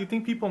goodbye, do you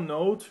think people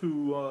know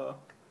to?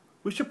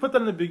 We should put that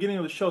in the beginning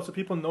of the show so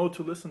people know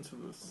to listen to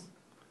this.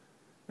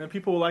 And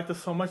people will like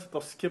this so much that they'll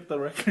skip the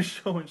record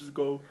show and just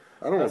go.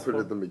 I don't want to put it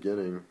at the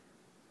beginning.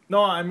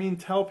 No, I mean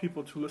tell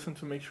people to listen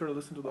to. Make sure to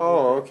listen to the.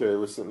 Oh, okay.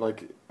 Listen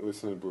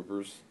to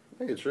bloopers.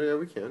 I get sure. Yeah,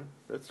 we can.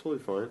 That's totally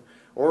fine.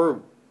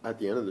 Or at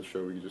the end of the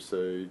show, we could just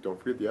say,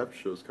 "Don't forget the after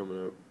show's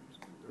coming up."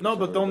 No,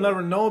 but they'll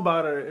never know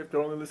about it if they're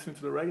only listening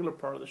to the regular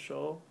part of the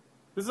show.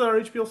 This is our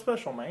HBO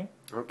special, man.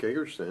 Okay,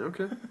 you're saying.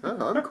 Okay.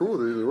 I'm cool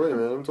with it either way,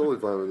 man. I'm totally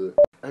fine with it.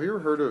 Have you ever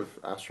heard of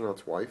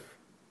Astronaut's Wife?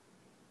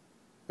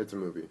 It's a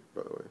movie,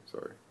 by the way.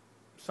 Sorry.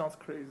 Sounds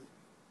crazy.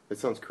 It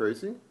sounds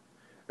crazy?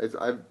 It's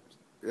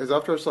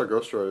after I saw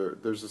Ghost Rider,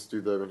 there's this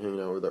dude that I've been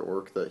hanging out with at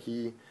work that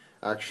he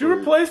actually... You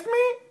replaced me?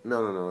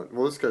 No.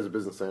 Well, this guy's a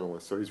business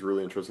analyst, so he's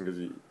really interesting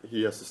because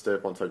he has to stay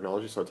up on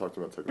technology, so I talked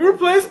to him about technology. You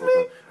replaced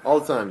me? All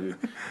the time,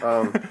 dude.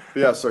 But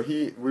yeah, so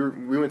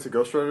we went to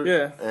Ghost Rider,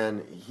 yeah,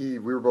 and we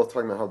were both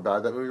talking about how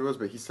bad that movie was,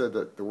 but he said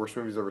that the worst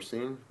movie he's ever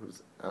seen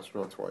was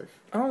Astronaut's Wife.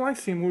 I don't like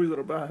seeing movies that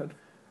are bad.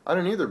 I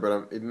don't either,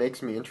 but it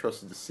makes me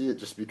interested to see it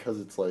just because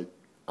it's like,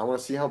 I want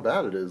to see how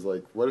bad it is.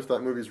 Like, what if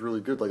that movie's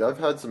really good? Like, I've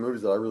had some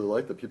movies that I really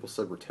like that people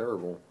said were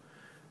terrible.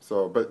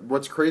 So, but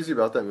what's crazy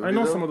about that movie? I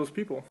know though, some of those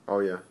people. Oh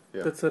yeah.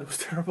 That said it was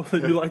terrible.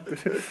 That you liked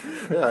it.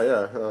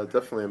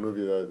 Definitely a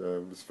movie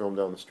that was filmed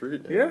down the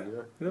street. And, Yeah.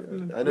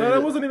 I know No,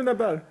 that wasn't even that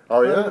bad.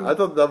 Oh yeah, I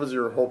thought that was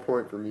your whole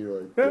point for me.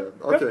 Like,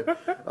 okay.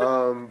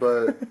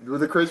 But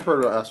the crazy part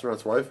about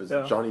Astronaut's Wife is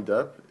Johnny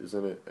Depp is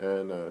in it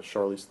and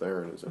Charlize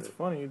Theron is in it. That's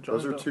funny.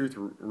 Those are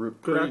two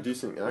pretty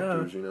decent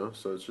actors, you know.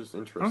 So it's just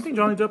interesting. I don't think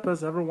Johnny Depp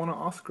has ever won an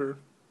Oscar.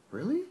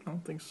 Really? I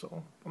don't think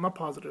so. I'm not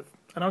positive.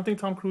 And I don't think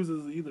Tom Cruise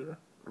is either.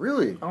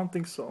 Really? I don't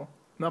think so.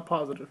 Not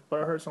positive,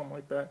 but I heard something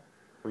like that.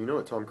 Well, you know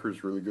what Tom Cruise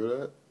is really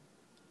good at?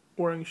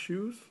 Wearing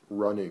shoes?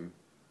 Running.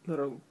 That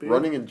are big.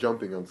 Running and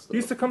jumping on stuff. He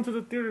used to come to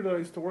the theater that I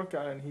used to work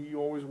at, and he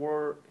always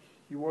wore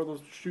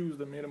those shoes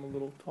that made him a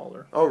little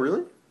taller. Oh,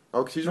 really?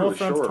 Oh, because he's really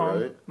short,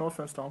 Tom. right? No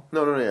offense, Tom.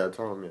 No, yeah,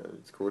 Tom,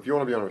 it's cool. If you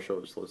want to be on our show,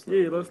 just let us know.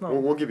 Yeah, let us know.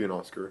 We'll give you an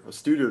Oscar. A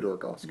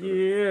StudioDork Oscar.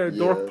 Yeah,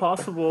 Dork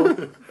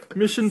Possible.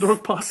 Mission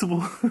Dork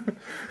Possible.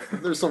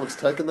 There's so much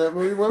tech in that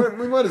movie.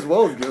 We might as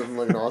well give him,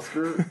 like, an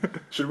Oscar.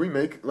 Should we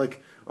make,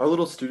 like, our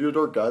little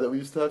StudioDork guy that we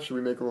used to have, should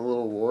we make him a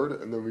little award,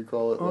 and then we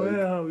call it, like... Oh,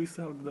 yeah, we used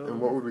to have those. And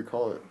what would we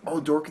call it? Oh,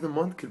 Dork of the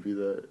Month could be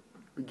that.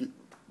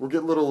 We'll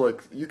get little,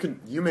 like,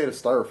 you made a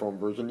styrofoam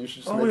version, you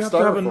should just make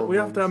styrofoam we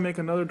have to make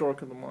another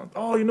Dork of the Month.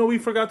 Oh, we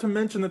forgot to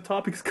mention the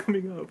topics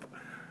coming up.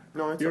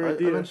 No, I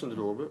mentioned it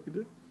a little bit. You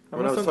did? I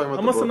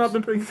must have not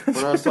been paying attention.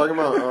 When I was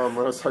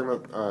talking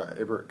about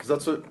Abraham,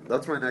 because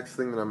that's my next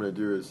thing that I'm going to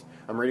do is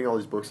I'm reading all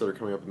these books that are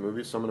coming up in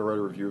movies, so I'm going to write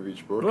a review of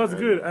each book. Well, that's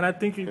good, and I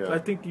think you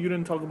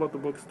didn't talk about the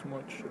books too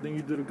much. I think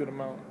you did a good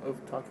amount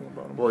of talking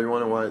about them. Well, you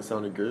want to know why it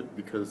sounded good?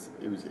 Because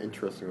it was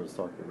interesting what I was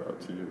talking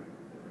about to you.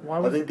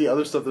 I think the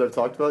other stuff that I've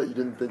talked about you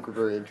didn't think were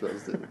very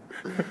interesting.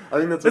 I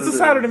think that's. It's a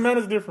Saturday, man.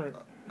 It's different.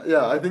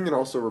 Yeah, I think, and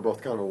also we're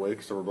both kind of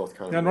awake, so we're both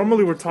kind of... Yeah,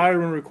 normally we're tired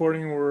when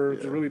recording. We're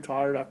really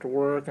tired after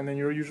work, and then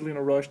you're usually in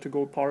a rush to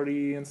go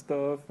party and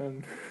stuff.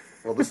 And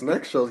well, this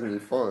next show's going to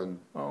be fun.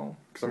 Oh.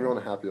 Because I'm going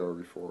to happy hour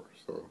before,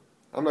 so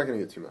I'm not going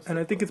to get too messed up. And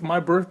I think it's my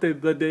birthday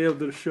the day of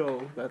the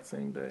show, that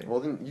same day.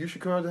 Well, then you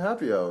should come out to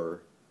happy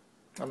hour.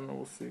 I don't know,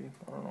 we'll see.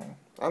 I don't know.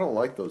 I don't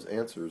like those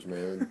answers,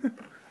 man.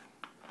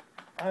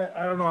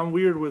 I don't know, I'm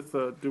weird with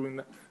doing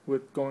that,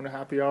 with going to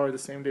happy hour the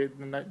same day,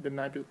 the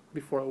night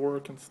before I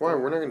work and stuff. Why?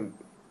 We're not going to...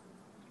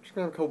 Just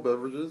gonna have cold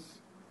beverages.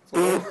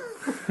 That's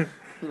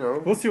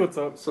all. We'll see what's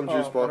up. Some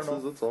juice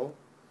boxes. That's all.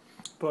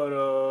 But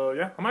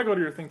I might go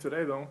to your thing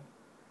today though.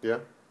 Yeah,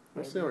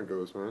 we'll see how it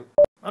goes, man.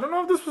 I don't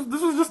know if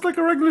this was just like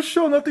a regular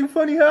show. Nothing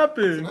funny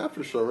happened. It's an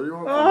after show. What do you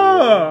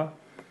want?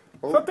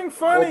 Something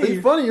funny. Well,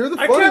 be funny. You're the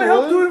funny one. I can't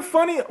help doing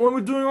funny when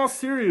we're doing all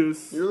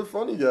serious. You're the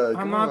funny guy.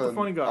 I'm not the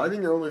funny guy. I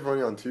think you're only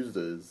funny on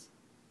Tuesdays.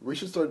 We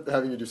should start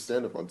having you do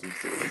stand up on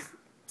Tuesdays.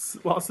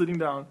 While sitting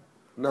down.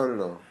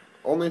 No.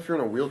 Only if you're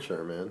in a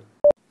wheelchair, man.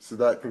 So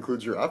that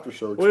concludes your after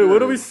show experience. Wait, what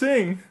do we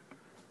sing?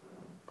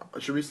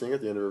 Should we sing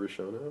at the end of every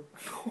show now?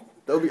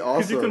 That would be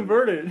awesome. Could you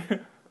convert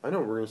it? I know,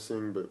 we're going to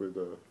sing, but with,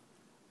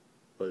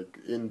 like,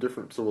 in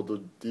different, so we'll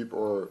do deep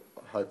or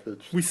high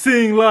pitched. We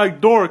sing like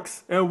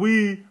dorks,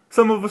 and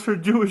some of us are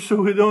Jewish, so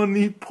we don't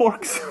need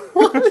porks.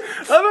 What?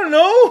 I don't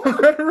know.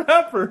 I'm not a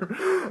rapper.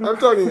 I'm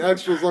talking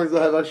actual songs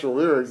that have actual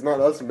lyrics,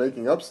 not us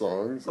making up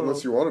songs,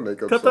 unless you want to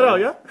make up songs. Cut that out,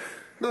 yeah?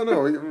 No,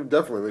 we're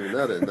definitely leaving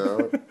that in now.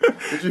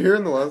 Did you hear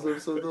in the last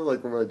episode though?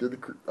 Like when I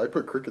did I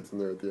put crickets in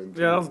there at the end.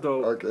 Too. Yeah, that was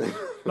dope. Okay.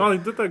 No, you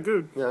did that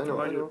good. Yeah, I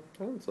know.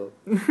 So.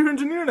 You're an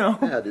engineer now.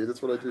 Yeah, dude,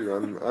 that's what I do.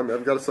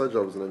 I've got a side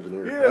job as an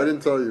engineer. Yeah. I didn't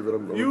tell you, but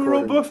I'm You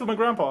wrote books with my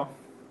grandpa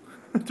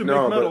to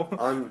make metal.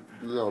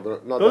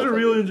 But not. Those are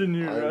real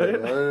engineers,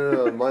 right?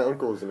 No. My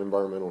uncle is an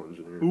environmental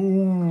engineer.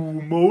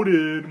 Ooh,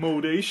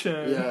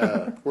 modation.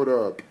 Yeah. What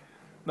up?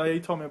 No, yeah, you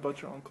told me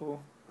about your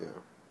uncle. Yeah.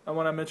 And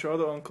when I met your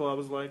other uncle, I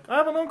was like, I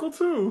have an uncle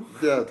too.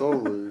 Yeah,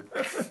 totally.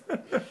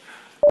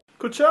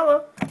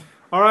 Coachella.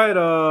 All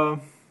right.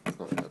 It's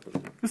not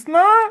happening. It's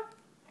not.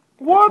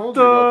 What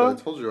the?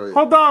 I told you.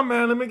 Hold on,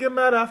 man. Let me get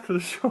mad after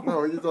the show.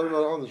 No, you're talking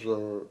about it on the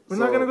show. We're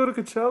not gonna go to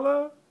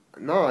Coachella.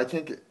 No, I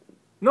can't get.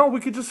 No, we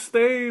could just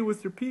stay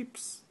with your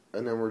peeps.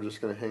 And then we're just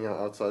gonna hang out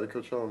outside of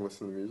Coachella and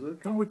listen to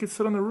music. No, we could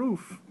sit on the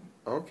roof.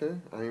 Okay,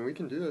 I mean we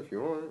can do that if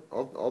you want.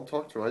 I'll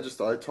talk to him. I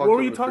talked. What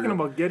were you talking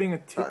about? Getting a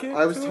ticket?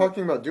 I was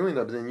talking about doing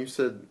that, but then you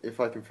said if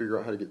I can figure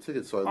out how to get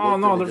tickets. So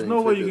I there's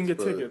no way you can get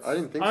tickets. I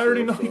didn't think so. I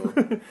already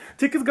know.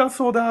 Tickets got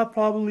sold out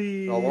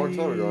probably a long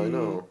time ago. I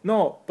know.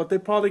 No, but they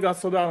probably got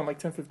sold out in like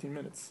 10-15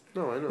 minutes.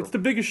 No, I know. It's the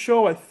biggest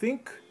show, I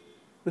think.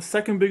 The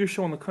second biggest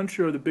show in the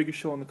country, or the biggest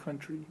show in the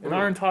country in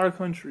our entire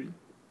country.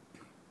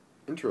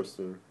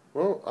 Interesting.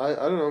 Well, I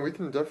don't know. We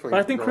can definitely. But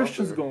I think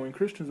Christian's going.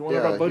 One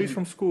of our buddies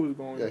from school is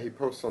going. Yeah, he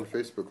posts on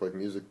Facebook like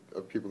music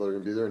of people that are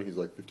gonna be there, and he's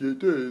like 58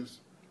 days.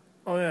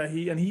 Oh yeah,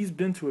 he's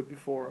been to it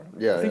before.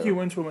 Yeah, I think he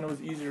went to it when it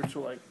was easier to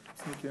like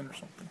sneak in or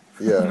something.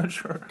 Yeah, I'm not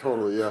sure.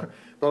 Totally, yeah.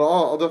 But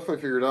I'll definitely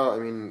figure it out. I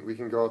mean, we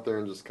can go out there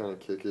and just kind of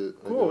kick it.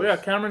 Cool. Yeah,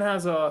 Cameron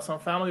has some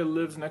family that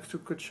lives next to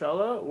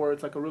Coachella, where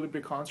it's like a really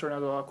big concert and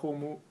has a lot of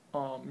cool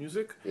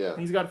music. Yeah.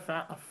 And he's got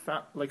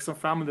like some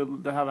family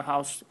that have a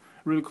house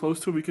really close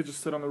to it. We could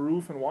just sit on the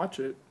roof and watch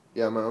it.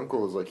 Yeah, my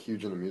uncle is like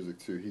huge into music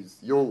too.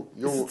 This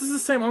is the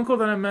same uncle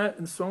that I met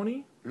in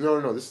Sony?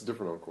 No, this is a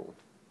different uncle.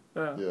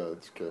 Yeah. Yeah,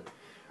 it's okay.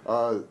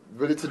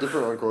 But it's a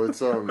different uncle. It's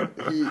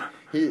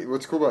he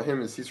what's cool about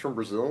him is he's from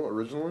Brazil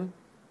originally,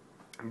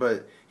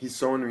 but he's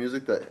so into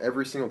music that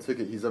every single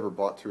ticket he's ever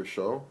bought to a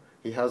show,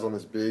 he has on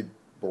this big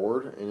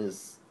board in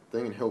his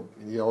thing, and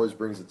he always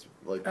brings it to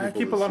like people. I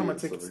keep a lot of my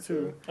tickets like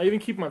too. that. I even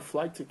keep my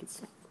flight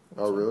tickets.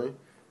 Oh really?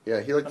 Yeah,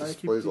 he like And I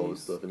displays keep all this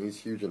these. stuff, and he's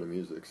huge into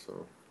music.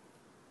 So,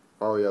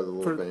 oh yeah, the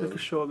little I band. could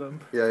show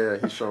them. Yeah,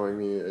 he's showing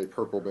me a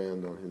purple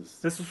band on his.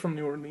 This was from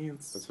New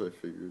Orleans. That's what I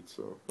figured.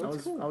 So I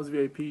was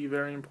VIP,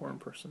 very important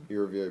person. You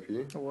were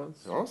VIP. I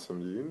was. Awesome,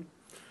 dude.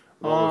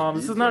 All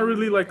those This is beads not on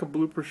really you. like a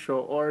blooper show,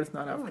 or it's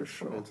not after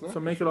show. It's not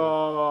So make after it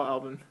all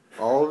Alvin.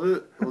 All of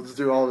it? We'll just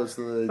do all this.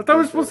 And I thought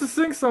we were supposed to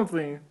sing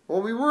something.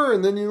 Well, we were,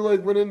 and then you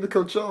like went into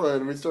Coachella,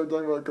 and we started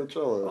talking about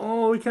Coachella.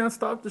 Oh, we can't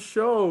stop the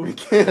show. We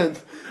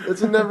can't.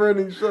 It's a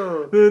never-ending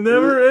show. The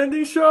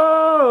never-ending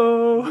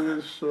show.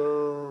 The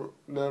show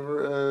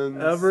never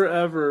ends. Ever,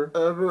 ever.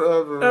 Ever,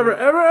 ever. Ever,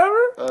 ever,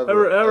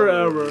 ever? Ever,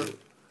 ever.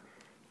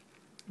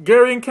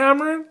 Gary and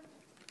Cameron?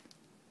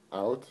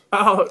 Out.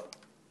 Out.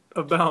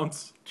 A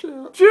bounce.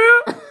 Chill.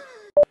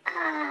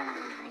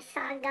 I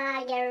saw a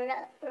guy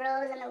get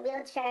rose in a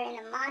wheelchair in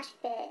a mosh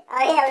pit. Oh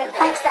yeah, we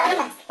watched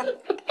that.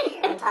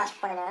 On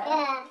Tosh.0.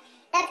 Yeah,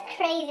 that's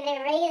crazy.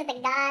 They raised the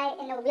guy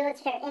in a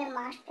wheelchair in a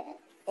mosh pit.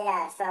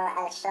 Yeah, so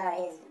at a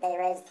show, they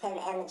raised him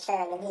and the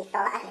chair, and then he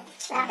fell out of the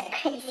chair.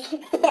 That's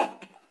crazy. Yeah.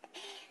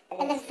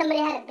 And then somebody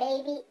had a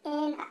baby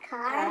in a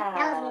car.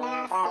 That was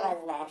nasty. That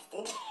was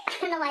nasty. I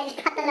don't know why I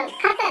just cut that out.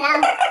 Cut that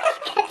out.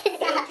 Cut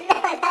this out.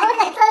 I was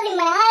like closing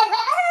my eyes,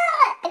 like, ah!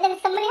 And then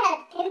somebody had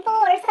a pimple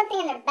or something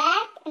in their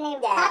back, and they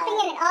were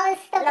popping it, and all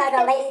this stuff. No,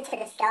 the lady took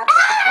a scalpel,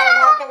 held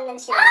it up, and then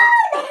she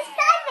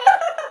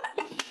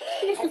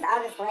That's all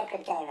this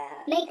liquid came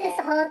out. Make this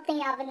whole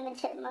thing Alvin and the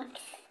Chipmunks.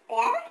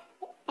 Yeah?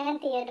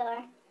 And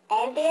Theodore.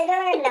 And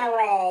Theodore? No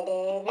way,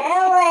 dude.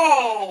 No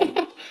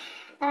way!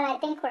 I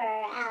think we're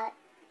out.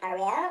 Are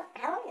we out?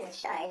 How long is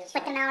the show? Just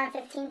like an hour and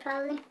 15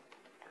 probably.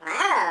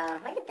 Wow,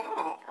 look at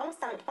that.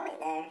 Almost on point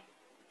there.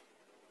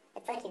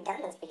 It's like you've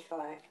done this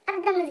before.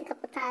 I've done this a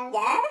couple times.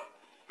 Yeah?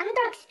 I'm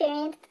more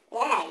experienced.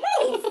 Yeah,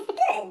 nice.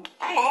 Good.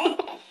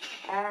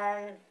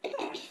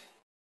 Alright.